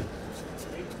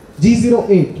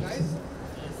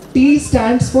 T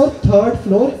stands for third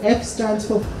floor, F stands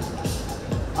for.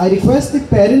 I request the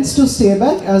parents to stay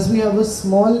back as we have a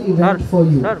small event for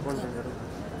you.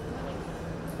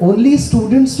 Only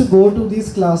students to go to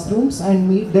these classrooms and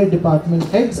meet their department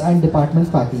heads and department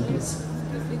faculties.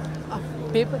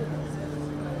 Paper.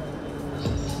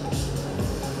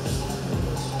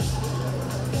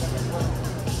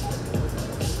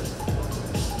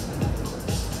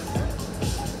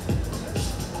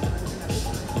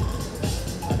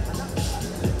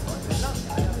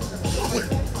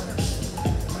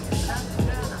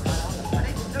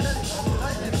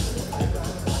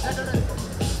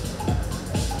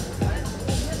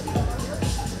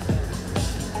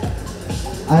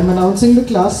 I am announcing the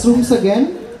classrooms again.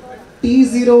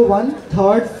 T01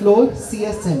 third floor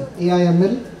CSM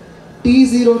AIML,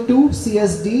 T02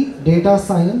 CSD Data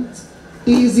Science,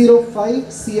 T05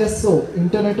 CSO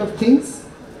Internet of Things,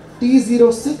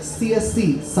 T06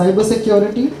 CSC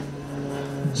Cybersecurity,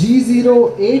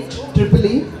 G08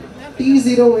 EEE,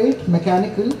 T08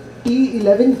 Mechanical,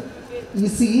 T11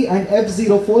 ECE and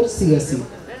F04 CSE.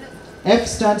 F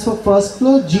stands for first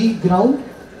floor, G ground,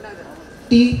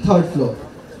 T third floor.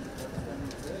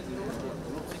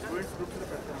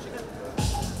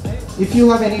 If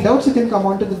you have any doubts, you can come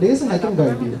on to the dais and I can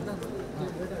guide you.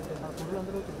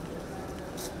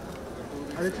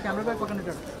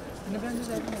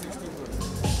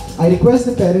 I request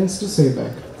the parents to say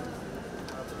back.